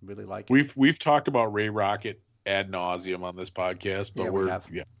just really like it. We've talked about Ray Rocket ad nauseum on this podcast, but we have.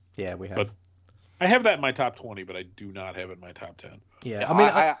 But I have that in my top 20, but I do not have it in my top 10. Yeah, I mean,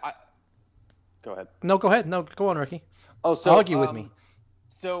 I go ahead. No, go ahead. No, go on, Ricky. Oh, so argue with me.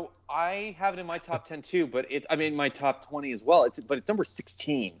 So I have it in my top 10 too, but my top 20 as well. It's number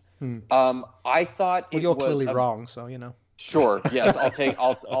 16. I thought you're clearly wrong, so Sure. Yes,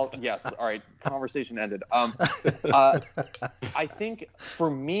 I'll yes. All right. Conversation ended. I think for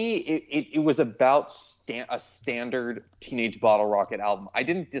me, it was about a standard Teenage Bottle Rocket album. I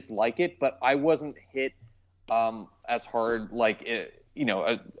didn't dislike it, but I wasn't hit as hard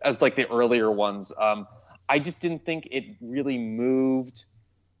as like the earlier ones. I just didn't think it really moved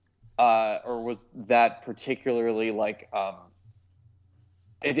or was that particularly like.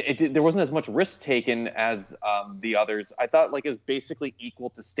 There wasn't as much risk taken as the others. I thought like it was basically equal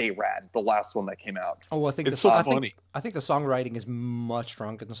to Stay Rad, the last one that came out. Oh, I think it's so funny. I think the songwriting is much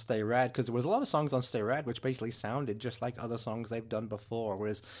stronger than Stay Rad because there was a lot of songs on Stay Rad which basically sounded just like other songs they've done before.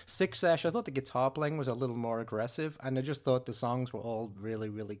 Whereas Six Sash, I thought the guitar playing was a little more aggressive, and I just thought the songs were all really,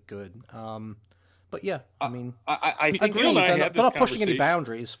 really good. But yeah, I mean, I think agree. They're not pushing any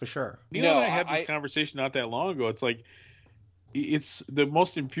boundaries for sure. Neil and I had this conversation not that long ago. It's like. It's the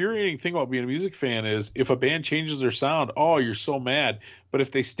most infuriating thing about being a music fan is if a band changes their sound, you're so mad. But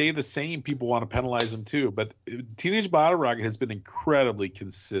if they stay the same, people want to penalize them too. But Teenage Bottle Rocket has been incredibly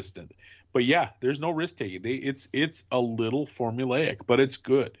consistent. But yeah, there's no risk taking. It's a little formulaic, but it's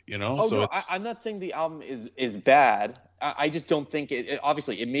good, I'm not saying the album is bad. I just don't think it.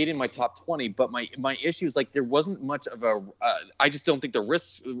 Obviously, it made in my top 20. But my issue is like there wasn't much of a. I just don't think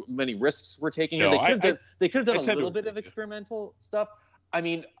many risks were taken here. They could have done a little bit of experimental stuff. I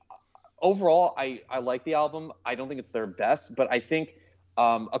mean, overall, I like the album. I don't think it's their best, but I think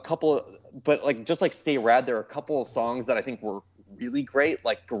just like Stay Rad, there are a couple of songs that I think were really great,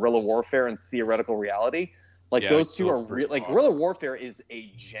 like Guerrilla Warfare and Theoretical Reality. Like those two are real. Like Guerrilla Warfare is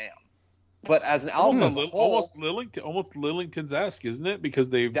a jam, but as an album, almost Lillingtons-esque, isn't it? Because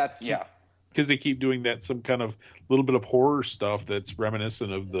because they keep doing that some kind of little bit of horror stuff that's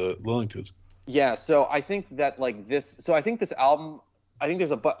reminiscent of the Lillingtons. Yeah, so I think that like this. So I think this album. I think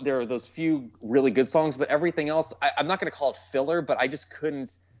there are those few really good songs, but everything else, I'm not going to call it filler, but I just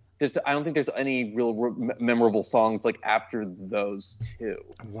couldn't. I don't think there's any real memorable songs like after those two.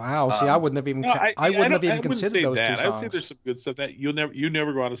 Wow. See, I wouldn't have even. I wouldn't have even considered those two songs. I'd say there's some good stuff that you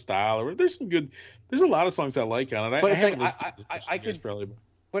never go out of style. Or there's some good. There's a lot of songs I like on it. But I could probably.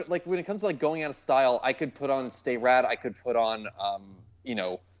 But like when it comes to like going out of style, I could put on Stay Rad. I could put on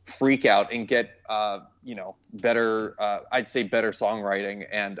Freak Out and get better. I'd say better songwriting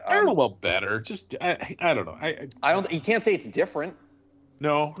and. I don't know about better. Just I don't know. I don't. You can't say it's different.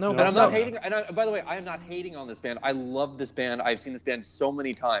 No. And I'm not hating. And by the way, I am not hating on this band. I love this band. I've seen this band so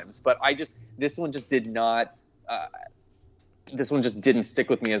many times, but this one just did not. This one just didn't stick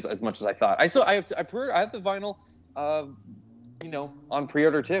with me as much as I thought. I have the vinyl, on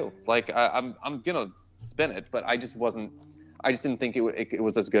pre-order too. Like I'm gonna spin it, but I just didn't think it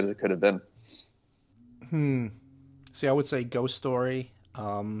was as good as it could have been. See, I would say Ghost Story,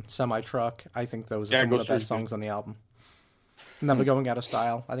 Semi Truck. I think those are some of the best songs on the album. Never Going Out of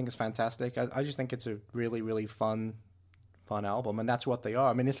Style. I think it's fantastic. I just think it's a really, really fun album, and that's what they are.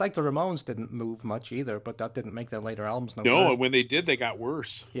 I mean, it's like the Ramones didn't move much either, but that didn't make their later albums no good. No, when they did, they got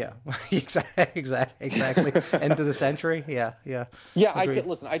worse. Yeah, exactly. End of the century. Yeah. Yeah, I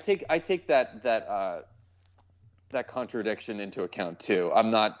take that contradiction into account too.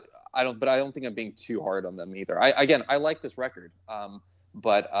 I don't think I'm being too hard on them either. I like this record,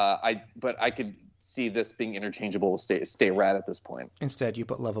 but I could see this being interchangeable with Stay Rad at this point. Instead, you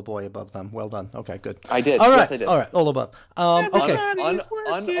put Loverboy above them. Well done. Okay, good. I did. All right. Yes, I did. All right. All above. Okay.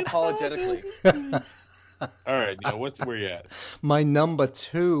 Unapologetically. All right, Neil, where you at? My number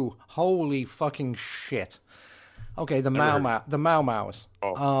 2. Holy fucking shit. Okay, the Mau Mau's.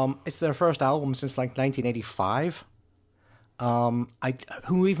 Oh. It's their first album since like 1985.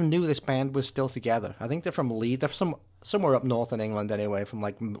 Who even knew this band was still together? I think they're from Leeds. They're somewhere up north in England anyway, from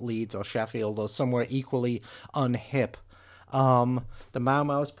like Leeds or Sheffield or somewhere equally unhip. The Mau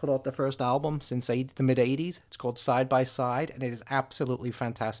Mau's put out their first album since the mid-'80s. It's called Side by Side, and it is absolutely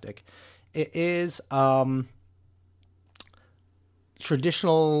fantastic. It is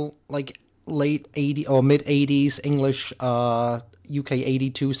traditional, like late 80s or mid-'80s English UK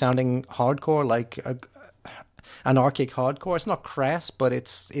 82 sounding hardcore, like anarchic hardcore. It's not crass, but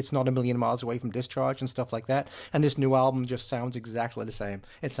it's not a million miles away from Discharge and stuff like that. And this new album just sounds exactly the same.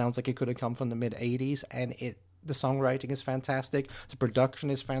 It sounds like it could have come from the mid-'80s, and the songwriting is fantastic. The production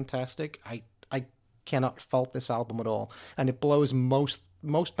is fantastic. I cannot fault this album at all. And it blows most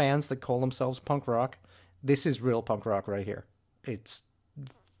bands that call themselves punk rock. This is real punk rock right here. It's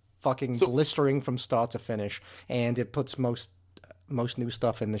fucking blistering from start to finish, and it puts most new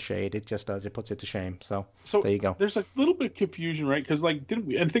stuff in the shade. It just does. It puts it to shame. So there you go. There's a little bit of confusion, right? Because I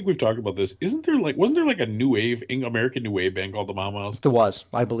think we've talked about this. Wasn't there like a new wave, American new wave band called the Mau Mau's? There was.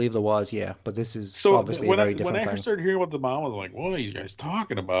 I believe there was. Yeah, but this is obviously a very different thing. When I started hearing about the Mau Mau's, I'm like, what are you guys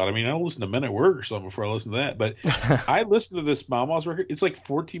talking about? I mean, I'll listen to Men at Work or something before I listen to that. But I listened to this Mau Mau's record. It's like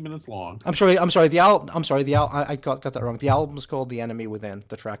 14 minutes long. I'm sorry. The album. I got that wrong. The album is called The Enemy Within.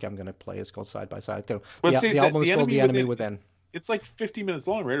 The track I'm going to play is called Side by Side too. The album is called The Enemy Within. It's like 15 minutes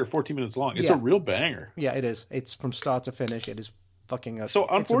long, right? Or 14 minutes long. It's a real banger. Yeah, it is. It's from start to finish. It is fucking. So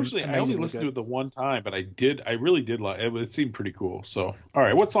unfortunately, I only listened to it the one time, but I really did like it. It seemed pretty cool. So, all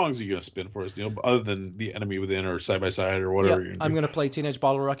right, what songs are you gonna spin for us, Neil? Other than The Enemy Within or Side by Side or whatever. Yeah, I'm gonna play Teenage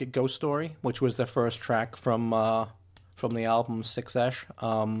Bottle Rocket Ghost Story, which was their first track from the album Six-Esh.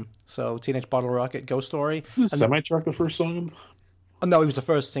 So Teenage Bottle Rocket Ghost Story. Is Semi-Truck the first song? No, it was the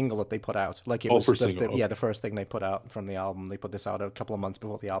first single that they put out. Like it was the first thing they put out from the album. They put this out a couple of months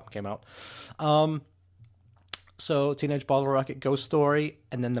before the album came out. So Teenage Bottle Rocket Ghost Story,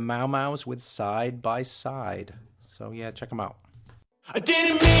 and then the Mau Mau's with Side by Side. So yeah, check them out. I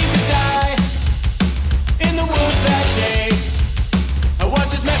didn't mean to die in the woods that day. I was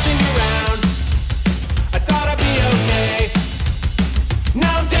just messing around. I thought I'd be okay.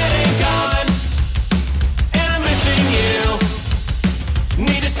 Now I'm dead and gone, and I'm missing you.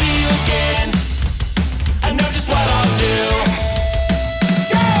 Need to see you again. I know just what I'll do.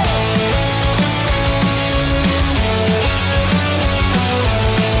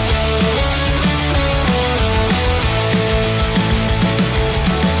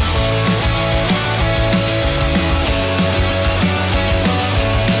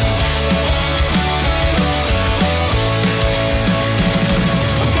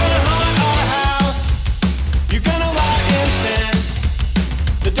 I'm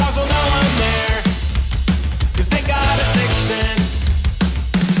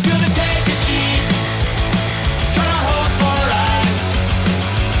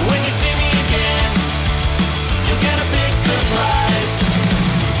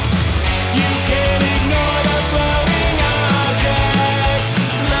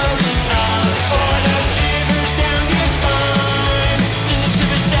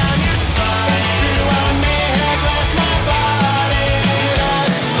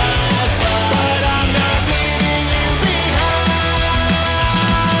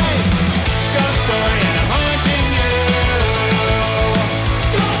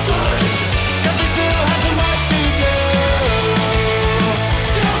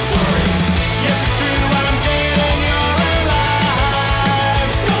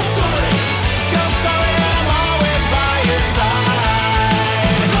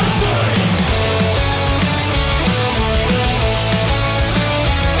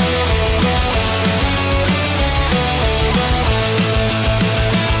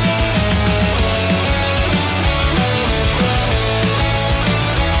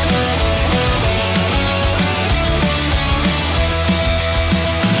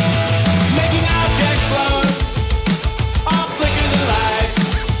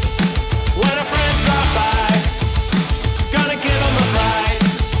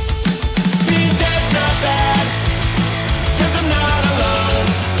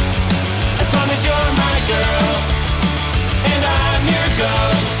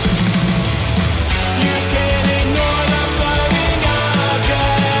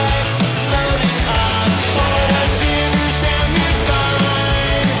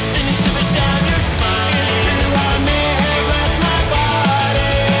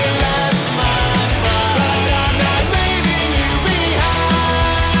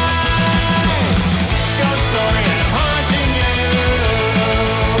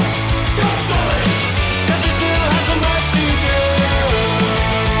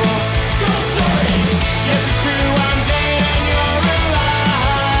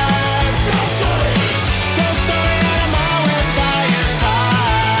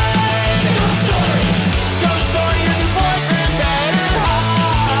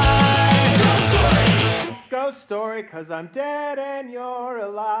story, 'cause I'm dead and you're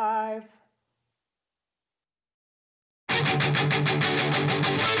alive.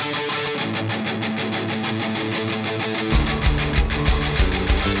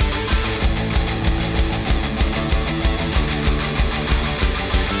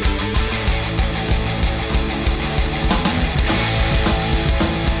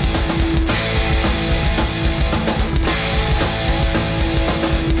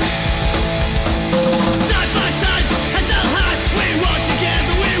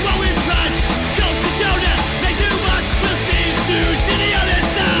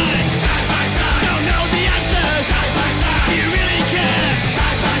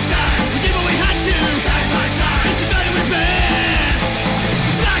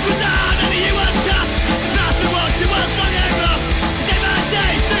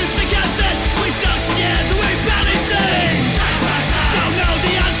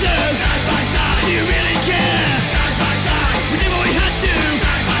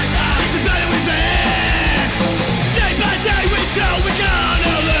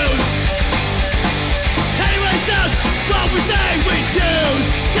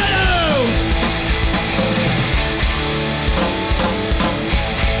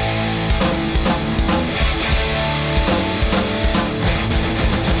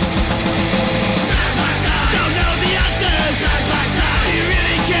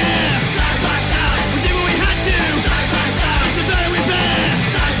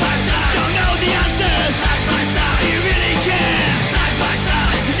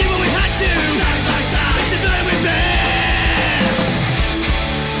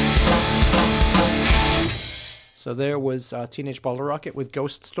 So there was Teenage Bottle Rocket with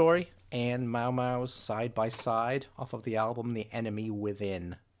Ghost Story and Mau Mau's Side by Side off of the album The Enemy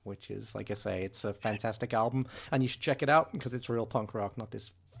Within, which is, like I say, it's a fantastic album, and you should check it out because it's real punk rock, not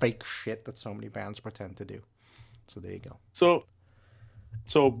this fake shit that so many bands pretend to do. So there you go. So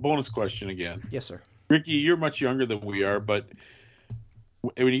bonus question again. Yes, sir. Ricky, you're much younger than we are, but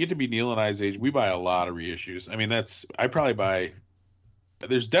when you get to be Neil and I's age, we buy a lot of reissues. I mean, I probably buy...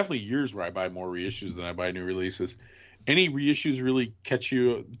 There's definitely years where I buy more reissues than I buy new releases. Any reissues really catch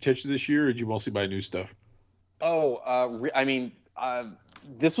you this year, or did you mostly buy new stuff? This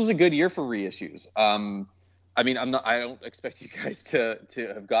was a good year for reissues. I don't expect you guys to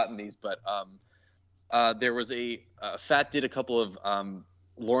have gotten these, but there was Fat did a couple of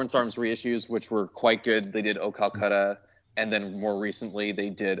Lawrence Arms reissues, which were quite good. They did O Calcutta, and then more recently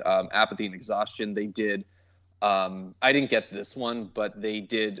they did Apathy and Exhaustion. They did. I didn't get this one, but they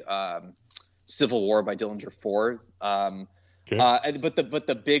did Civil War by Dillinger Ford. Okay. But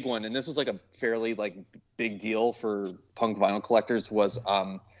the big one, and this was like a fairly big deal for punk vinyl collectors, was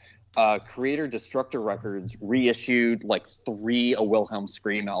Creator Destructor Records reissued 3 A Wilhelm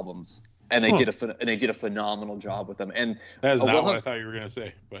Scream albums, and they did a phenomenal job with them. And that's not what I thought you were gonna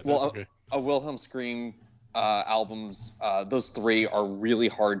say, but that's okay. A Wilhelm Scream albums, those 3 are really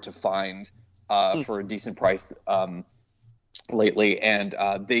hard to find for a decent price lately, and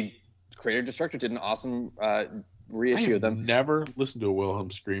Creator Destructor did an awesome reissue of them. Never listened to a Wilhelm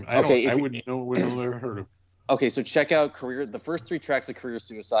Scream. I wouldn't know. Would have never heard of. Okay, so check out the first 3 tracks of Career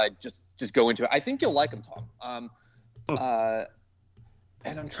Suicide. Just go into it. I think you'll like them, Tom.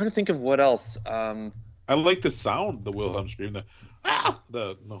 And I'm trying to think of what else. I like the sound, the Wilhelm Scream, the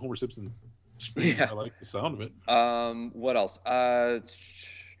Homer Simpson scream. Yeah. I like the sound of it. What else? I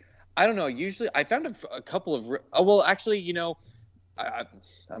don't know. Usually, I found a couple of.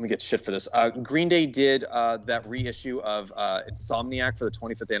 I'm gonna get shit for this. Green Day did that reissue of Insomniac for the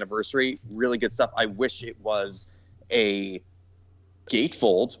 25th anniversary. Really good stuff. I wish it was a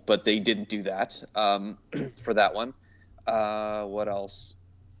gatefold, but they didn't do that for that one. What else?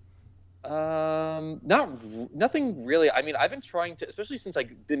 Nothing really. I mean, I've been trying to, especially since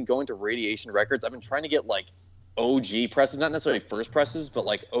I've been going to Radiation Records, I've been trying to get OG presses, not necessarily first presses, but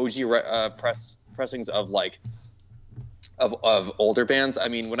OG pressings of of older bands. I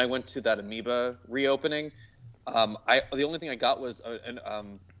mean, when I went to that Amoeba reopening, the only thing I got was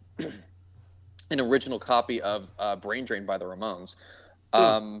an original copy of Brain Drain by the Ramones.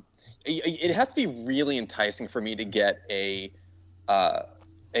 It has to be really enticing for me to get a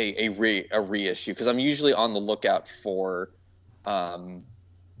reissue, because I'm usually on the lookout for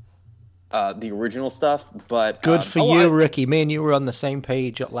the original stuff. But good for you, Ricky. Me and you were on the same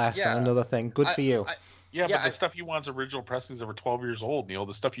page at last on another thing. Good for you. But the stuff you want's original pressings that were 12 years old, Neil.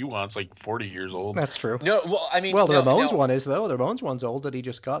 The stuff you want's 40 years old. That's true. No, well, I mean, the Ramones one is though. The Ramones one's old that he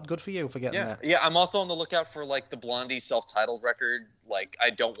just got. Good for you for getting that. Yeah, I'm also on the lookout for the Blondie self-titled record. I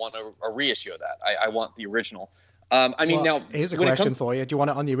don't want a reissue of that. I want the original. I mean, now here's a question for you: do you want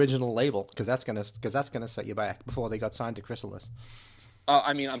it on the original label? Because that's gonna set you back before they got signed to Chrysalis.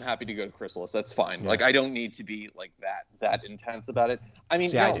 I mean, I'm happy to go to Chrysalis. That's fine. Yeah. Like, I don't need to be like that intense about it. I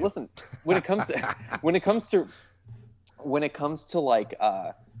mean, listen. When it comes to like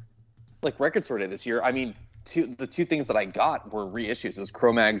Record Store Day this year, I mean, the two things that I got were reissues. It was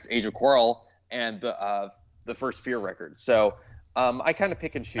Cro-Mag's Age of Quarrel and the first Fear record. So I kind of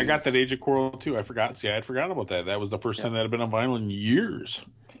pick and choose. I got that Age of Quarrel too. I forgot. See, I had forgotten about that. That was the first time that had been on vinyl in years.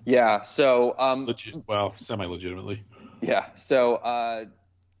 Yeah. So semi-legitimately. Yeah. So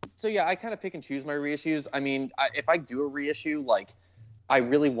yeah, I kind of pick and choose my reissues. I mean, if I do a reissue, like, I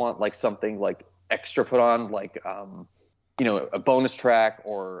really want like something like extra put on, like a bonus track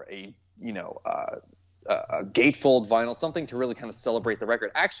or a gatefold vinyl, something to really kind of celebrate the record.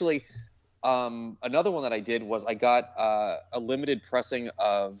 Actually, another one that I did was I got a limited pressing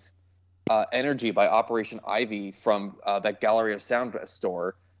of Energy by Operation Ivy from that Gallery of Sound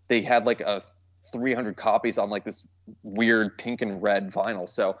store. They had like 300 copies on like this weird pink and red vinyl.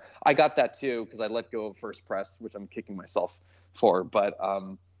 So I got that too because I let go of First Press, which I'm kicking myself for. But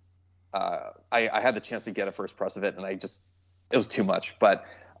I had the chance to get a first press of it, and it was too much. But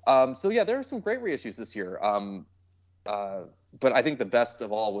so yeah, there are some great reissues this year. But I think the best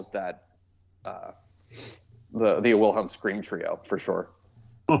of all was that the Wilhelm Scream Trio, for sure.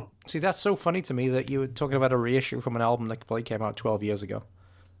 See, that's so funny to me that you were talking about a reissue from an album that probably came out 12 years ago.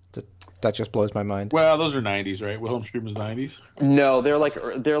 That just blows my mind. Well, those are 90s, right? Wilhelm Scream is 90s? No, they're like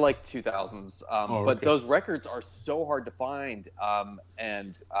 2000s. But those records are so hard to find,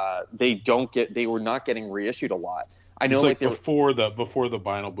 and they were not getting reissued a lot. I know, it's like before the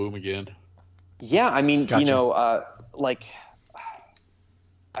vinyl boom again. Yeah, I mean, gotcha.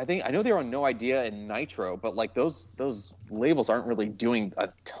 I know they were on No Idea and Nitro, but like those labels aren't really doing a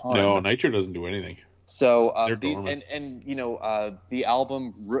ton. No, Nitro doesn't do anything. So the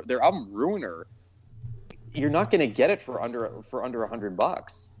album, their album Ruiner, you're not going to get it for under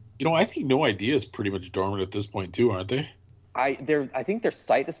 $100. I think No Idea is pretty much dormant at this point too, aren't they? I think their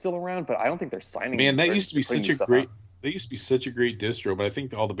site is still around, but I don't think they're signing. Man, that used to be such a great. They used to be such a great distro, but I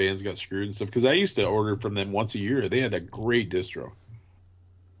think all the bands got screwed and stuff because I used to order from them once a year. They had a great distro.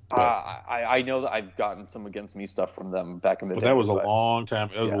 I know that I've gotten some Against Me stuff from them back in the day. But that was a long time.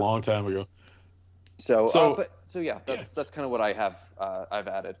 It was a long time ago. So yeah, that's kind of what I have. I've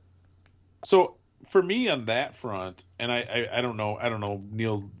added. So for me on that front, and I don't know,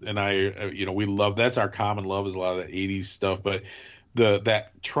 Neil and I, we love, that's our common love is a lot of that 80s stuff, but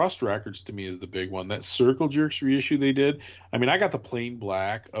that Trust Records to me is the big one. That Circle Jerks reissue they did. I mean, I got the plain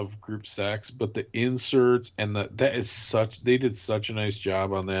black of Group Sex, but the inserts and they did such a nice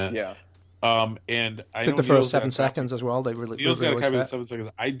job on that. Yeah. And I did the first 7 seconds as well. They really Neil's got a copy of 7 seconds.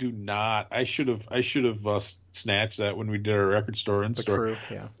 I do not. I should have snatched that when we did our record store in store. Crew,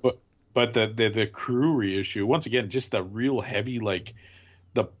 yeah. But the Crew reissue, once again, just the real heavy, like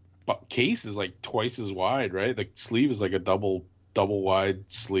the case is like twice as wide, right? The sleeve is like a double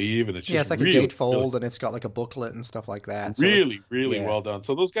wide sleeve, and it's just it's like really, a gatefold, and it's got like a booklet and stuff like that. So really well done.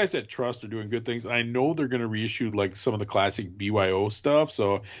 So those guys at Trust are doing good things, and I know they're going to reissue like some of the classic BYO stuff,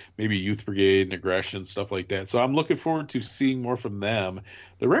 so maybe Youth Brigade and Aggression, stuff like that. So I'm looking forward to seeing more from them.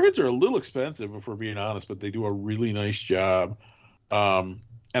 The records are a little expensive, if we're being honest, but they do a really nice job.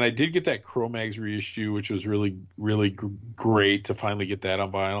 And I did get that Cro-Mags reissue, which was really, really great to finally get that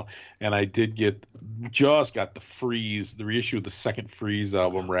on vinyl. And I did got the Freeze, the reissue of the second Freeze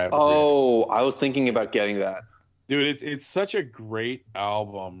album, Rabbit. Oh, I was thinking about getting that. Dude, it's such a great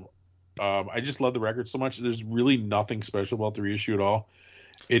album. I just love the record so much. There's really nothing special about the reissue at all.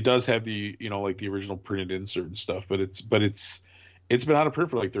 It does have the, like the original printed insert and stuff, but it's been out of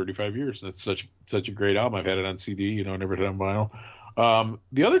print for like 35 years. And it's such a great album. I've had it on CD, never had it on vinyl.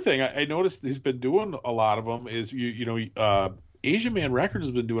 The other thing I noticed he's been doing a lot of them is Asian Man Records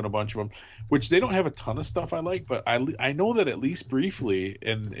has been doing a bunch of them, which they don't have a ton of stuff I like, but I know that at least briefly,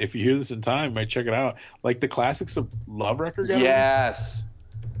 and if you hear this in time, you might check it out, like the Classics of Love record. Yes.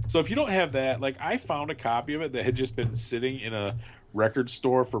 So if you don't have that, like I found a copy of it that had just been sitting in a record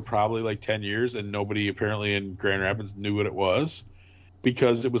store for probably like 10 years, and nobody apparently in Grand Rapids knew what it was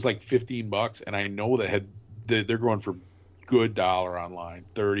because it was like $15, and I know that they're going for good dollar online,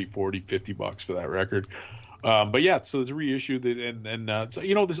 $30, $40, $50 for that record. But yeah, so it's a reissue and so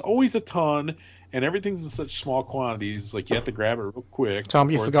there's always a ton, and everything's in such small quantities. It's like you have to grab it real quick. Tom,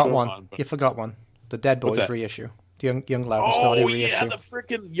 you forgot one. You forgot one. The Dead Boys reissue. Young, Loud, and Snotty reissue. Oh, yeah, the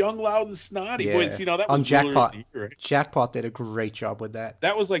freaking Young, Loud, and Snotty. Yeah. Boy, that was on Jackpot. Year, right? Jackpot did a great job with that.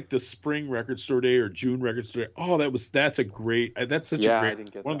 That was like the spring record store day or June record store day. Oh, that's a great, that's such a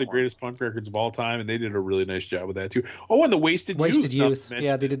great, one of the greatest punk records of all time, and they did a really nice job with that too. Oh, and the Wasted Youth.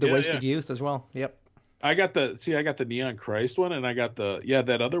 Yeah, they did the Wasted Youth as well. Yep. I got the Neon Christ one, and I got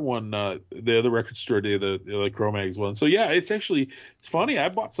that other one, the other record store day, the Cro-Mags one. So yeah, it's funny. I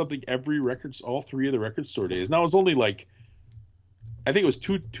bought something all 3 of the record store days. Now it was only like, I think it was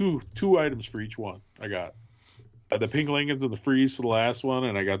two items for each one. I got the Pink Lincolns and the Freeze for the last one,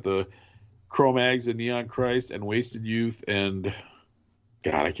 and I got the Cro-Mags and Neon Christ and Wasted Youth, and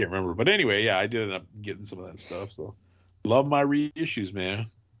God, I can't remember. But anyway, yeah, I did end up getting some of that stuff. So love my reissues, man.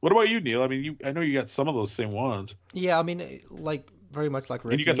 What about you, Neil? I mean, I know you got some of those same ones. Yeah, I mean, like very much like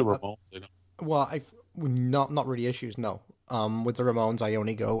Ricky. And you got the Ramones, I know. Well, I've not reissues. No, with the Ramones, I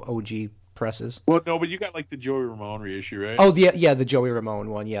only go OG presses. Well, no, but you got like the Joey Ramone reissue, right? Oh, the Joey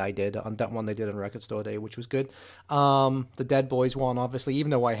Ramone one. Yeah, I did on that one. They did on Record Store Day, which was good. The Dead Boys one, obviously, even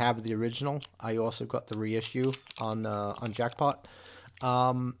though I have the original, I also got the reissue on Jackpot.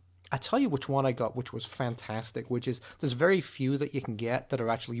 I tell you which one I got, which was fantastic, which is there's very few that you can get that are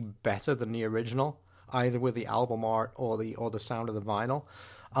actually better than the original, either with the album art or the sound of the vinyl.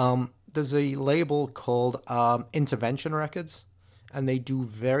 There's a label called Intervention Records, and they do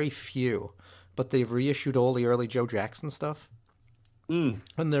very few, but they've reissued all the early Joe Jackson stuff. And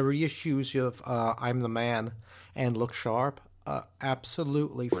the reissues of I'm the Man and Look Sharp are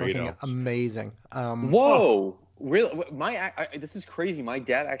absolutely freaking amazing. Whoa! Really, this is crazy. My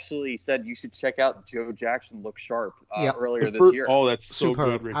dad actually said you should check out Joe Jackson Look Sharp earlier this year. Oh, that's so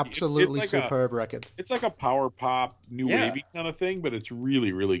superb. good, Ricky. Absolutely like superb record. It's like a power pop, new wavy kind of thing, but it's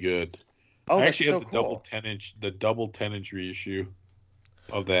really, really good. Oh, I actually have the double 10-inch reissue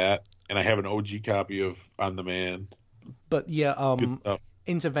of that, and I have an OG copy of On the Man. But yeah, good stuff.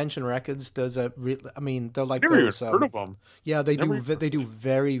 Intervention Records does they're like never those. Even heard of them. Yeah, they do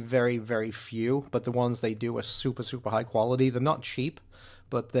very, very, very few, but the ones they do are super, super high quality. They're not cheap,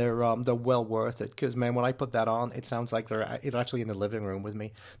 but they're well worth it. Because man, when I put that on, it sounds like they're actually in the living room with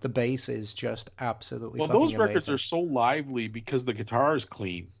me. The bass is just absolutely. Well, those records are so lively because the guitar is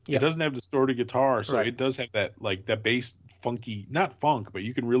clean. Yeah. It doesn't have distorted guitar, so it does have that bass funky, not funk, but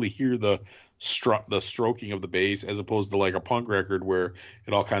you can really hear the stroking of the bass as opposed to like a punk record where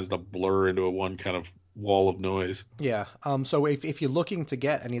it all kinds of blur into one kind of wall of noise. Yeah. So if you're looking to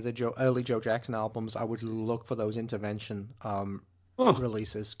get any of the early Joe Jackson albums, I would look for those Intervention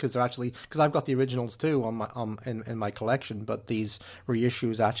releases because I've got the originals too on my in my collection, but these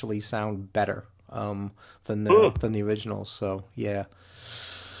reissues actually sound better than the originals. So yeah.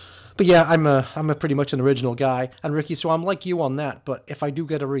 But yeah, I'm a pretty much an original guy, and Ricky, so I'm like you on that. But if I do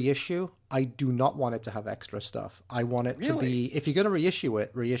get a reissue, I do not want it to have extra stuff. I want it to be, if you're going to reissue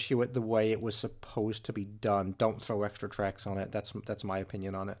it the way it was supposed to be done. Don't throw extra tracks on it. That's my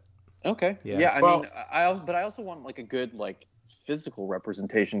opinion on it. Okay. Yeah. I mean, I also want like a good like physical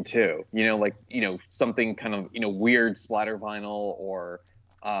representation too. Something kind of weird splatter vinyl or.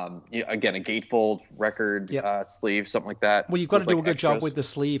 Again, a gatefold record sleeve, something like that. Well, you've got to do a good job with the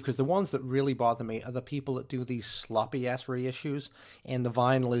sleeve because the ones that really bother me are the people that do these sloppy ass reissues, and the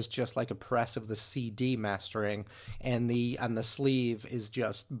vinyl is just like a press of the CD mastering, and the sleeve is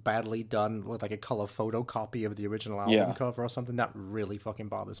just badly done with like a color photocopy of the original album cover or something. That really fucking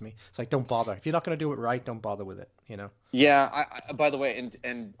bothers me. It's like, don't bother. If you're not going to do it right, don't bother with it. Yeah. I by the way,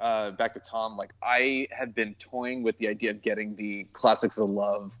 and back to Tom, like I had been toying with the idea of getting the Classics of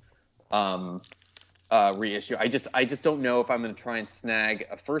Love reissue. I just don't know if I'm going to try and snag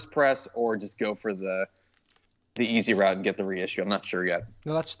a first press or just go for the easy route and get the reissue. I'm not sure yet.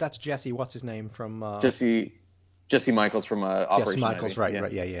 No, that's Jesse. What's his name from Jesse Michaels from Operation Jesse Michaels, Ivy.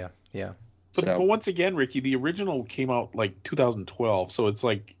 Right. Yeah. But once again, Ricky, the original came out like 2012, so it's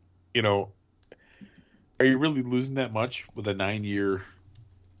like, are you really losing that much with a 9-year?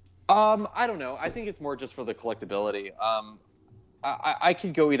 I don't know. I think it's more just for the collectability. I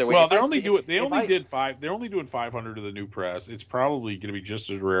could go either way. Well, they're only doing 500 of the new press. It's probably going to be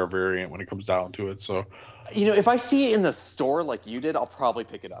just as rare a variant when it comes down to it. So, if I see it in the store like you did, I'll probably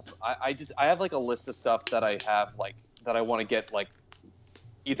pick it up. I have like a list of stuff that I have like that I want to get like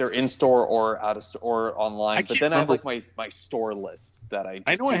either in store or out of store or online. But then I have like my store list that I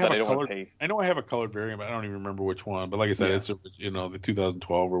know I have a colored variant, but I don't even remember which one. But like I said, it's the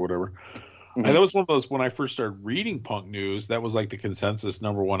 2012 or whatever. Mm-hmm. And that was one of those, when I first started reading punk news, that was like the consensus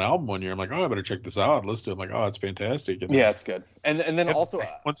 #1 album one year. I'm like, I better check this out. Listen to it. I'm like, it's fantastic. And it's good. And then also,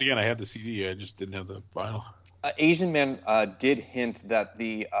 once again, I had the CD. I just didn't have the vinyl. Asian Man did hint that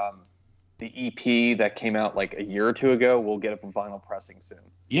the EP that came out like a year or two ago will get a vinyl pressing soon.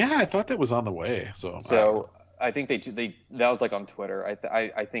 Yeah, I thought that was on the way. So I think they that was like on Twitter.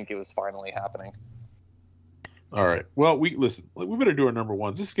 I think it was finally happening. All right. Well, we better do our number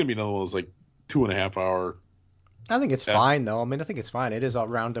ones. This is gonna be another one of those like 2.5 hour. I think it's fine though. I mean, I think it's fine. It is a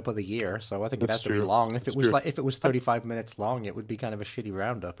roundup of the year, so I think it has to be long. If it was 35 minutes long, it would be kind of a shitty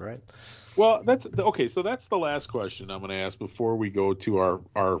roundup, right? Well, that's okay. So that's the last question I'm going to ask before we go to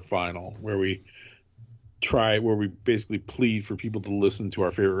our final, where we basically plead for people to listen to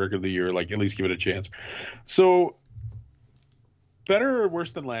our favorite record of the year, like at least give it a chance. So, better or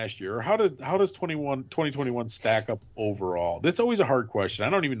worse than last year? Or how does 2021 stack up overall? That's always a hard question. I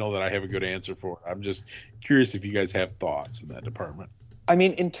don't even know that I have a good answer for it. I'm just curious if you guys have thoughts in that department. I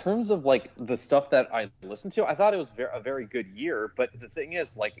mean, in terms of like the stuff that I listened to, I thought it was a very good year. But the thing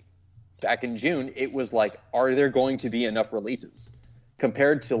is, like back in June, it was like, are there going to be enough releases?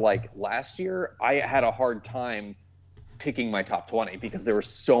 Compared to like last year, I had a hard time picking my top 20 because there was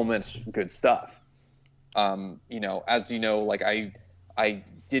so much good stuff. As you know, like I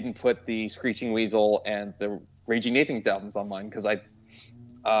didn't put the Screeching Weasel and the Raging Nathan's albums on mine because I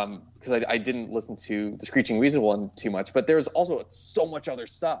didn't listen to the Screeching Weasel one too much, but there's also so much other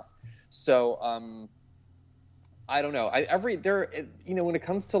stuff. So I don't know. When it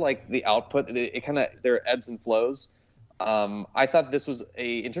comes to like the output, it kind of there are ebbs and flows. I thought this was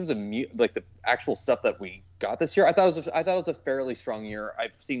in terms of like the actual stuff that we got this year. I thought it was a fairly strong year.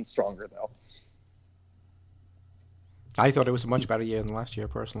 I've seen stronger though. I thought it was a much better year than last year,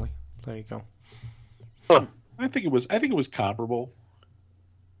 personally. There you go. I think it was comparable.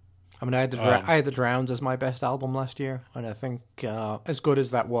 I mean, I had the Drowns as my best album last year, and I think as good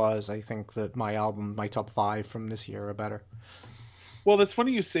as that was, I think that my top 5 from this year are better. Well, that's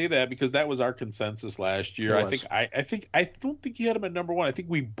funny you say that because that was our consensus last year. I don't think you had him at number 1. I think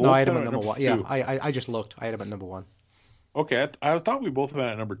we both had him at number 1. 2. Yeah, I just looked. I had him at number 1. Okay, I thought we both had him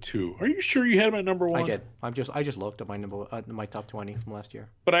at number 2. Are you sure you had him at number 1? I did. I just looked at my top 20 from last year.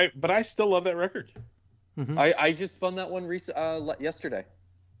 But I still love that record. Mm-hmm. I just spun that one yesterday.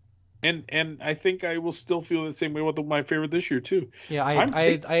 And I think I will still feel the same way with my favorite this year too. Yeah,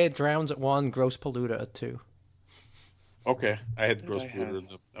 I had Drowns at 1, Gross Polluter at 2. Okay, I had Gross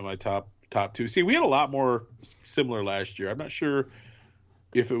Polluter in my top 2. See, we had a lot more similar last year. I'm not sure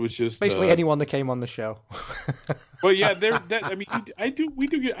if it was just basically anyone that came on the show. Well, yeah, I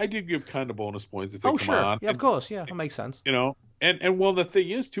do give kind of bonus points if they come on. Yeah, of course, yeah, that makes sense. And well, the thing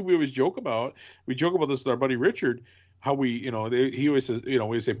is too, we always joke about this with our buddy Richard. How he always says,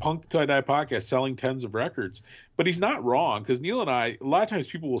 we say Punk Till I Die podcast selling tens of records, but he's not wrong because Neil and I, a lot of times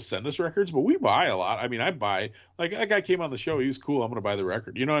people will send us records, but we buy a lot. I mean, I buy, like that guy came on the show. He was cool. I'm going to buy the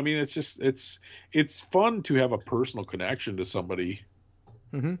record. You know what I mean? It's just, it's fun to have a personal connection to somebody.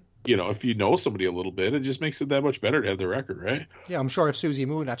 Mm-hmm. If you know somebody a little bit, it just makes it that much better to have the record, right? Yeah. I'm sure if Susie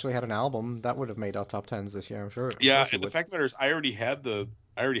Moon actually had an album, that would have made our top 10s this year. I'm sure. Yeah. And the fact of the matter is I already had the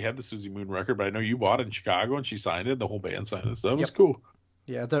Susie Moon record, but I know you bought it in Chicago and she signed it. The whole band signed it. So that was cool.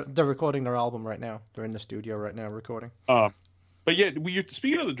 Yeah, they're recording their album right now. They're in the studio right now recording. But yeah,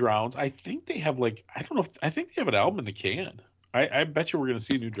 speaking of the Drowns, I think they have I think they have an album in the can. I bet you we're going to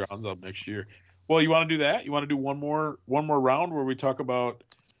see a new Drowns album next year. Well, you want to do that? You want to do one more round where we talk about,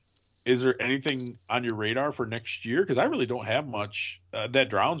 is there anything on your radar for next year? Because I really don't have much.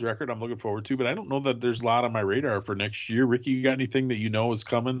 That Drowns record I'm looking forward to, but I don't know that there's a lot on my radar for next year. Ricky, you got anything that you know is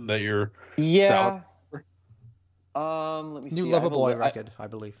coming that you're salad for? Let me see. New Loverboy record, I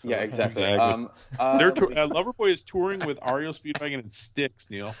believe. Yeah, exactly. Loverboy is touring with REO Speedwagon and Styx,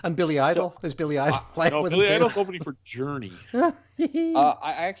 Neil. And Billy Idol. Is Billy Idol playing with Billy Idol's opening for Journey.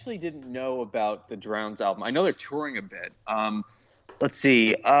 I actually didn't know about the Drowns album. I know they're touring a bit. Let's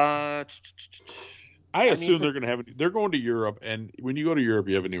see. I assume they're going to have. They're going to Europe, and when you go to Europe,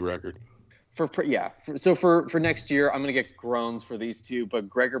 you have a new record. So for next year, I'm going to get groans for these two. But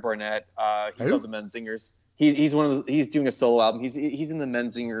Gregor Barnett, he's of the Menzingers. He's he's doing a solo album. He's in the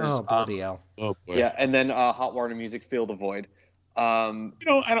Menzingers. Oh bloody hell! Oh boy. Yeah, and then Hot Water Music, Fill the Void. I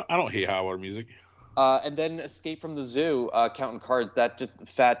don't hate Hot Water Music. And then Escape from the Zoo, Counting Cards.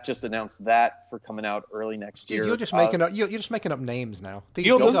 Fat just announced that for coming out early next year. You're just making up. You're just making up names now.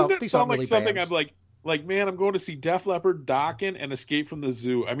 Doesn't that sound like something bands. I'm like, man, I'm going to see Def Leppard, Dokken, and Escape from the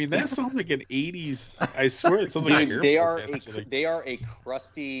Zoo. I mean, that sounds like an '80s. I swear, it sounds like they are a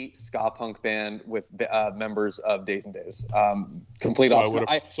crusty ska punk band with members of Days and Days. Complete opposite.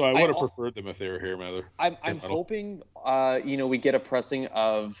 I would have preferred them if they were here, Mather. I'm hoping, we get a pressing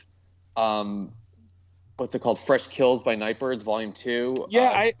of, what's it called? Fresh Kills by Nightbirds, Volume 2.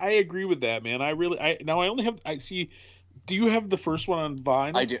 Yeah, I agree with that, man. I only have. I see. Do you have the first one on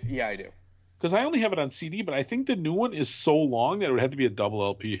vinyl? I do. Yeah, I do. because I only have it on CD, but I think the new one is so long that it would have to be a double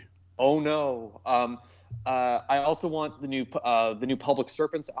LP. Oh no. I also want the new Public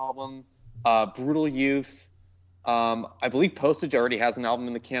Serpents album, Brutal Youth. I believe Postage already has an album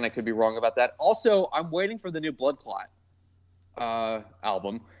in the can. I could be wrong about that. Also, I'm waiting for the new Blood Clot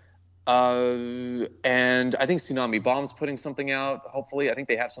album. And I think Tsunami Bomb's putting something out. Hopefully, I think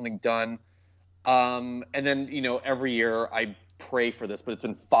they have something done. And then, every year I pray for this, but it's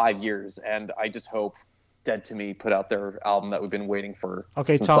been 5 years, and I just hope Dead to Me put out their album that we've been waiting for.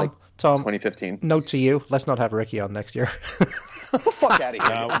 Okay, since, Tom. 2015. Note to you: let's not have Ricky on next year. Get the fuck out of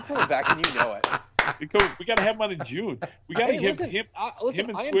here! I'm coming back, and you know it. We got to have him on in June. We got to give him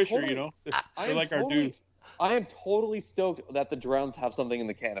and Swisher. They're like our dudes. I am totally stoked that the Drowns have something in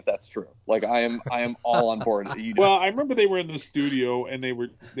the can, if that's true. Like I am all on board. Well, I remember they were in the studio and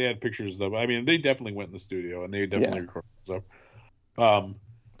they had pictures of them. I mean, they definitely went in the studio and they definitely recorded stuff.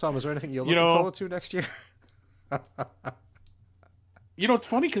 Tom, is there anything you're looking forward to next year? It's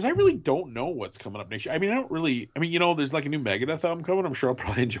funny because I really don't know what's coming up next year. I mean, there's like a new Megadeth album coming. I'm sure I'll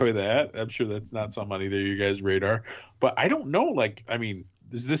probably enjoy that. I'm sure that's not something on either of you guys' radar. But I don't know.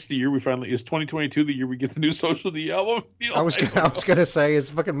 Is this the year is 2022 the year we get the new Social D album? I was gonna say, is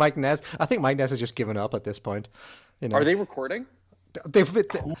fucking Mike Ness. I think Mike Ness has just given up at this point. Are they recording?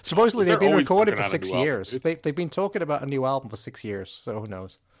 Supposedly they've been recording for 6 years. They've been talking about a new album for 6 years. So who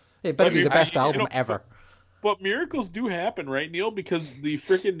knows? It better be the best album ever. But miracles do happen, right, Neil? Because the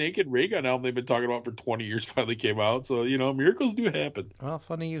freaking Naked Raygun album they've been talking about for 20 years finally came out. So, miracles do happen. Well,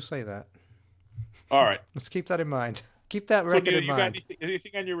 funny you say that. All right. Let's keep that in mind. Keep that record in mind. You got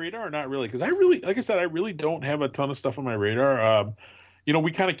anything on your radar or not really? Because like I said, I really don't have a ton of stuff on my radar.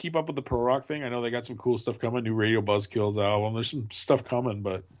 We kind of keep up with the pro rock thing. I know they got some cool stuff coming. New Radio Buzzkills album. There's some stuff coming,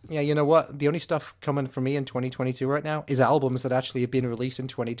 but yeah, you know what? The only stuff coming for me in 2022 right now is albums that actually have been released in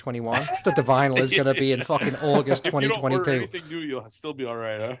 2021. That the vinyl is going to be in fucking August 2022. If you don't order anything new, you'll still be all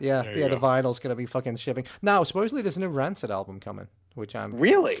right, huh? Yeah, the vinyl's going to be fucking shipping. Now, supposedly there's a new Rancid album coming, which I'm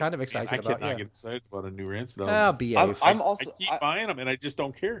really kind of excited about. I cannot get excited about a new Rancid album. I'll behave. I keep buying them, and I just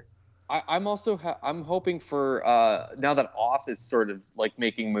don't care. I'm also I'm hoping for now that Off is sort of like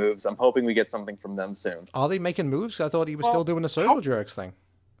making moves. I'm hoping we get something from them soon. Are they making moves? I thought he was still doing the Circle Jerks thing.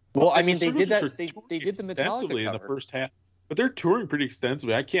 Well, I mean, they did that. They did the Metallica cover in the first half, but they're touring pretty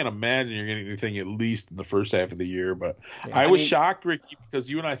extensively. I can't imagine you're getting anything at least in the first half of the year. But yeah, I was shocked, Ricky, because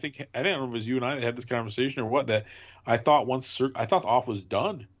you and I think I don't know if it was you and I that had this conversation or what. That I thought Off was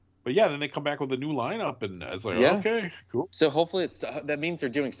done. But yeah, then they come back with a new lineup, and it's like, okay, cool. So hopefully that means they're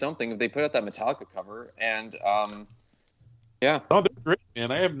doing something. If they put out that Metallica cover, and yeah. Oh, they're great,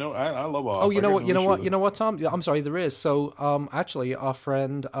 man. I love Off. Oh, you know what, Tom? I'm sorry, there is. So actually, our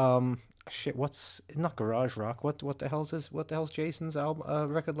friend, what's not Garage Rock? What the hell's Jason's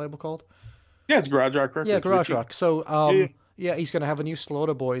album record label called? Yeah, it's Garage Rock Records. Yeah, Garage Rock. So yeah, he's going to have a new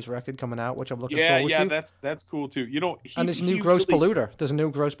Slaughter Boys record coming out, which I'm looking forward to. Yeah, that's cool too. And there's a new Gross Polluter. There's a new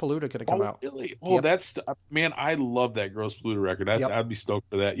Gross Polluter going to come out. Really? Oh, that's man, I love that Gross Polluter record. I'd be stoked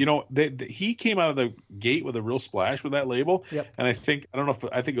for that. He came out of the gate with a real splash with that label. Yep. And I think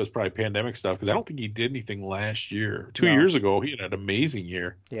it was probably pandemic stuff because I don't think he did anything last year. 2 years ago, he had an amazing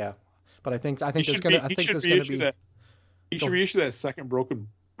year. Yeah, but I think there's going to be. He should reissue that second Broken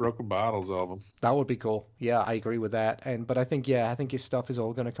Bottles album. That would be cool. Yeah, I agree with that. But I think his stuff is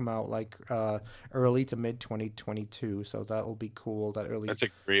all going to come out like early to mid 2022. So that will be cool. That's a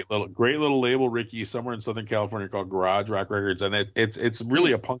great little label, Ricky, somewhere in Southern California called Garage Rock Records, and it's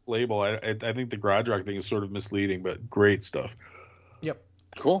really a punk label. I think the Garage Rock thing is sort of misleading, but great stuff. Yep.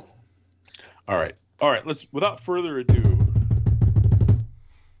 Cool. All right. Let's without further ado.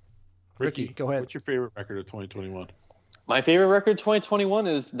 Ricky, go ahead. What's your favorite record of 2021? My favorite record 2021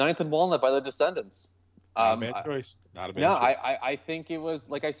 is Ninth and Walnut by the Descendants. Not a bad choice. I think it was,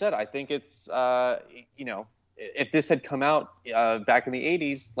 like I said, I think it's, if this had come out back in the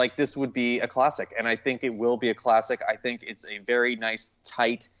 80s, like this would be a classic. And I think it will be a classic. I think it's a very nice,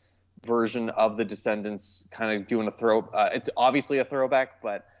 tight version of the Descendants kind of doing it's obviously a throwback,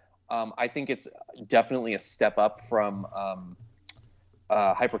 but I think it's definitely a step up from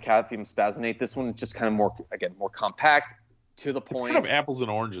Hypercapnium Spazionate. This one just kind of more compact, to the point. It's kind of apples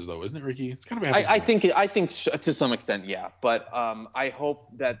and oranges, though, isn't it, Ricky? It's kind of apples. I think to some extent, yeah. But I hope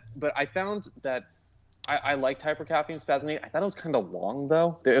that. But I found that I liked Hypercapnium Spazionate. I thought it was kind of long,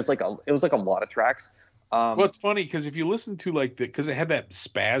 though. It was like a lot of tracks. Well, it's funny because if you listen to because it had that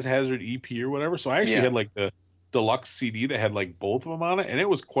Spaz Hazard EP or whatever, so I actually had like the deluxe CD that had like both of them on it, and it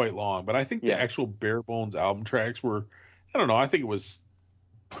was quite long. But I think the actual bare bones album tracks were, I don't know, I think it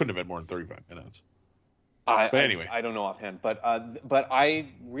couldn't have been more than 35 minutes. Anyway, I don't know offhand, but I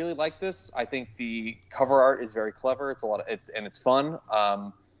really like this. I think the cover art is very clever. It's fun.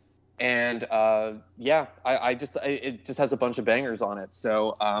 It just has a bunch of bangers on it.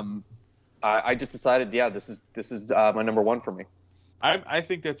 So I just decided, this is my number one for me. I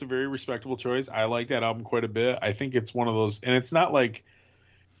think that's a very respectable choice. I like that album quite a bit. I think it's one of those, and it's not like,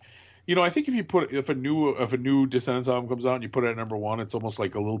 I think if a new Descendants album comes out and you put it at number one, it's almost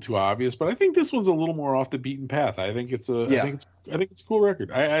like a little too obvious. But I think this one's a little more off the beaten path. I think it's I think it's a cool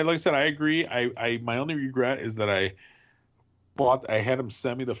record. I like I said, I agree. My only regret is that I had him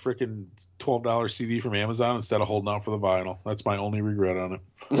send me the freaking $12 CD from Amazon instead of holding out for the vinyl. That's my only regret on it.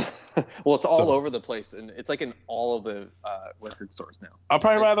 Well, it's all over the place, and it's like in all of the record stores now. I'll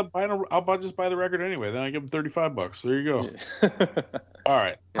probably I'll just buy the record anyway. Then I give him $35. There you go. All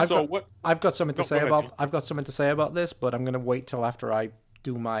right. I've got something to say about this, but I'm going to wait till after I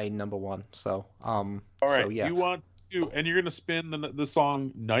do my number one. So, all right. So, yeah. You want to, and you're going to spin the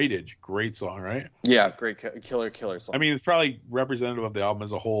song "Nightage." Great song, right? Yeah, great killer song. I mean, it's probably representative of the album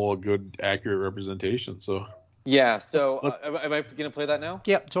as a whole, a good, accurate representation. So. Yeah. So, am I going to play that now?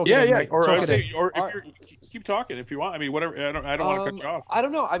 Yeah. Keep talking if you want. I mean, whatever. I don't want to cut you off. I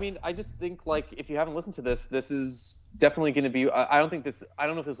don't know. I mean, I just think if you haven't listened to this, this is definitely going to be. I don't know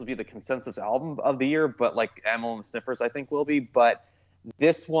if this will be the consensus album of the year, but Amyl and the Sniffers, I think will be. But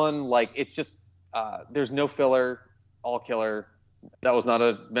this one, it's just there's no filler, all killer. That was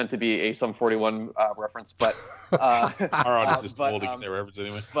not meant to be a Sum 41 reference, but our audience is old to get their reference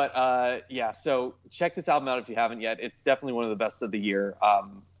anyway. But so check this album out if you haven't yet. It's definitely one of the best of the year.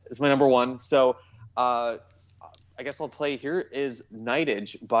 It's my number one. So I guess I'll play. Here is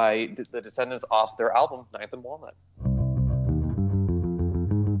Nightage by the Descendants off their album Ninth and Walnut.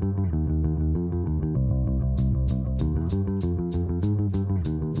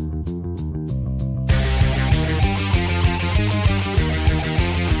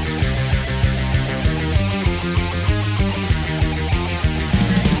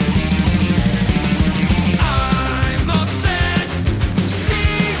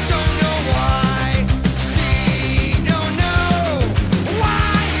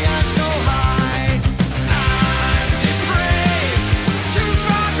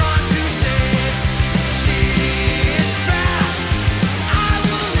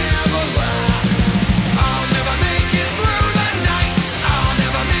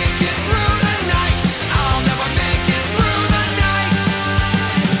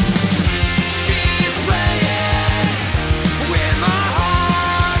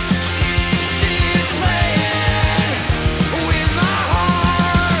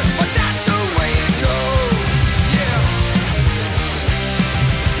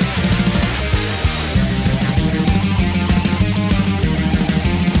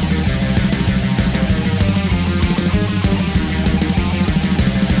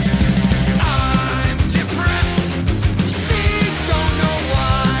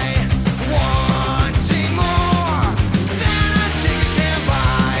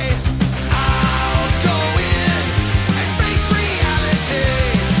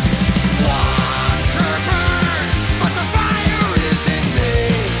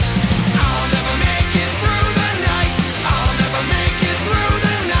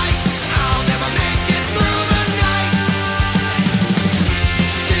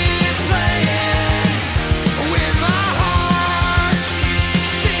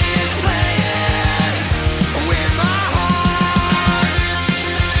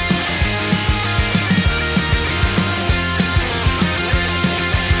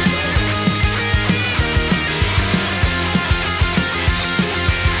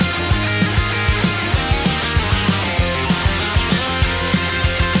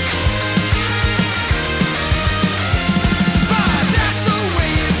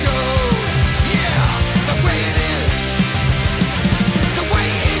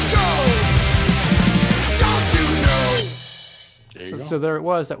 So there it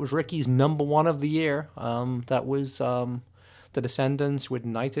was. That was Ricky's number one of the year. That was The Descendants with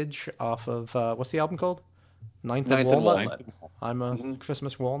Nightage off of, what's the album called? Ninth and Walnut. I'm a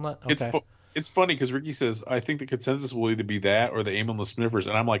Christmas Walnut. Okay. It's funny because Ricky says, I think the consensus will either be that or the Amyl and the Sniffers.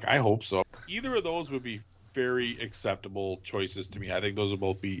 And I'm like, I hope so. Either of those would be very acceptable choices to me. I think those are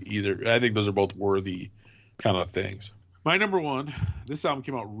both worthy kind of things. My number one, this album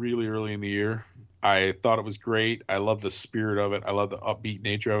came out really early in the year. I thought it was great. I love the spirit of it. I love the upbeat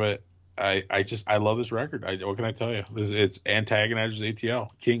nature of it. I love this record. What can I tell you? It's Antagonizers ATL,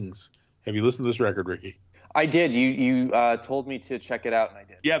 Kings. Have you listened to this record, Ricky? I did. You told me to check it out, and I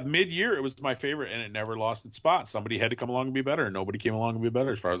did. Yeah, mid-year it was my favorite, and it never lost its spot. Somebody had to come along and be better, and nobody came along and be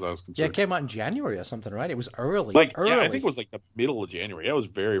better as far as I was concerned. Yeah, it came out in January or something, right? It was early. Yeah, I think it was like the middle of January. It was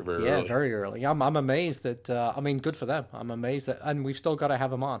very, very early. Yeah, very early. I'm amazed that. Good for them. I'm amazed that, and we've still got to have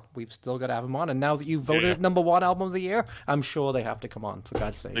them on. And now that you voted number one album of the year, I'm sure they have to come on, for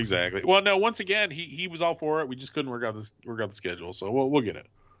God's sake. Exactly. Well, no, once again, he was all for it. We just couldn't work out the schedule, so we'll get it.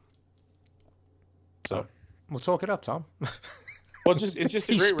 So we'll talk it up, Tom. Well, it's just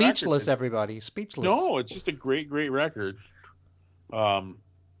a He's great speechless, record. everybody. Speechless. No, it's just a great record. I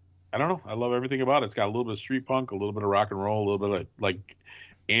don't know. I love everything about it. It's got a little bit of street punk, a little bit of rock and roll, a little bit of like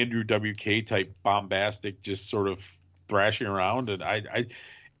Andrew WK type bombastic, just sort of thrashing around. And I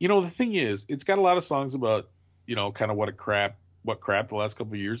the thing is, it's got a lot of songs about, kind of what crap the last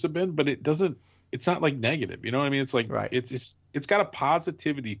couple of years have been, but it's not like negative. You know what I mean? It's like, it's got a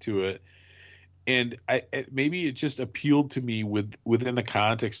positivity to it. And maybe it just appealed to me within the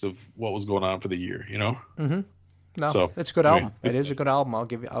context of what was going on for the year, Mm-hmm. No, so, it's a good album. It is a good album. I'll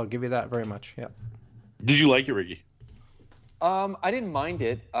give you that very much. Yeah. Did you like it, Ricky? I didn't mind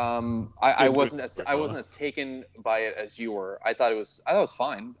it. I wasn't as taken by it as you were. I thought it was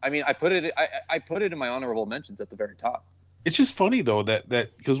fine. I mean, I put it in my honorable mentions at the very top. It's just funny though that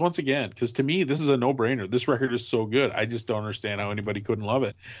because to me this is a no-brainer. This record is so good. I just don't understand how anybody couldn't love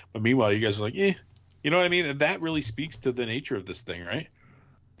it. But meanwhile, you guys are like, you know what I mean? And that really speaks to the nature of this thing, right?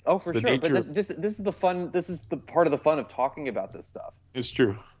 Oh, for sure. But this is the fun. This is the part of the fun of talking about this stuff. It's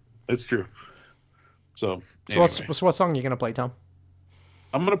true. So anyway. What song are you gonna play, Tom?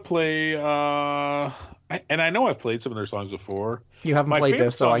 I'm gonna play. And I know I've played some of their songs before. You haven't played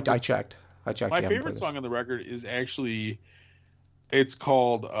this, so I checked. My favorite song on the record is actually, it's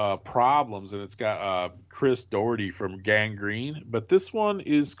called Problems, and it's got Chris Doherty from Gangrene. But this one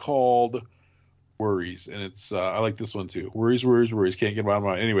is called Worries, and it's I like this one too. Worries. Can't get bottom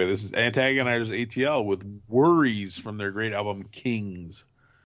out. Anyway, this is Antagonizers ATL with Worries from their great album Kings.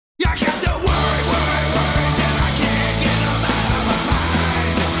 I got the worries, and I can't get them out of my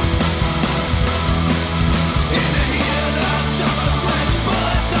mind. In the heat of the summer, sweating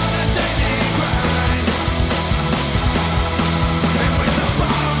bullets on a daily grind. And when the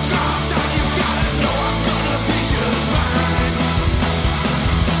bottom drops out, you gotta know I'm gonna be just fine.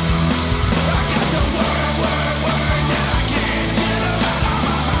 I got the worries, and I can't get them out of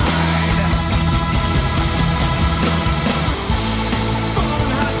my mind.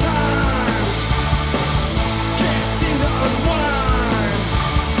 Phone hot times.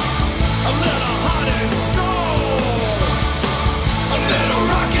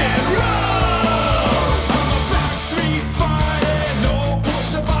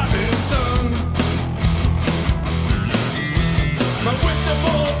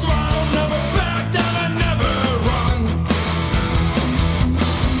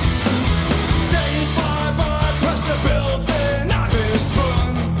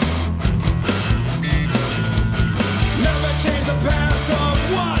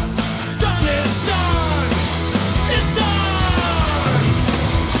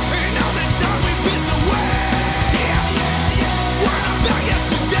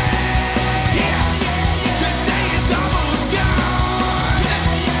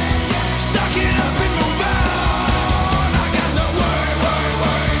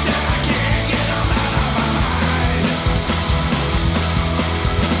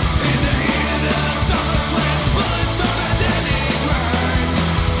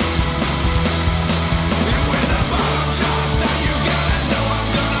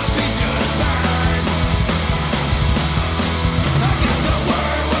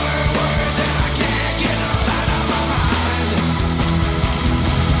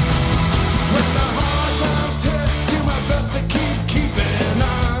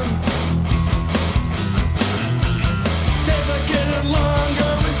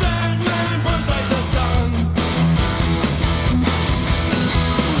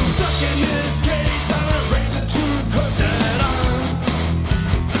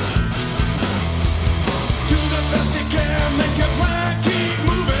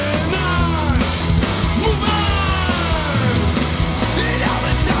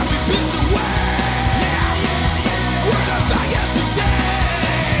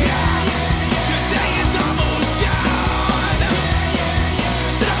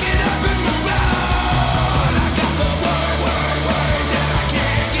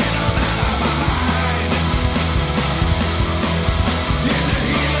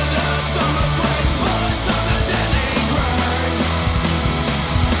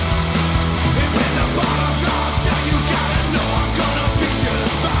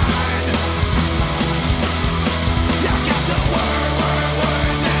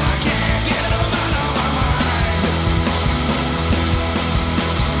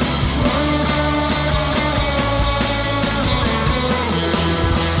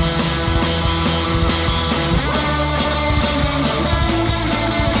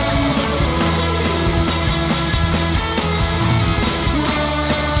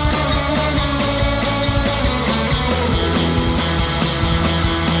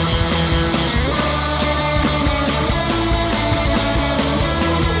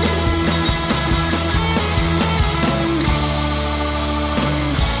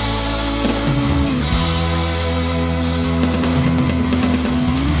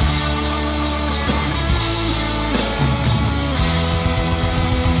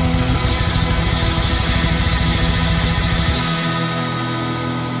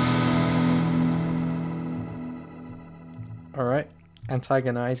 All right.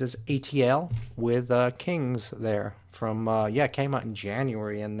 Antagonizes ATL with Kings there from came out in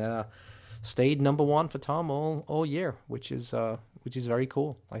January and stayed number one for Tom all year, which is very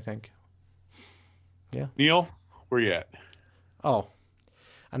cool, I think. Yeah. Neil, where you at? Oh,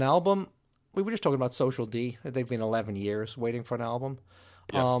 an album. We were just talking about Social D. They've been 11 years waiting for an album.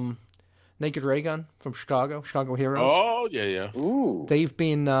 Yes. Naked Raygun from Chicago Heroes. Oh yeah. Ooh. They've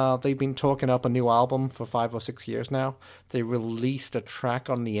been talking up a new album for 5 or 6 years now. They released a track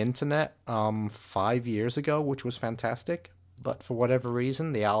on the internet 5 years ago, which was fantastic. But for whatever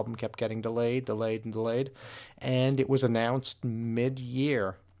reason, the album kept getting delayed, and it was announced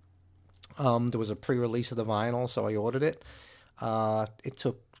mid-year. There was a pre-release of the vinyl, so I ordered it. It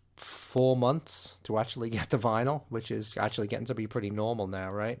took 4 months to actually get the vinyl, which is actually getting to be pretty normal now,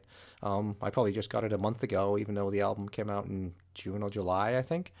 right? I probably just got it a month ago, even though the album came out in June or July, I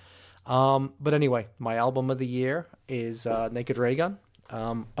think. But anyway, my album of the year is Naked Raygun,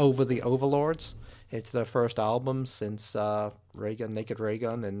 Over the Overlords. It's their first album since Naked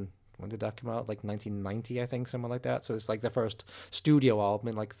Raygun, and when did that come out? Like 1990, I think, something like that. So it's like the first studio album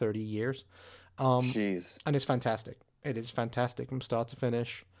in like 30 years. Jeez. And it's fantastic. It is fantastic from start to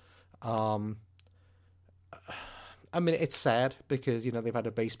finish. I mean, it's sad because, they've had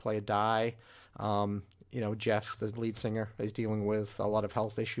a bass player die. Jeff, the lead singer, is dealing with a lot of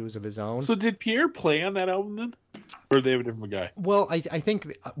health issues of his own. So did Pierre play on that album then? Or did they have a different guy? Well, I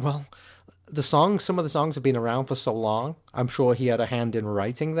think, some of the songs have been around for so long. I'm sure he had a hand in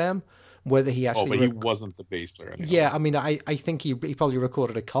writing them. Whether he actually... he wasn't the bass player. Anymore. Yeah, I mean, I think he probably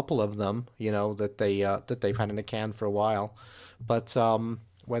recorded a couple of them, that they've had in the can for a while. But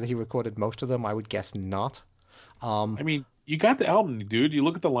whether he recorded most of them, I would guess not. I mean, you got the album, dude. You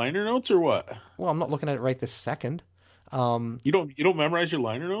look at the liner notes or what? Well, I'm not looking at it right this second. You don't memorize your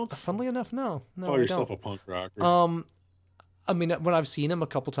liner notes? Funnily enough, no. Call yourself a punk rocker. I mean, when I've seen him a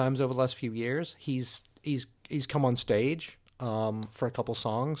couple times over the last few years, he's come on stage for a couple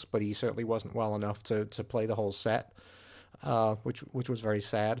songs, but he certainly wasn't well enough to play the whole set, which was very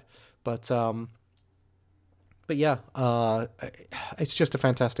sad. But yeah, it's just a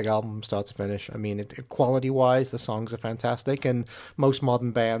fantastic album from start to finish. I mean, quality-wise, the songs are fantastic, and most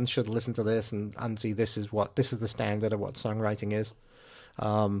modern bands should listen to this and see this is the standard of what songwriting is.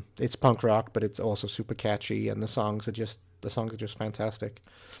 It's punk rock, but it's also super catchy, and the songs are just fantastic.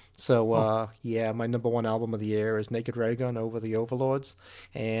 So my number one album of the year is Naked Raygun, Over the Overlords,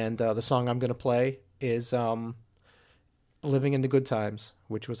 and the song I'm going to play is Living in the Good Times,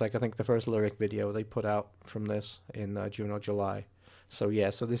 which was I think the first lyric video they put out from this in June or July. So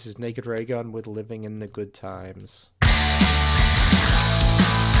this is Naked Raygun with Living in the Good Times.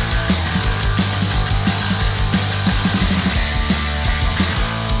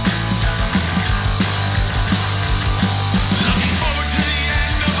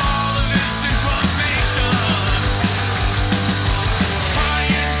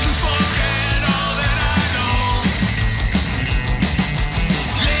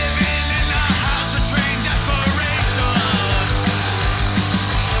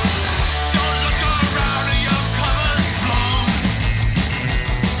 Don't look around, you're covered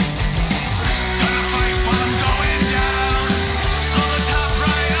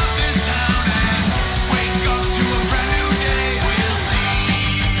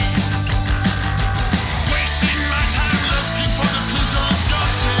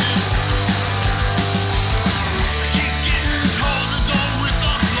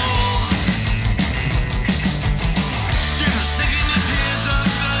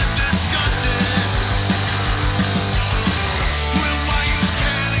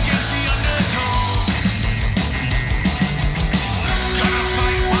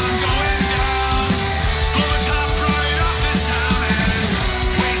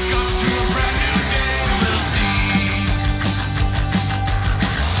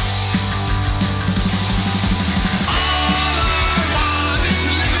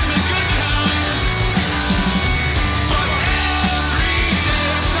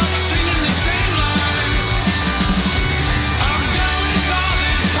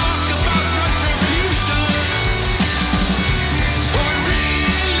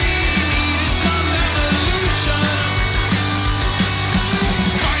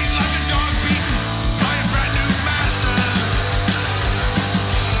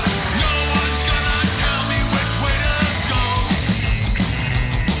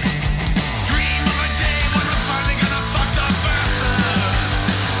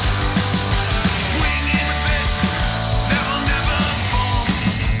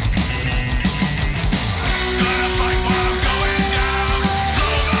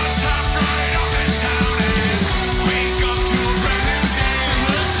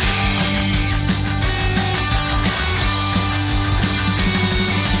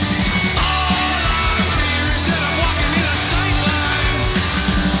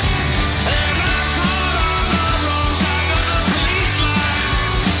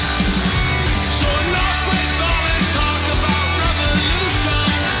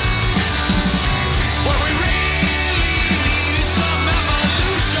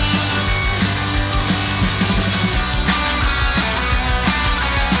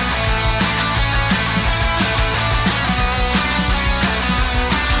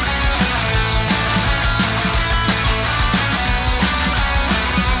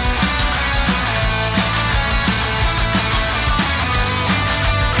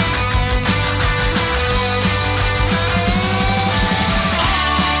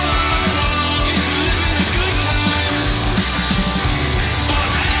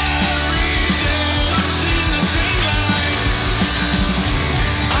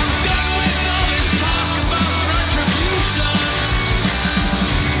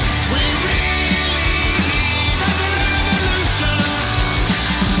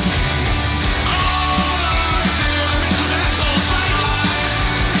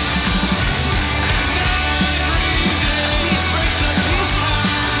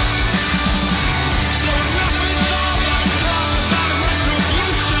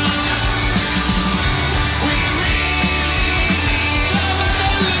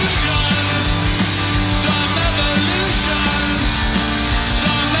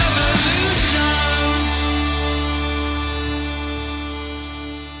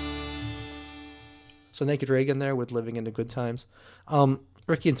So Naked Raygun there with Living in the Good Times.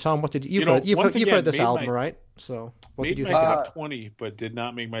 Ricky and Tom, what did you've heard this album, right? So what did you think? Made my top 20, but did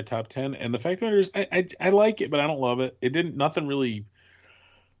not make my top 10. And the fact that is, I like it, but I don't love it. It didn't. Nothing really.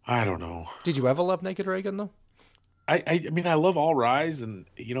 I don't know. Did you ever love Naked Raygun though? I mean, I love All Rise, and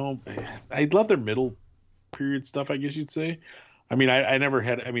I love their middle period stuff, I guess you'd say. I mean, I never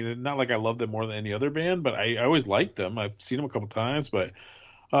had. I mean, not like I love them more than any other band, but I always liked them. I've seen them a couple times, but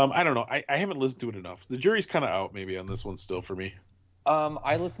I don't know. I haven't listened to it enough. The jury's kind of out maybe on this one still for me.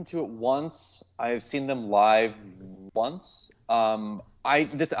 I listened to it once. I've seen them live once.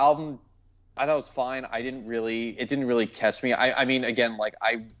 This album, I thought it was fine. It didn't really catch me. I mean, again, like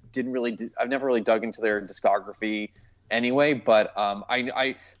I've never really dug into their discography anyway. But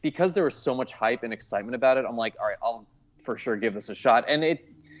I because there was so much hype and excitement about it, I'm like, all right, I'll for sure give this a shot. And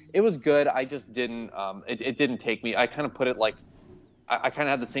it was good. I just didn't. It didn't take me. I kind of put it like I kind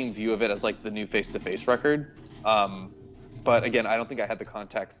of had the same view of it as like the new Face to Face record. But again, I don't think I had the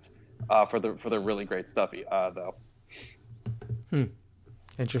context for the really great stuff though.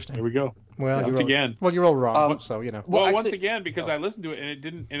 Interesting. Here we go. Well, you're all wrong. So you know. Well, actually, once again, because I listened to it and it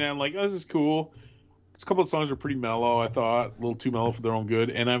didn't, and I'm like, oh, this is cool. A couple of songs were pretty mellow. I thought a little too mellow for their own good,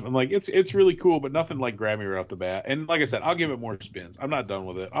 and I'm like, it's really cool, but nothing like grabbed me right off the bat. And like I said, I'll give it more spins. I'm not done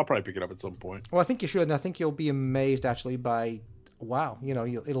with it. I'll probably pick it up at some point. Well, I think you should, and I think you'll be amazed actually by. Wow,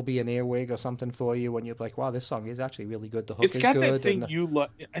 it'll be an earwig or something for you when you're like, wow, this song is actually really good. The hook is good. It's got that thing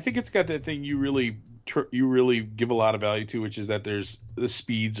I think it's got that thing you really give a lot of value to, which is that there's the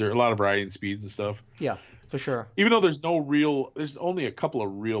speeds or a lot of variety in speeds and stuff. Yeah, for sure. Even though there's only a couple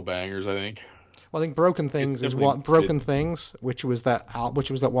of real bangers, I think. Well, I think Broken Things is what Broken Things, which was that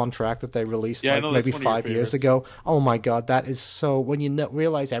one track that they released maybe 5 years ago. Oh my God, that is so. When you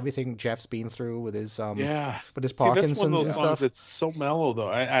realize everything Jeff's been through with his with his Parkinson's that's one of those and songs stuff. It's so mellow though.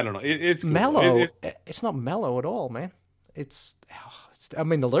 I don't know. It's cool. Mellow. It's not mellow at all, man. I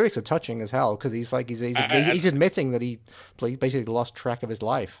mean, the lyrics are touching as hell because he's admitting that he basically lost track of his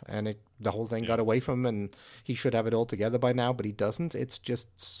life and the whole thing got away from him and he should have it all together by now, but he doesn't. It's just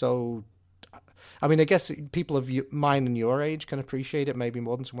so. I mean, I guess people of mine and your age can appreciate it maybe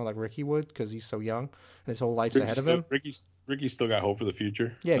more than someone like Ricky would because he's so young and his whole life's ahead of him. Ricky's still got hope for the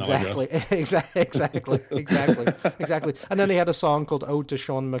future. Yeah, exactly. Exactly. And then they had a song called Ode to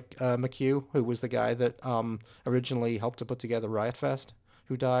Sean McHugh, who was the guy that originally helped to put together Riot Fest,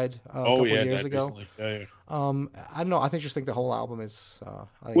 who died a couple of years ago. Yeah. I don't know. I think the whole album is.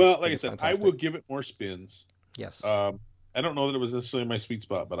 Like I said, fantastic. I will give it more spins. Yes. I don't know that it was necessarily my sweet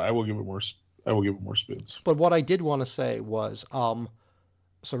spot, but I will give it more spins. But what I did want to say was,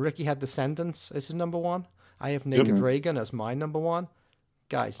 so Ricky had Descendants as his number one. I have Naked Raygun as my number one.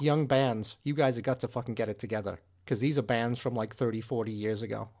 Guys, young bands, you guys have got to fucking get it together. Because these are bands from like 30, 40 years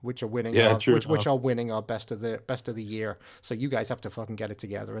ago, which are winning which are winning our best of the year. So you guys have to fucking get it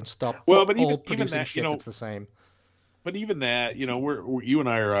together and stop producing that, shit that's the same. But even that, we're you and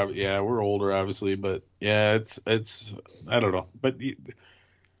I are we're older obviously, but yeah, it's I don't know. But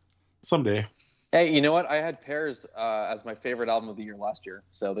someday. Hey, you know what? I had Pears as my favorite album of the year last year.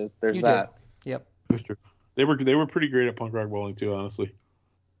 So there's that. Did. Yep. That's true. They were pretty great at punk rock bowling too, honestly.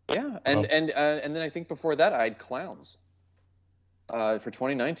 Yeah, and then I think before that I had Clowns for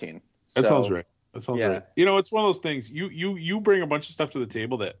 2019. That sounds right. Right. It's one of those things. You bring a bunch of stuff to the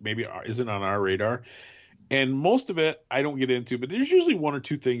table that maybe isn't on our radar, and most of it I don't get into. But there's usually one or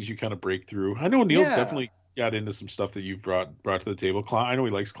two things you kind of break through. I know Neil's definitely got into some stuff that you've brought to the table. I know he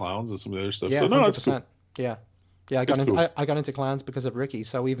likes Clowns and some of the other stuff. Yeah, so no, 100%. That's cool. Yeah. I got into Clowns because of Ricky.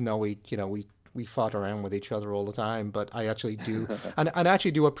 So even though we fought around with each other all the time, but I actually do, and I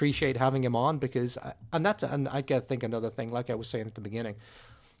actually do appreciate having him on because, and I think another thing, like I was saying at the beginning,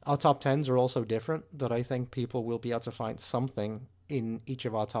 our top 10s are also different. That I think people will be able to find something in each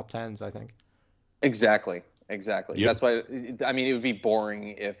of our top 10s. I think. Exactly. Yep. That's why. I mean, it would be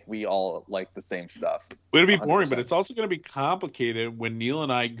boring if we all like the same stuff. It would be boring, but it's also going to be complicated when Neil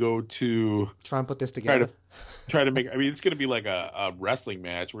and I go to try and put this together. Try to make. I mean, it's going to be like a wrestling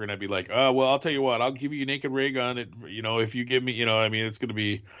match. We're going to be like, oh, well, I'll tell you what, I'll give you Naked Raygun. If you give me, I mean, it's going to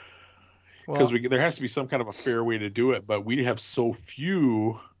be because there has to be some kind of a fair way to do it. But we have so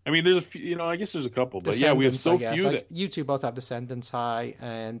few. I mean, there's a few, I guess there's a couple, but we have so few that you two both have Descendants high,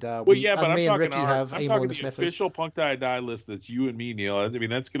 and but I'm talking the official Punk Till I Die list. That's you and me, Neil. I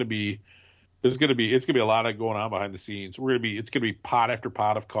mean, it's gonna be a lot of going on behind the scenes. It's gonna be pot after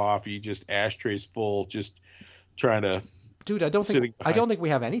pot of coffee, just ashtrays full, just trying to. Dude, I don't think we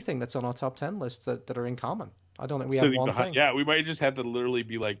have anything that's on our top 10 lists that are in common. I don't think we have one thing. Yeah, we might just have to literally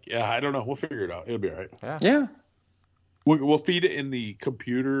be like, I don't know, we'll figure it out. It'll be all right. Yeah. We'll feed it in the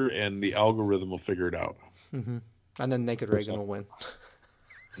computer, and the algorithm will figure it out. Mm-hmm. And then Naked Reagan will win.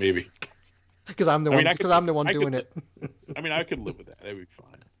 Maybe. Because I'm the one doing it. I mean, I could live with that. That'd be fine.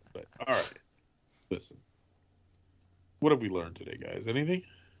 But all right, listen. What have we learned today, guys? Anything?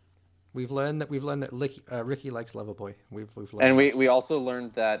 We've learned that Ricky likes Loverboy. We've learned. And we also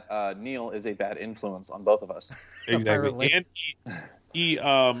learned that Neil is a bad influence on both of us. Exactly. And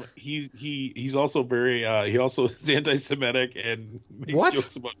he's also very he also is anti-Semitic and makes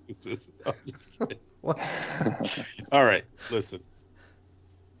jokes about Jesus. I'm just kidding. What? All right, listen.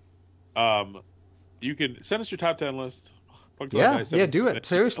 You can send us your top 10 list. Yeah, do it.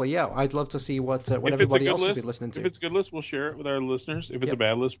 Seriously, yeah. I'd love to see what everybody else will be listening to. If it's a good list, we'll share it with our listeners. If it's a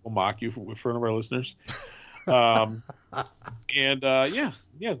bad list, we'll mock you in front of our listeners. And Punk Till I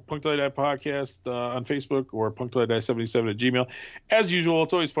Die podcast on Facebook or punktillidie77 at Gmail. As usual,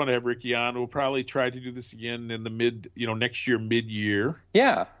 it's always fun to have Ricky on. We'll probably try to do this again in the next year, mid-year.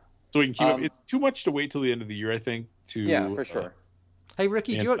 Yeah. So we can keep it. It's too much to wait till the end of the year, I think. For sure. Hey,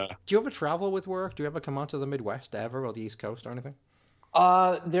 Ricky, do you ever travel with work? Do you ever come out to the Midwest ever, or the East Coast or anything?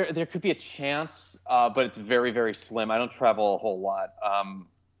 There could be a chance, but it's very, very slim. I don't travel a whole lot.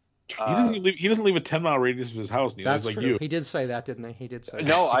 He doesn't leave a 10-mile radius of his house. That's like true. You. He did say that, didn't he? He did say.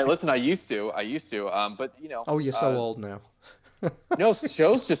 No, I used to. But Oh, you're so old now. No,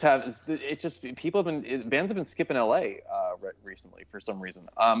 shows just have it. Just bands have been skipping LA recently for some reason.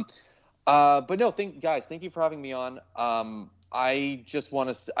 But no, thank you for having me on. I just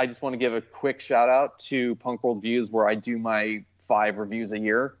want to give a quick shout out to Punk World Views, where I do my 5 reviews a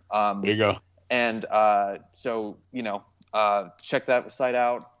year. There you go. And so check that site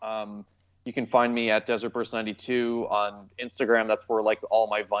out. You can find me at Desert Burst 92 on Instagram. That's where like all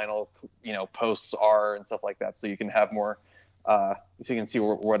my vinyl posts are and stuff like that. So you can have more. So you can see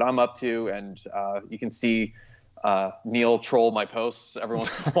what I'm up to, and you can see Neil troll my posts every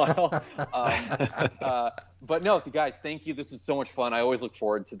once in a while. But no, guys, thank you. This is so much fun. I always look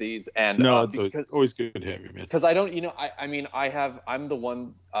forward to these. And it's always good to have you, man. Because I don't, I'm the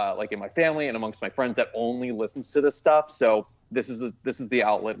one like in my family and amongst my friends that only listens to this stuff. So this is the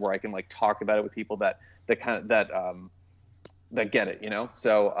outlet where I can like talk about it with people that get it,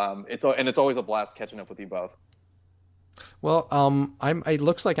 So it's always a blast catching up with you both. Well, it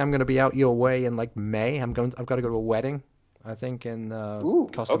looks like I'm going to be out your way in like May. I've got to go to a wedding, I think, in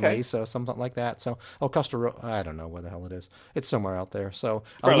Costa Mesa or something like that. So, Costa, I don't know where the hell it is. It's somewhere out there. So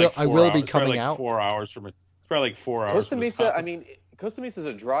I will be coming out. 4 hours from it. It's probably like 4 hours. Costa Mesa. I mean, Costa Mesa is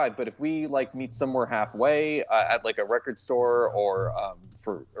a drive, but if we like meet somewhere halfway at like a record store or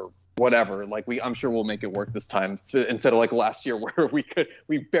whatever, like I'm sure we'll make it work this time instead of like last year where we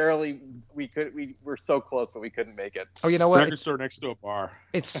were so close but we couldn't make it. Oh, you know what? Record store next to a bar.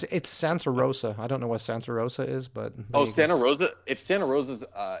 It's Santa Rosa. I don't know what Santa Rosa is, but Santa Rosa. If Santa Rosa's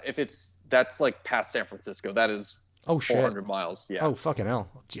that's like past San Francisco. That is 400 miles. Yeah. Oh, fucking hell.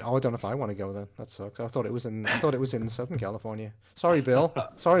 I don't know if I want to go then. That sucks. I thought it was in Southern California. Sorry, Bill. I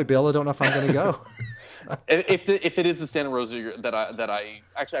don't know if I'm going to go. If it is the Santa Rosa that I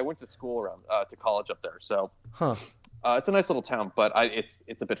went to school around to college up there, so it's a nice little town, but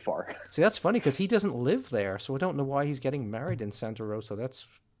it's a bit far. See, that's funny because he doesn't live there, so I don't know why he's getting married in Santa Rosa. That's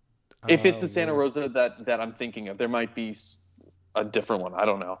if it's the Santa Rosa that I'm thinking of, there might be a different one. I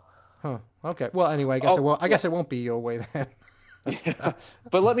don't know. Huh. Okay. Well, anyway, I guess it won't be your way then. Yeah.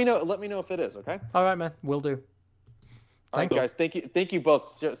 But let me know if it is. Okay. All right, man. Will do. Thanks, guys. Thank you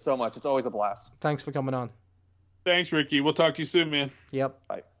both so much. It's always a blast. Thanks for coming on. Thanks, Ricky. We'll talk to you soon, man. Yep.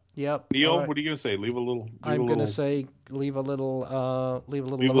 Bye. Yep. Neil, what are you gonna say? Leave a little Ricky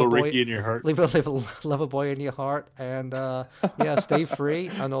in your heart. Leave a little lover boy in your heart, and stay free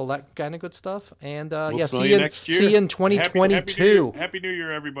and all that kind of good stuff. And see you next year. See you in 2022. Happy New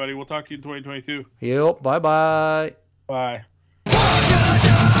Year, everybody. We'll talk to you in 2022. Yep. Bye. Bye.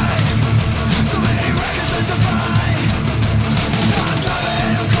 So many records are divided.